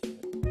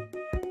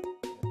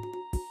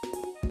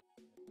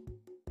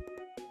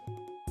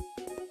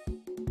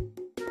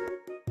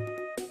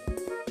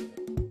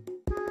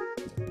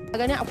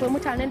 Ganin akwai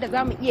mutanen da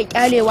za mu iya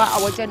kyalewa a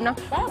wajen nan.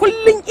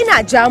 Kullum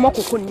ina ja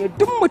maku kunne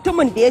duk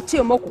mutumin da ya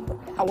ce maku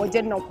a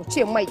wajen nan ku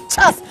ce mai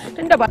cas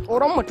tunda ba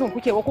tsoron mutum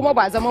kuke ba kuma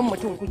ba zaman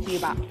mutum kuke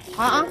ba.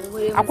 A'a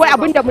akwai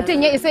abin da mutum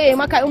ya isa ya yi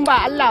maka in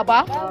ba Allah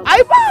ba. Ai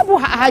babu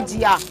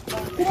hajiya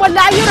kuma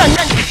lahiran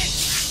nan.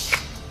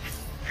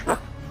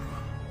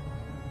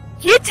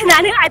 Ki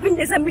tunanin abin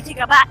da zan miki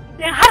gaba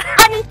idan har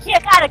hannun ki ya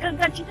ƙara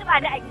ganganci ta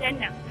bani a gidan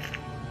nan.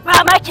 Ba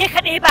ma ke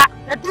kaɗai ba,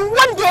 da duk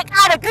wanda ya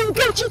ƙara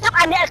ganganci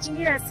taɓa ni a cikin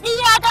gidan sai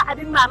ya ga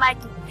abin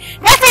mamaki.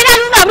 Na sai na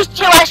nuna miki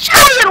cewa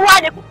shayarwa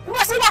ne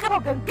kuma sai na kafa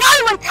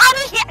gagarumin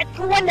tarihi a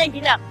cikin wannan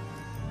gidan.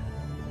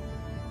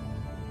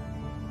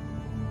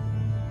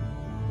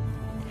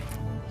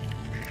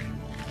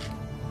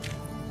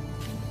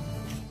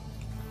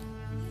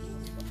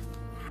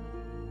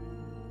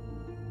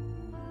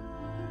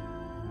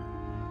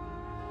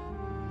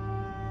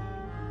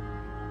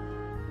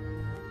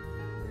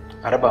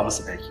 A raba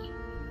musu daki.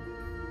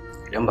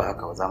 Idan ba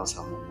haka ba za mu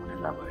samu wani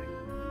labari.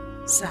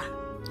 Sa,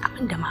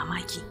 abin da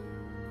mamaki.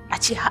 A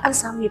ce har an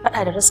samu ya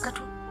faɗa da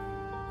Raskatu?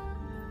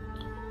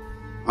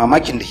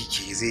 Mamakin da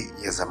kike yi zai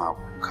iya zama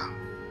kuka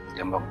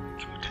idan ba mu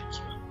ɗauki mataki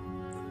ba.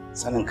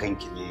 Sanin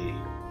kanki ne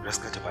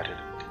Raskatu ba ta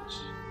da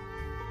mutunci,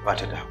 ba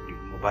ta da haƙuri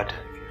kuma ba ta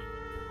lafiya.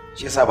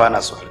 Shi yasa ba na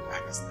so a riƙa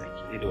haɗa su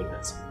daki ne da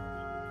wannan sa.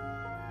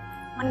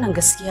 Wannan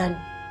gaskiya ne,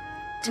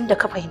 tunda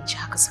ka fahimci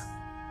haka sa.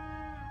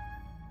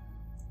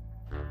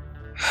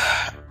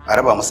 A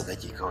raba musu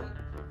daki kawai.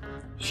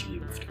 Shi ne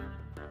mafita.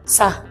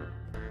 Sa,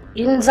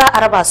 in za a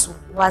raba su,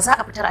 wa za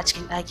a fitar a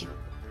cikin ɗakin?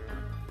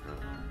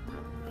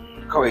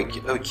 Kawai ki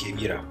ɗauke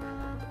Mira,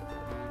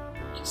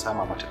 ki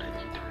sama mata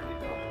daki ta kare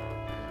kawai.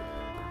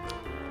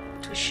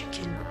 To shi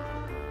kenan.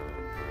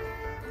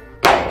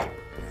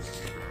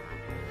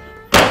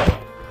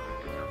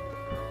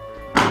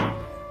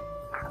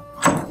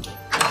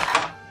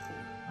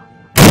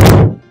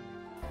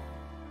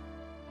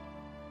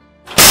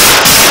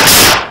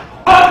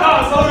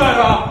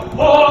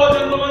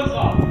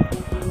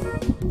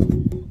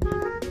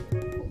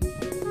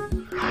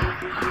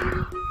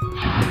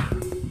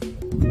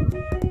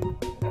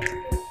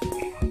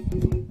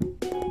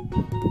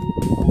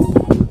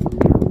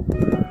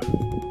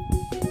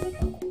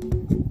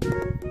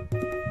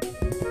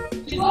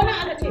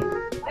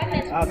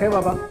 Kai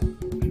baba,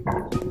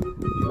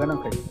 shiga nan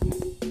kai,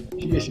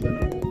 shi ne shiga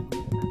nan.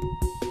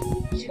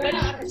 Shiga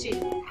nan aka ce.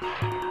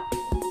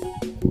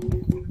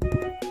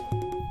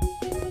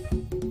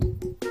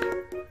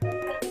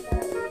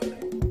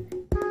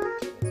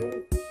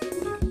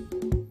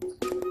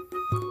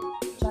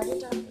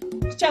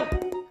 Can.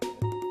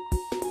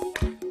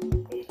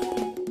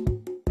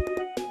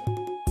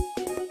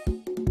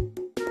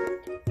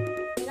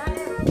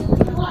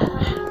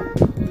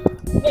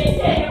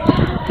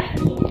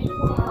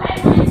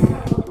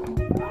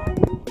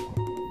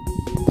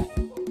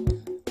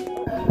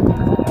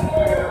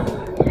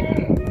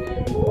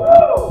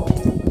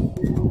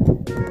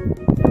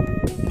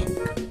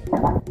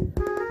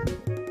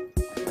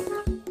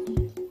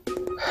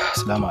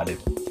 Assalamu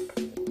alaikum.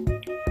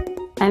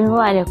 Amin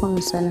wa alaikum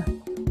salam.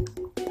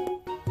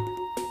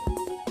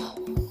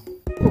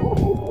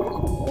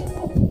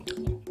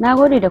 Na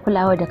gode da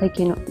kulawar da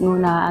kake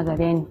nunawa a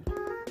gare ni.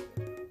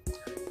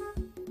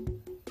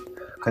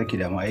 Karki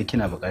damu, ai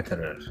kina buƙatar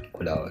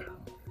kulawar.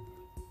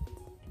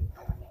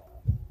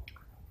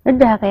 Duk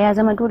da haka ya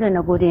zama dole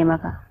na gode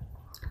maka.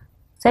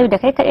 Saboda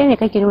kai kaɗai ne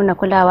kake nuna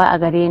kulawa a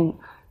gare ni.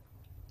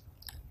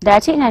 Da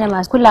ce ina da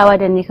masu kulawa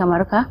da ni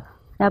kamar ka,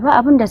 da ba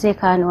abin da zai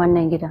kawo ni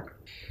wannan gidan.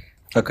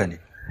 Haka ne.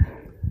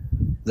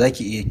 Za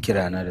ki iya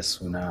kira na da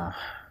suna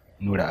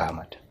Nura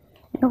Ahmad.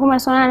 Ni kuma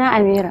suna na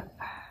Amira.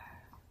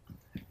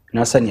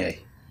 Na sani ai,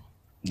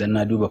 dan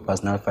na duba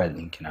personal file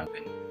ɗinki na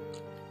gani.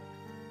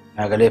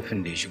 Na ga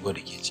laifin da ya shigo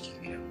da ke cikin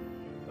gidan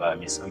ba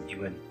mai sauƙi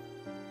ba ne.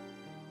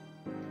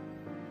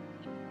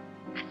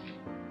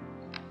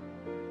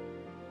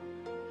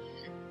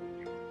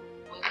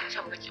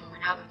 Wancan bakin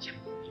munafikin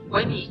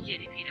wani yake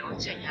nufi da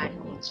wancan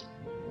yarinya ce.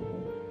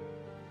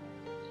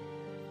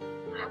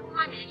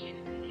 Kuma da yake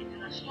nufi da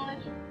rashin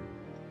wani.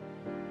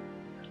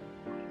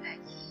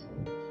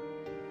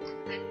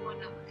 Gani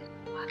wannan mutum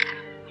ba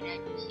ƙaramin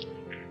munafiki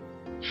ne.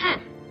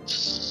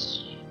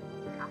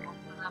 Amma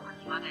kuma za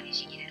mu magani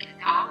shi gidan da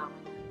ta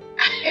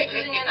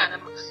Gidan yana da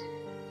maka.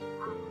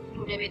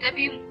 To da bai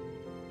tafi mu.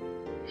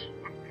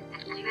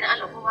 Gidan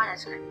Allah ko ba na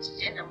cika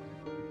cikin nan.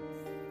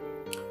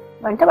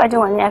 Ban taba jin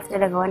wani ya fita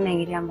daga wannan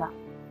gidan ba.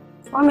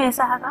 Ko me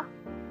yasa haka?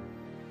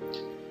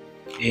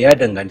 Ya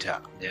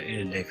danganta da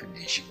irin laifin da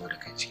ya shigo da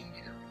kai cikin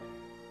gidan.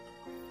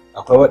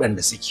 Akwai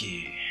waɗanda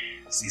suke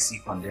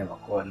CC condemn,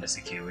 akwai waɗanda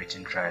suke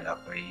waiting trial,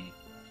 akwai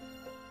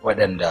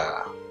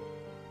waɗanda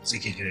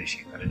suke jiran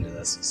shekarun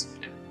da za su yi su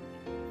fita.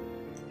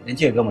 Idan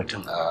kika ga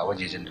mutum a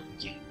wajejen da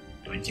kuke,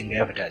 to kin ga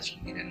ya fita a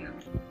cikin gidan nan,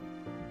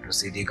 to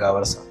sai dai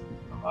gawarsa,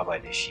 amma ba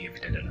da shi ya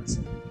fita da ransa.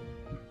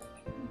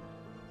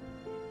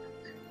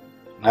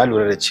 na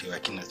lura da cewa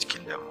kina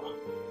cikin damuwa.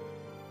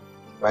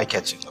 Ba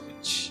kya cin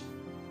abinci.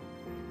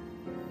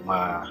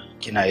 Kuma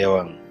kina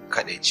yawan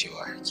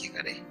kadaicewa ke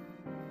kadai.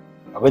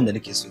 Abin da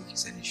nake so ki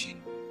sani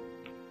shine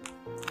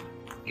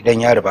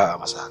idan ya riba a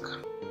masa haka,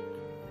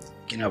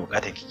 kina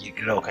buƙatar ki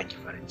kirkira wa kanki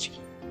farin ciki.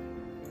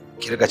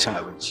 Ki riga cin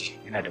abinci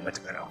yana da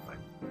matukar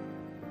amfani.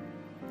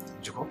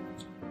 Jiko?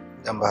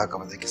 Dan ba haka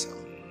ba zai ki samu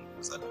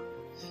matsala.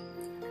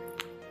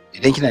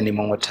 Idan kina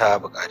neman wata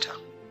buƙata,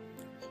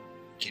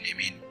 ki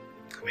neme ni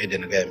kamar yadda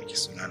na gaya miki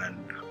sunana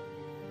Nura.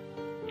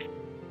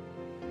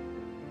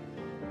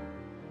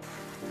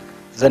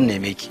 Zan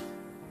neme ki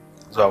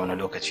zuwa wani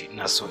lokaci,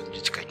 ina so in ji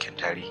cikakken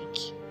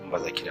tarihinki in ba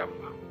za ki damu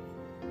ba.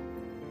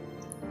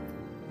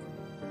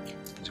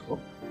 Jiko?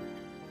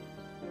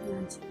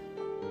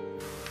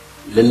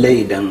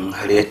 Lallai idan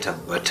har ya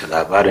tabbata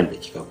labarin da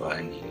kika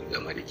bani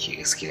game da ke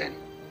gaskiya ne,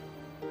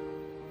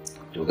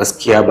 to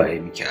gaskiya ba a yi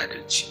miki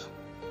adalci ba.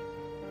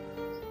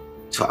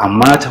 To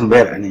amma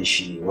tambayar anan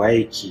shi ne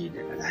waye ke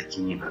da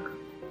alhakin yin haka?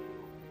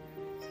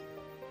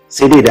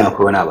 Sai dai idan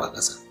akwai wani abu a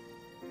ƙasa.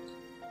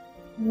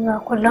 Ina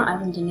kullum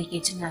abin da nake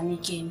tunani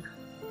kenan.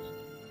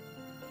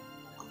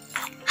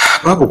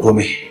 Babu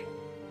komai.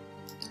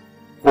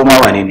 Ko ma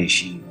wane ne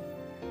shi,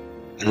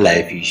 Allah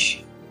ya fi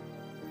shi.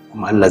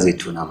 Kuma Allah zai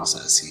tona masa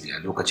asiri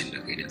a lokacin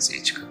da kai dan sai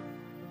ya cika.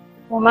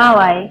 Kuma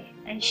waye?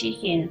 Ai shi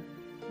kenan.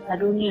 Ba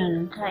duniyar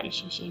nan ta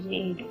ishe shi zai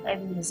yi duk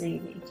abin da zai yi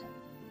da ita.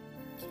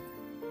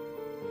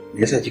 Me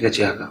yasa kika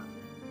ce haka?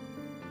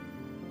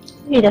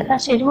 Da ka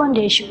ce duk wanda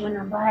ya shigo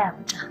nan baya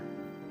fita.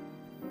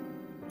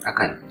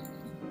 Haka ne.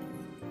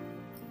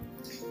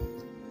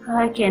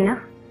 Haka kenan,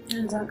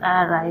 zan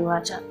ƙara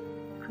rayuwata.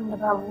 Tunda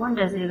babu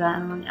wanda zai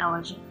gano ni a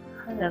waje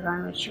har da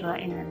gano cewa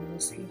ina da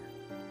gaskiya.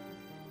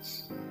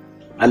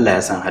 Allah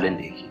ya san halin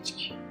da yake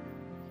ciki.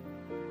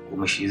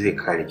 Kuma shi zai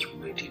kare ki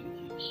kuma ya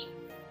taimake ki.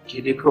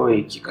 Ke dai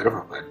kawai ki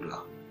karfafa addu'a.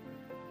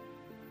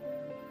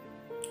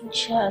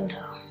 Insha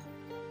Allah.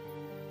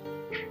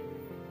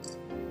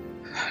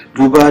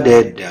 Duba da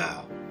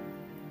yadda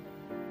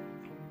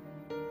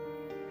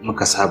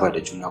muka saba da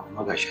juna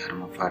kuma gashi har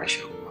mun fara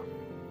shan ruwa.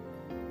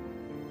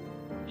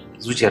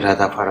 Zuciyata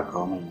ta fara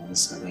kawo min wani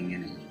sabon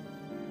yanayi.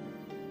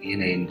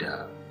 Yanayin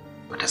da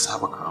bata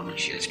saba kawo min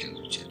shi a cikin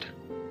zuciyarta.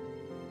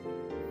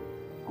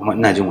 Kuma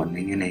ina jin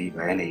wannan yanayi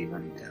ba yanayi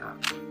bane da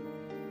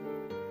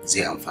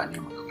zai amfane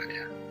mu gaba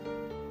daya.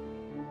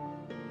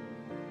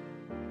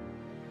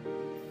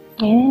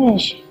 Menene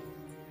shi?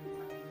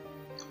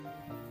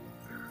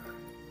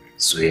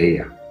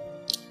 Soyayya.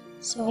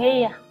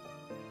 Soyayya.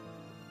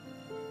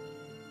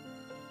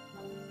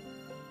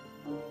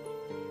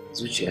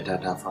 Zuciyata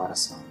ta fara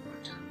samun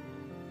wata.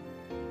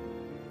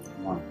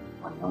 Kuma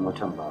wannan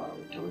watan ba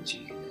wata wace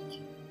ke.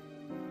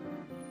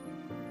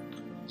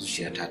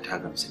 Zuciyata ta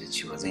gamsu da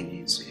cewa zan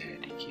yi soyayya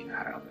da ke na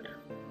har abada.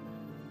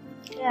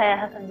 Ta yaya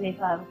hakan zai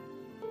faru?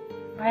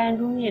 Bayan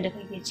duniya da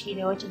kake ciki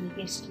da wacce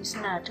nake ciki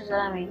suna ta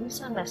zama mai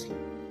nisan gaske.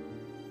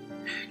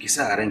 Ki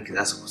sa a ranki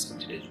za su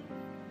kusanci da juna.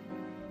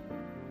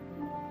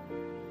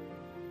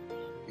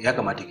 Ya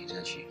kamata ki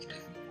tashi ki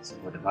tafi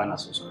saboda ba na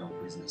so sauran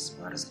business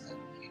su fara tsakanin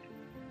ki.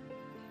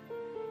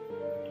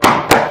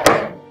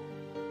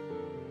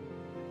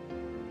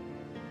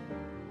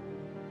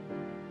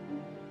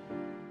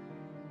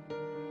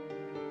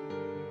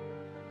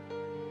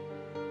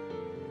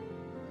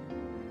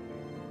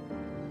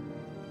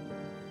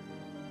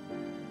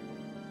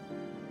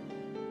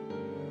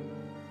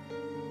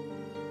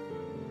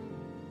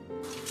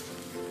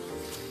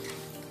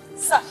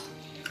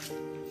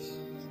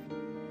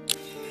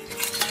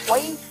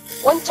 Wai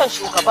wancan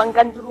shugaban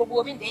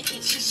gandurobobin da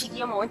yake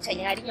shishige ma wancan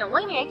yarinyar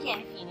wai me yake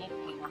nufi ne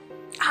kuma?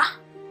 Ah,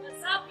 ba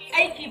za ku yi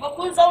aiki ba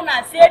kun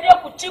zauna sai dai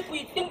ku ci ku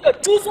dinga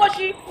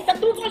tusoshi, ta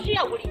tusoshi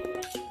a wuri.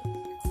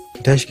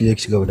 Ki tashi ki je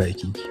ki cigaba da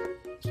aikin ki.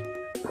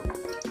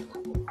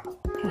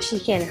 To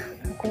shikenan,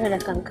 kula da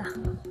kanka.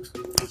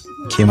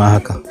 Ke ma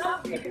haka.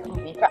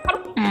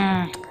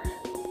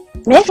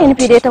 Me yake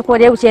nufi da ita ko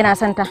da wuce yana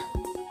son ta?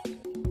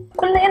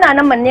 Kullum ina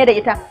nan manne da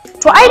ita.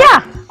 To ai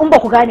da in ba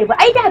ku gane ba,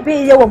 ai da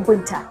bai yawan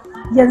binta.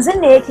 Yanzu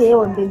ne yake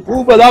yawan binta.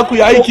 Ku ba za ku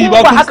yi aiki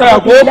ba kun tsaya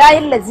ko? La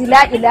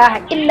ilaha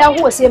illa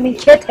huwa sai mun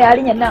keta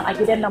yarinyar nan a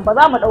gidan nan ba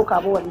za mu dauka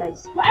ba wallahi.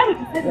 Ba ai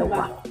ki sani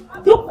ba.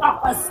 Duk a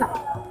kwasa.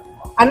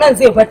 Anan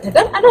zai barta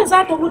dan anan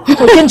za ta mutu.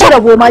 To kin ji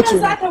rabo ma ke.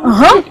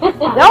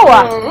 Yawa.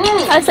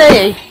 An sai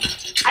yayi.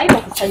 Ai ba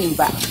ku sani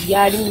ba,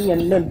 yarinyar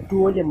nan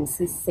dole mu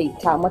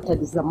sassaita mata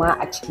da zama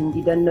a cikin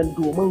gidan nan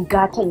domin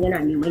gatan yana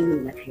neman yin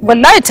lafiya.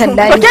 Wallahi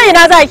tallahi. To ke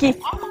ina zaki?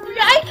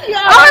 Aiki ya.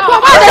 Ah, to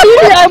ba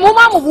dalili ai mu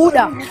ma mu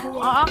buɗa.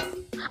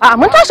 A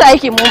mun tashi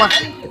aiki mu ma.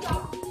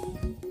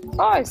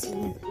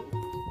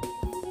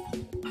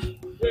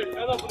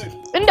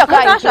 Inda ka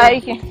tashi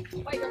aiki.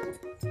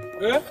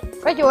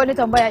 Kake wani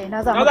tambaya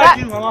ina za mu ga?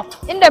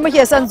 Inda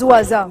muke son zuwa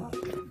zan.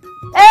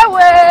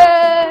 Ewe.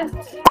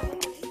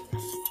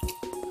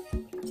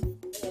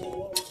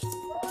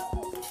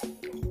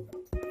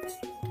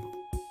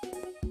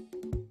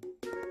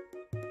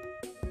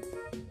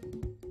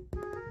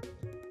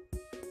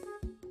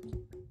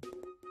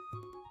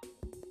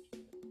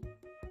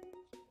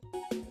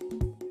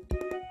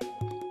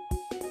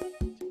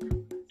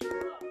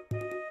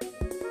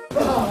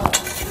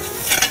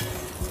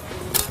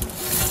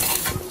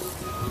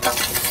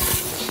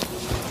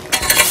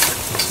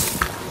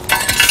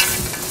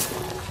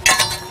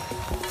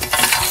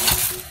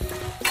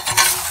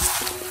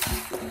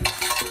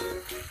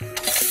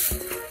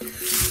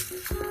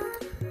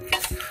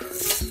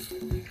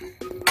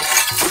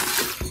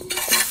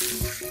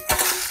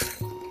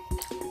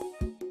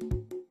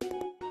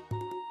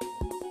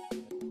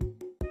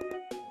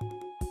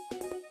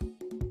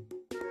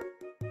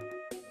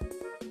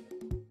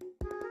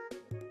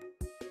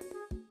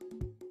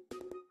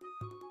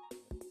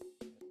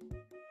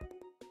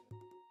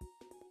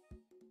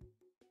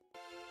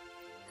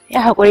 Ya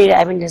haƙuri da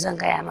abin da zan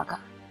gaya maka.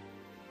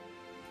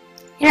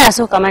 Ina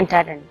so ka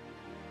manta da ni.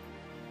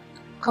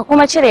 Ka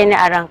kuma cire ni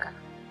a ranka.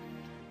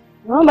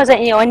 Domin ba zan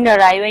iya wannan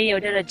rayuwar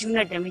yaudarar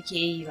junar da muke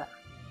yi ba.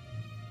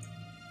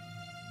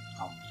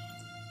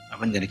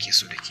 Abin da nake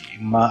so da ke,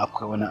 in ma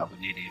akwai wani abu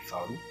ne da ya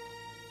faru,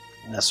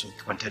 ina so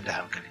ki kwantar da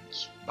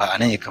hankalinki. Ba a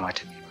nan ya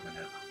kamata mu yi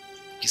magana ba.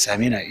 Ki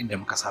same ni a inda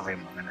muka saba yin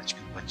magana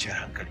cikin kwanciyar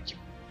hankalinki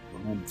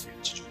domin mu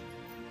fahimci juna.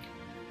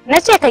 Na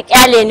ce ka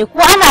kyale ni ko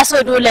ana so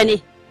dole ne?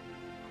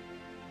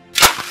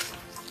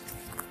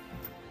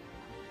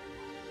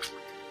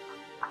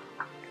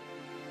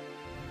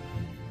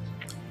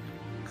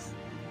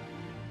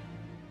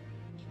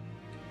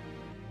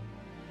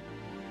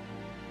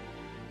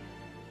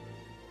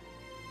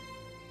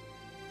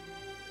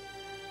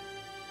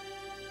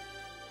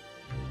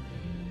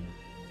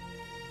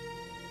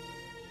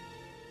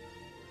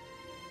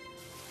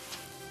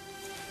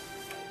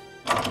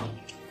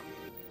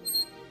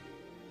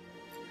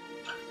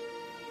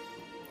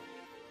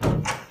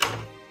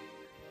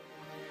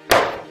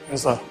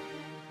 Yasa,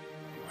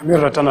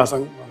 Amira tana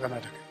son magana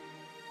da kai.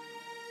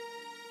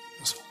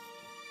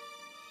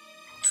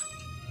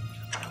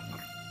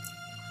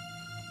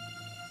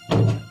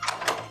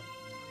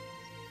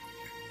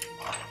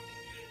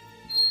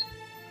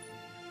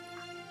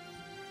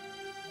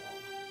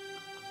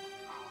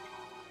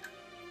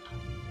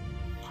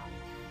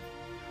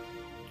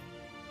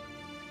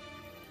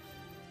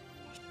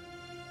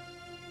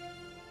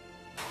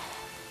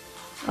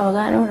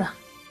 Nura.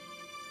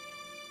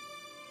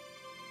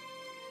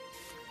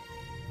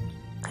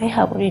 Kai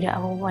haƙuri da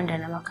abubuwan da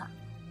na maka.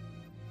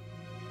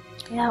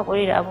 Kai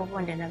haƙuri da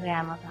abubuwan da na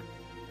gaya maka.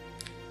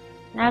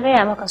 Na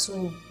gaya maka su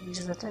ne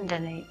da zaton da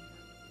na yi.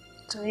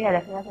 Soyayya da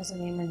kai za ta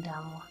zame min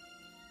damuwa.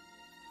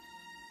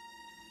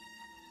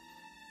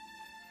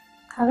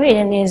 Kaga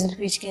idan na yi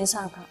zurfi cikin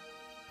son ka,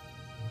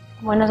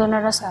 kuma na zo na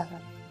rasa ka,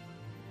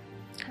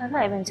 kaga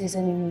abin zai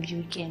zame min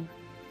biyu kenan.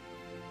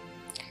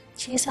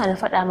 Shi yasa na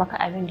faɗa maka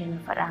abin da na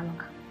faɗa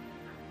maka.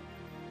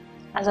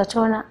 A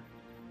zatona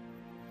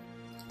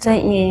zan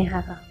iya yin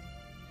haka,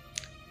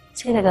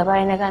 sai daga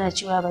baya na gane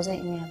cewa ba zan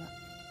iya ba,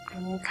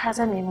 domin ka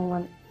zame min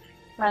wani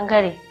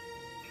ɓangare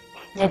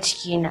na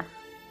jikina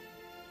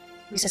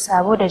bisa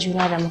sabo da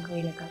juna da muka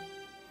yi da kai.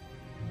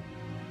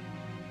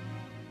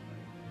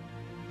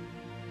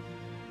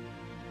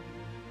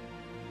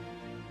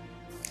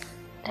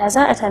 Da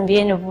za a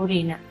tambaye ni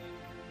burina,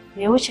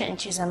 bai wuce in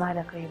ci zama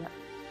da kai ba.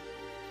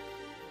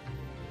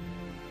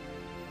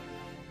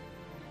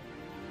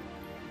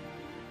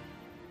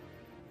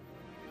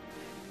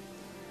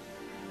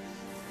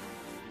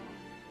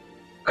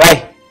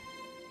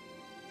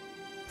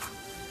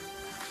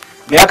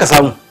 Me aka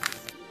samu?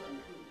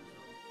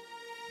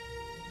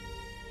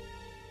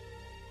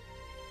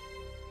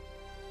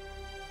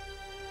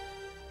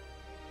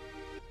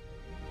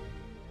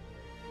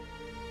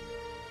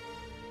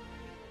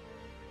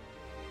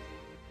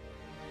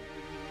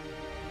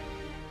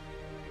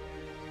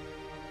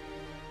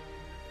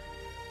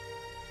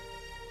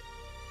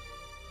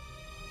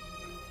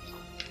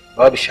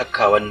 Babu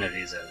shakka wannan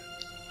rezar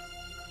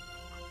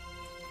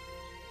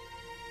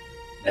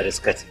na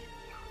riskati.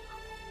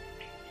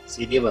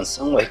 Sai dai ban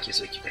san wa yake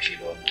so ki kashe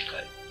da wannan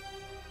kare.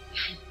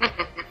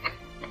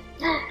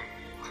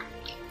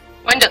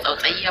 Wanda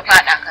tsautsayi ya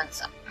fada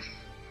kansa.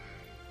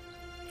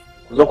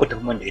 Ku zo ku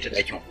tafi man da ita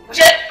ɗakin ku.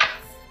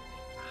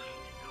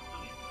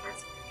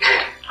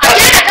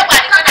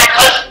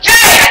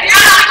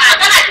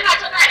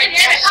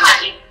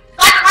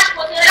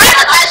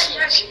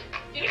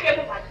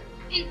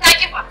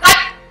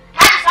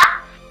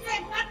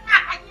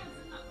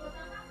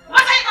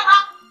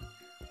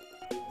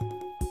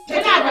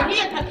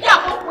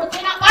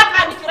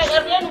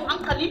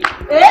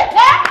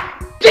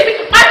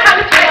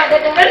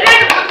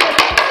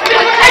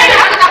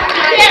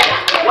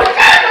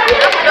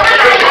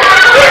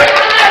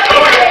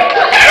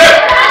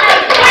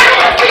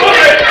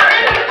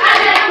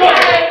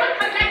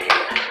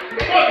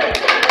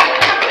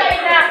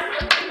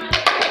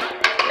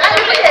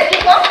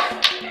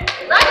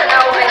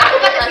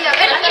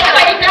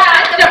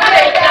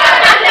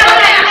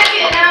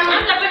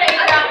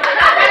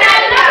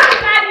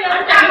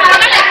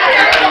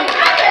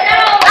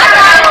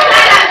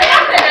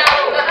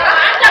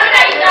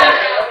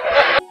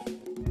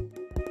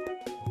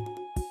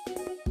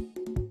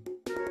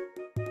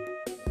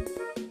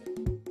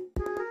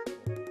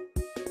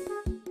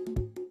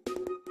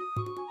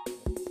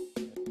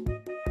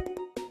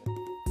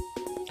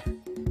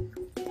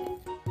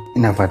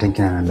 Ina fatan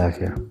kina nan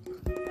lafiya.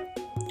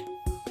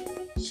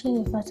 Shi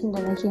ne fatan da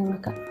nake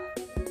maka.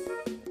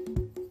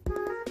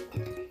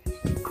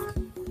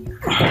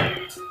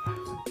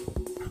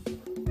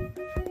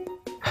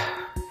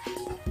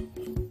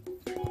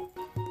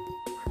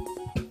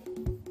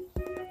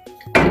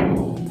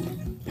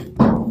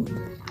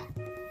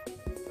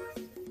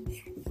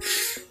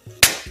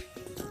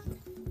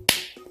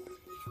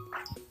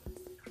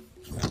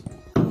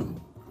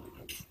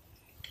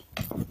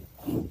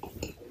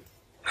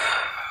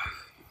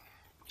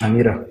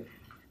 Amira.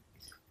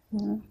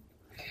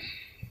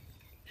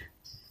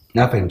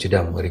 Na fahimci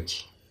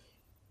damuwarki.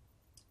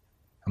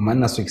 Amma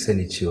ina so ki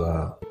sani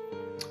cewa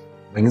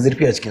ban yi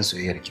zurfi a cikin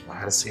soyayyarki ba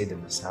har sai da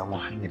na samu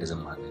hanyar da zan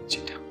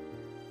magance ta.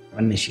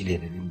 Wannan shi ne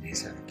dalilin da ya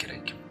sa na kira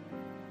ki.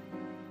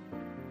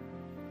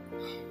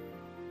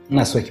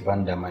 Ina so ki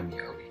bani dama mai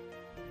aure.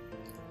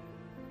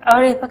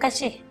 Aure fa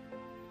kace?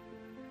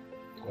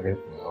 Kwarai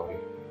ko aure.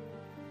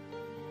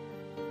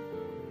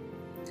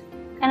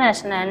 Kana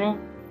tunanin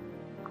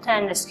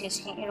mutanen da suke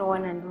cikin irin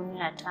wannan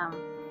duniya tamu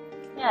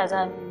ya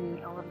za mu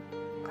yi aure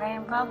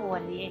bayan babu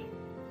waliyai?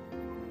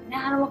 Na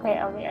har muka yi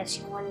aure a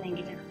cikin wannan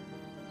gidan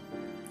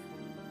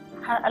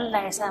har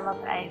Allah ya sa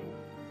maka aihu.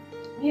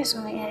 Me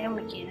sunan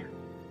 'ya'yanmu kenan?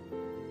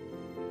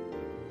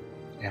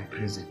 Yan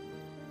prison.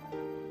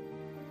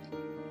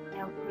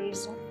 Yan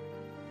prison?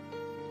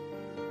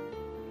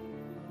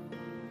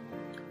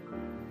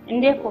 In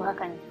dai ko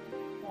haka ne,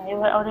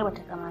 rayuwar aure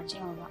bata kamace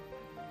mu ba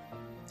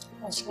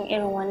a cikin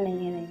irin wannan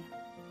yanayi.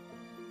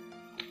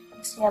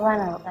 Gaskiya ba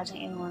na buƙatar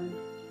irin wannan.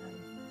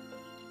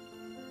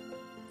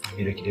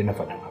 Amira, ki daina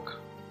faɗin haka.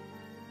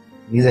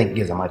 Ni zan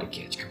iya zama da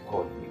ke a cikin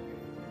kowane.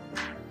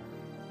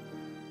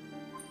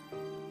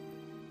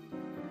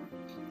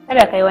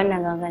 Kada ka yi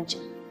wannan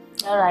gangancin,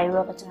 don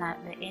rayuwarka tana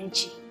da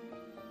 'yanci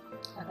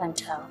a kan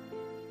tawa.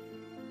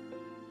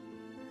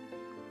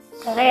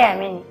 Ka gaya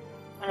mini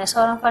wani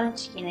sauran farin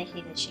ciki nake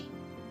da shi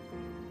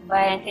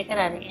bayan kai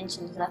kana da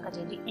 'yancin da za ka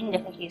je duk inda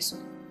kake so.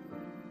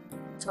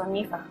 To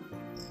ni fa?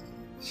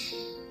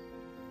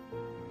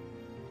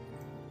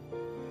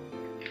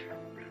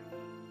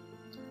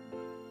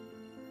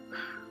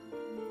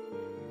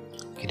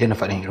 Ki daina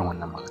faɗin irin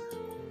wannan magana.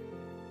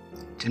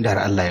 Tunda har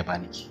Allah ya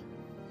bani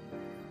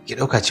ki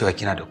ɗauka cewa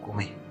kina da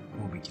komai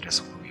kuma baki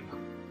rasa komai ba.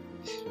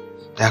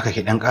 Da haka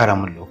ki ɗan ƙara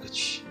min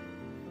lokaci.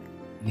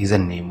 Ni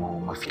zan nemo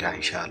mafita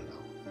insha Allah.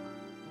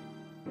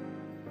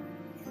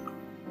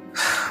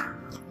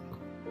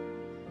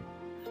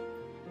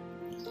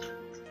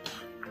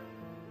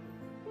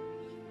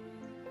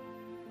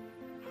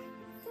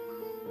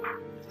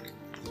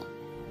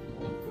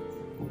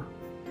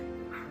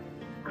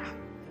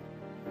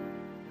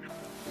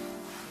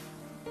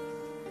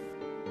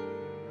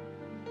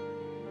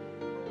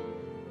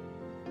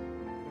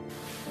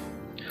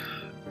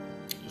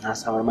 Na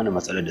samar mana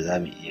matsalar da za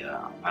mu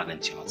iya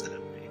magance matsalar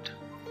da ita.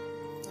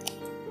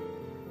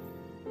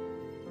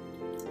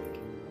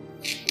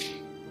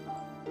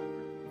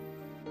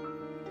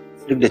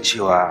 Duk da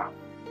cewa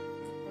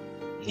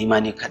ni ma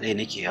ne kaɗai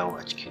nake yawo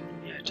a cikin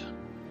duniyata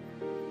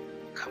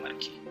kamar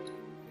ke,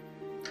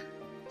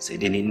 sai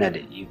dai ni ina da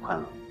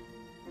ikon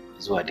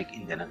zuwa duk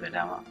inda na ga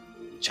dama,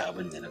 in ci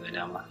abin da na ga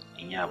dama,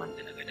 in yi abin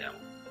da na ga dama.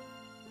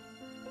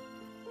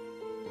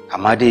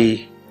 Amma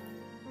dai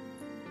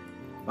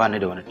ba ni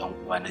da wani ɗan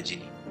uwa na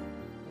jini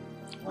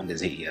wanda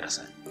zai iya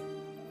rasa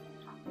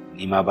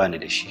ni ma ba ni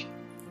da shi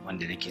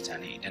wanda nake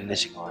tane idan na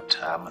shiga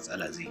wata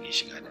matsala zai iya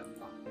shiga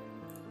damuwa.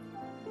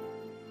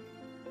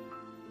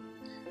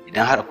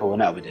 Idan har akwai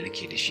wani abu da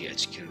nake da shi a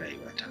cikin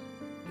rayuwata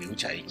bai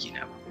wuce aiki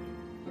na ba,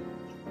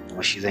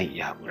 kuma shi zan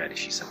iya haƙura da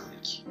shi saboda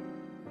ki.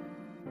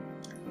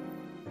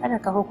 Kada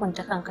ka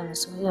hukunta kanka da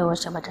soyayya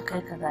wacce bata kai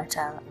ka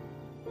gata ba.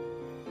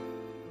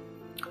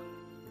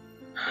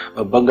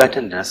 Babban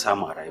gatan da na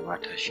samu a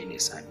rayuwata shine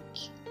samun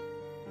ki.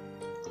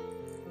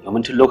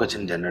 Domin tun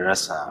lokacin da na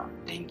rasa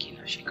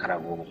dangina shekara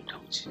 10 da ta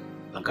wuce,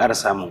 ban ƙara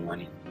samun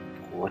wani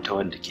ko wata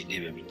wanda ke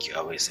ɗebe min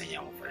kewa bai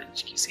sanya min farin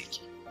ciki sai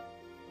ki.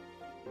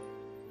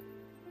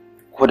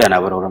 Ko da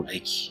na bar wurin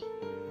aiki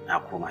na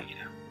koma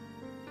gida,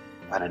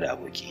 ba na da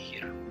abokin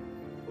hira.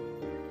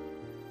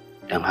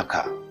 Don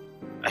haka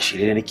a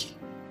shirye nake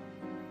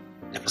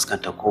da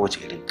fuskantar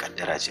kowace irin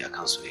kaddara ce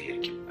akan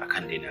soyayyar ki,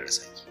 akan dai na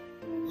rasa ki.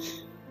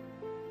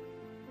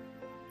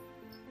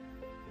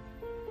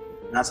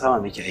 Na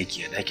sama miki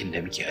aiki a ɗakin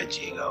da muke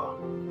ajiye gawa,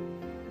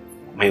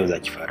 kuma yau za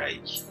ki fara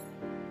aiki.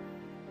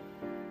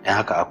 Don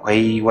haka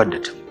akwai wadda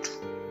ta mutu.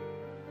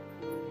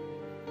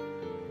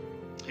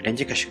 Idan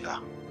kika shiga,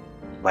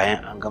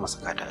 bayan an gama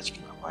sakata a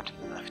cikin akwatin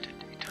da za a fitar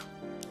da ita,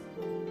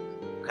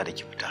 kada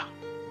ki fita,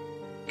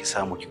 ki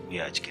samu ki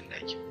buya a cikin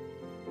ɗakin.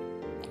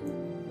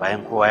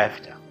 Bayan kowa ya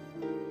fita,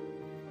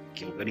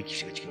 ki kokari ki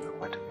shiga cikin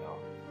akwatin gawa,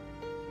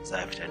 za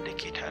a fitar da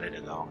ke tare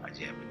da gawan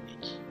ajiye abin da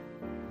ki.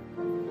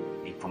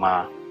 Ni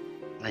kuma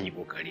zan yi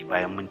kokari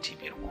bayan minti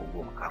 5 ko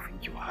 10 kafin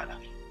ki wahala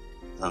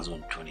zan zo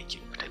in tone ki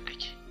fitar da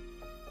ke.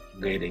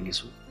 Ga idan yi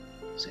so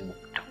sai mu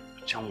fita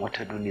can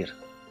wata duniyar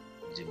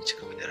je mu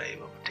cika da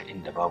rayuwa ta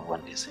inda babu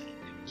wanda ya sani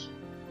da miki.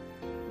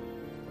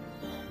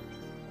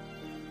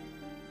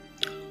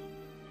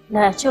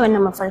 Da ce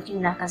wannan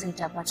mafarkin naka zai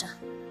tabbata,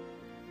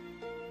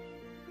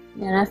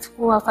 da na fi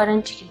kowa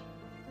farin ciki.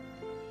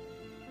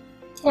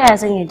 Ta yaya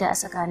zan yarda a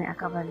saka ni a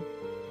kabari?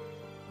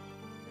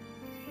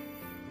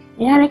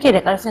 Ina nake da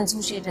ƙarfin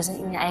zuciya da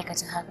zan iya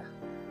aikata haka?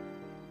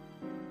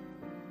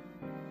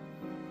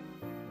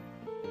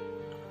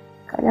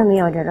 Kada mu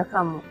yaudara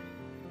kanmu.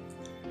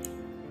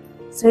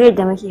 Soyayyar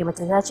da muke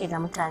bata dace da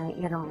mutane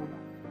irinmu ba.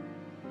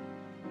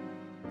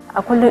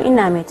 A kullum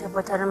ina mai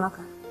tabbatar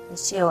maka da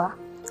cewa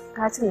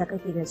katin da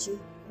kake da shi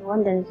da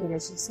wanda nake da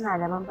shi suna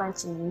da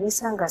bambanci mai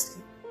nisan gaske.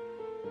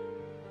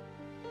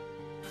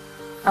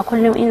 A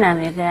kullum ina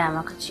mai gaya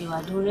maka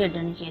cewa duniyar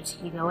da nake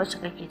ciki da wacce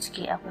kake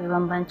ciki akwai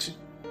bambanci.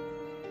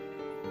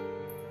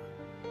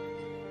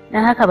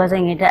 Don haka ba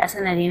zan yarda a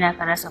sanadina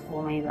ka rasa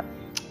komai ba.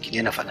 Ki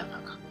daina faɗin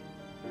haka.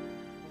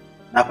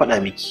 Na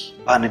faɗa miki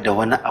ba ni da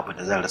wani abu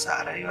da zan rasa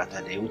a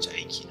rayuwata da ya wuce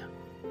aikina.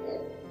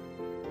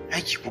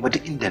 Aiki kuma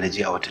duk inda na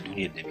je a wata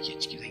duniyar da muke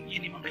ciki zan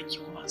iya neman aiki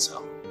kuma in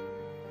samu.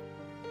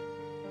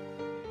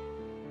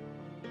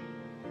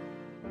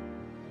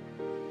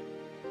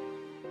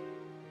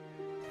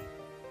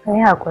 Ka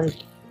yi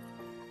haƙuri,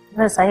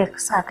 zan sake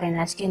sa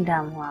kaina cikin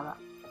damuwa ba.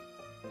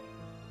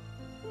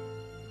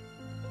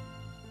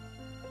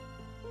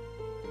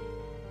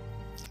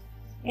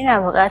 Ina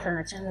buƙatar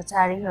na canza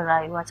tarihin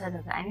rayuwata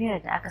daga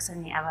Amirar da aka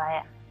sani a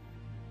baya.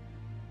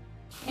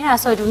 Ina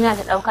so duniya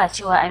ta ɗauka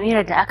cewa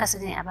Amirar da aka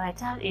sani a baya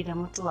ta haɗe da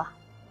mutuwa.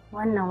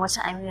 Wannan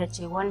wata Amira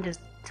ce wanda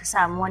ta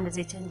samu wanda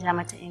zai canja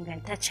mata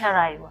ingantaccen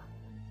rayuwa.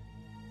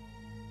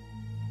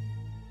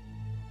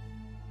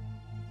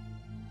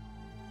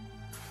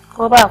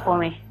 Ko ba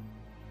komai,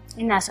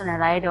 ina so na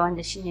rayu da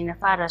wanda shine na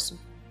fara so.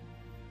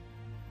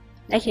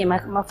 Nake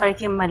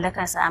mafarkin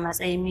mallakarsa a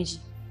matsayin miji.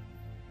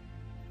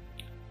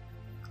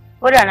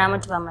 Ko da na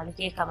mutu ba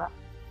mallake ka ba,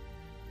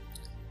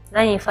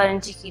 zan yi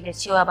farin ciki da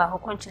cewa ba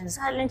hukuncin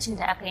zaluncin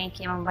da aka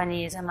yanke min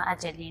bane ya zama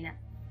ajalina.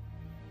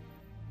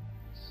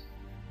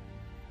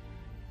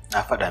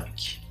 Na faɗa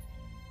miki,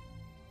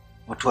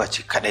 mutuwa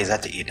ce kadai za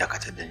ta iya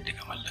dakatar da ni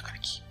daga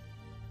mallakarki.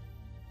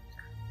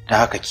 Don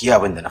haka ki yi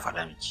abin da na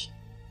faɗa miki.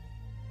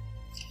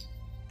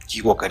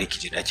 Ki kokari ki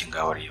je ɗakin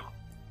gawar yau,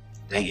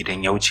 don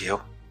idan ya wuce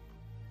yau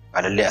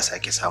ba lallai a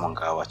sake samun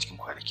gawa cikin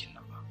kwanakin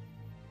nan ba.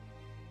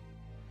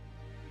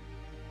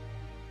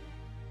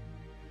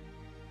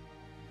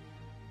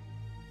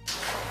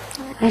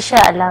 Insha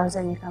Allah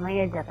zan yi kamar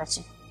yadda ka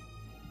ce.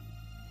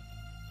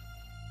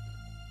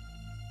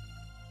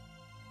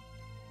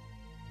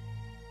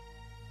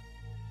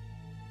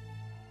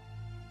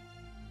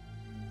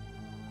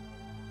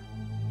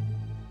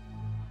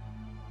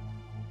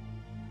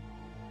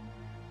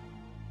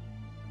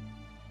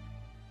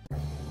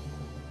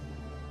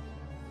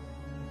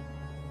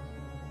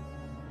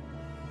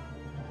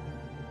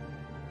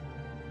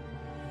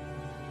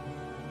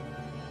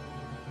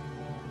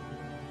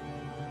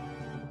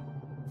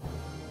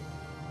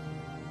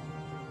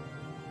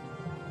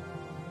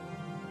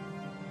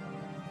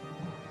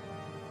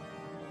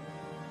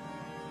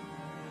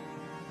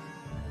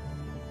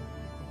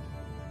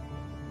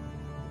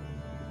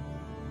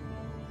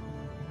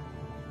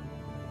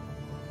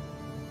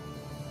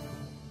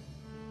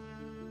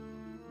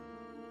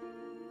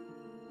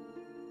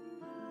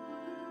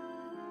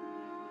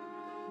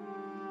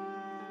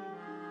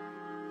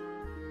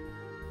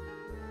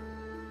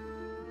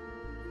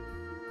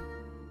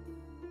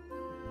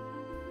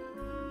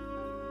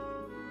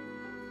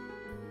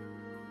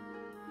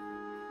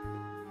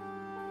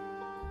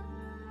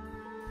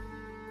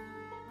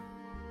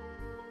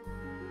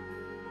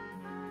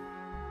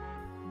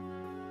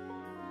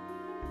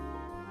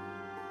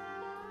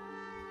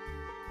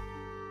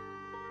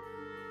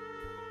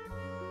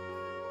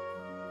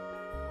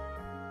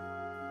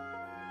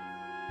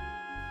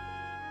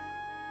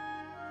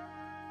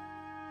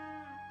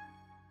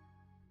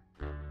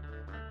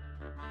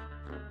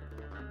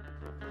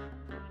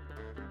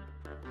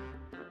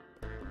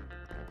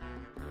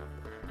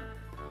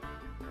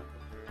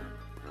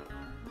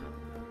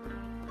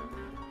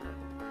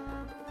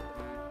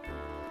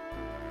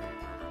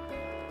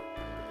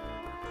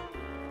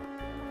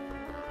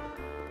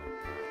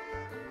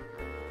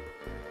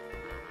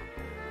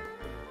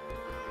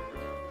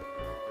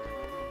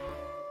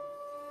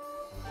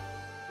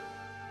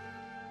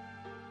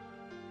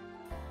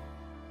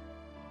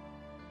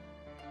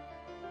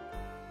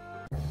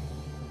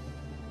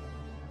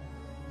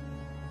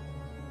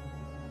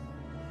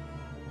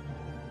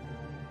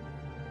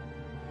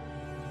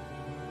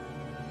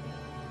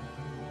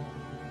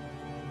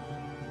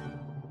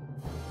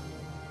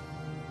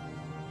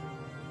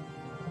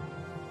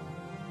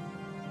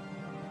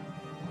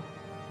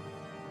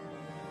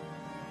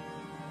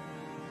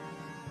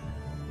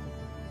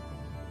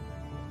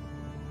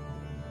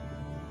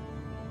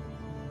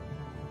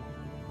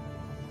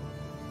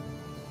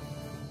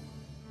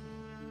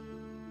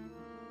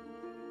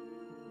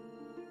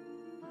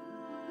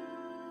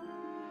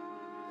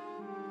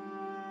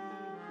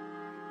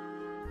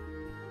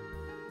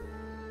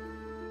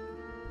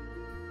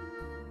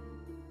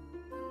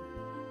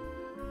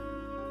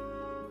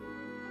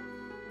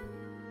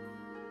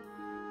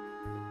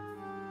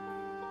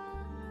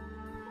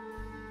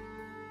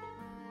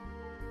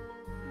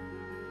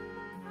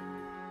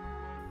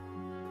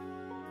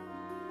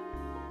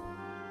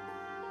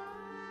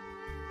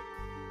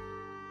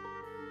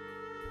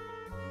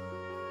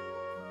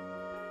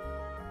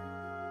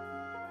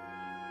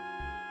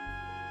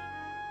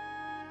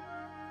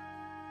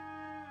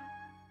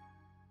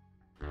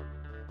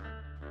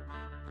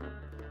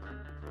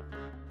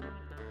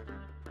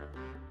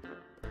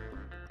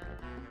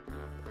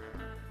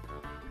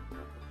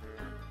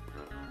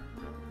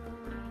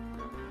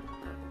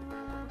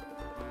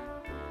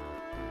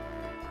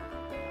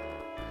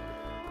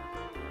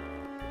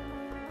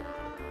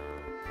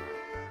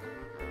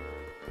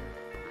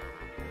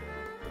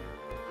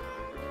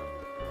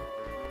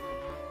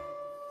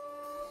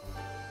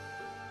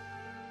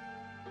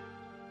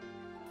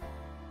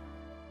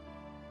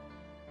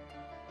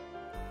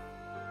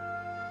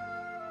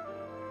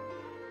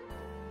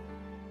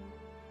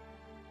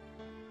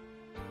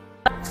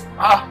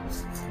 A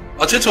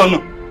wace ce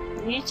wannan?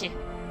 Ni ce.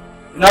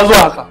 Ina zuwa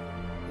haka?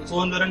 Da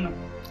tsohon daren nan.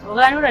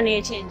 Oga Nura ne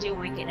ya ce in je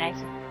wanke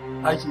ɗaki.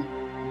 Ɗaki?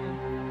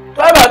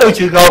 To ai ba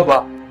ɗauke gawa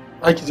ba.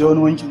 Ɗaki je wani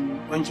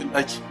wankin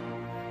ɗaki.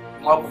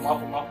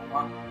 Kuma.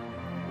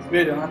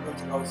 Zube da na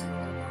ɗauke gawa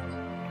sai.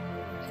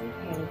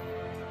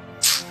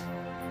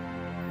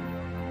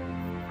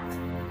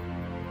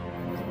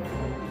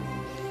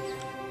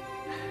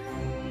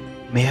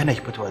 Me yana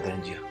ki fitowa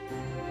daren jiya?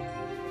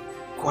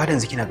 Ko da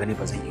yanzu kina gani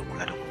ba zan iya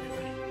kula da ku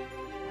ba ne?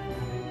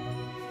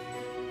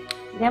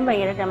 Idan ban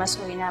yarda da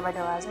masoyina ba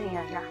da wa zan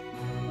yarda.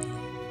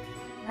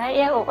 Na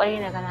iya kokari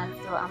na gana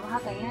fito amma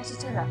hakan ya ci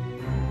tura.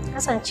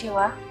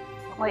 Kasancewa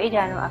akwai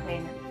idanu a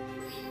kaina.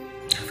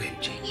 Na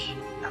fahimce ki,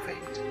 na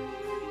fahimta.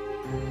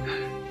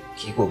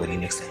 Ki kokari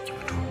next time ki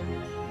fito.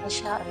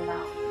 Insha Allah.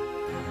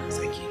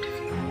 Sai ki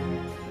tafi.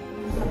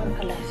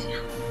 Barka lafiya.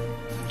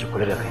 Ki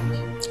kula da kanki.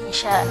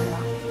 Insha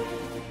Allah.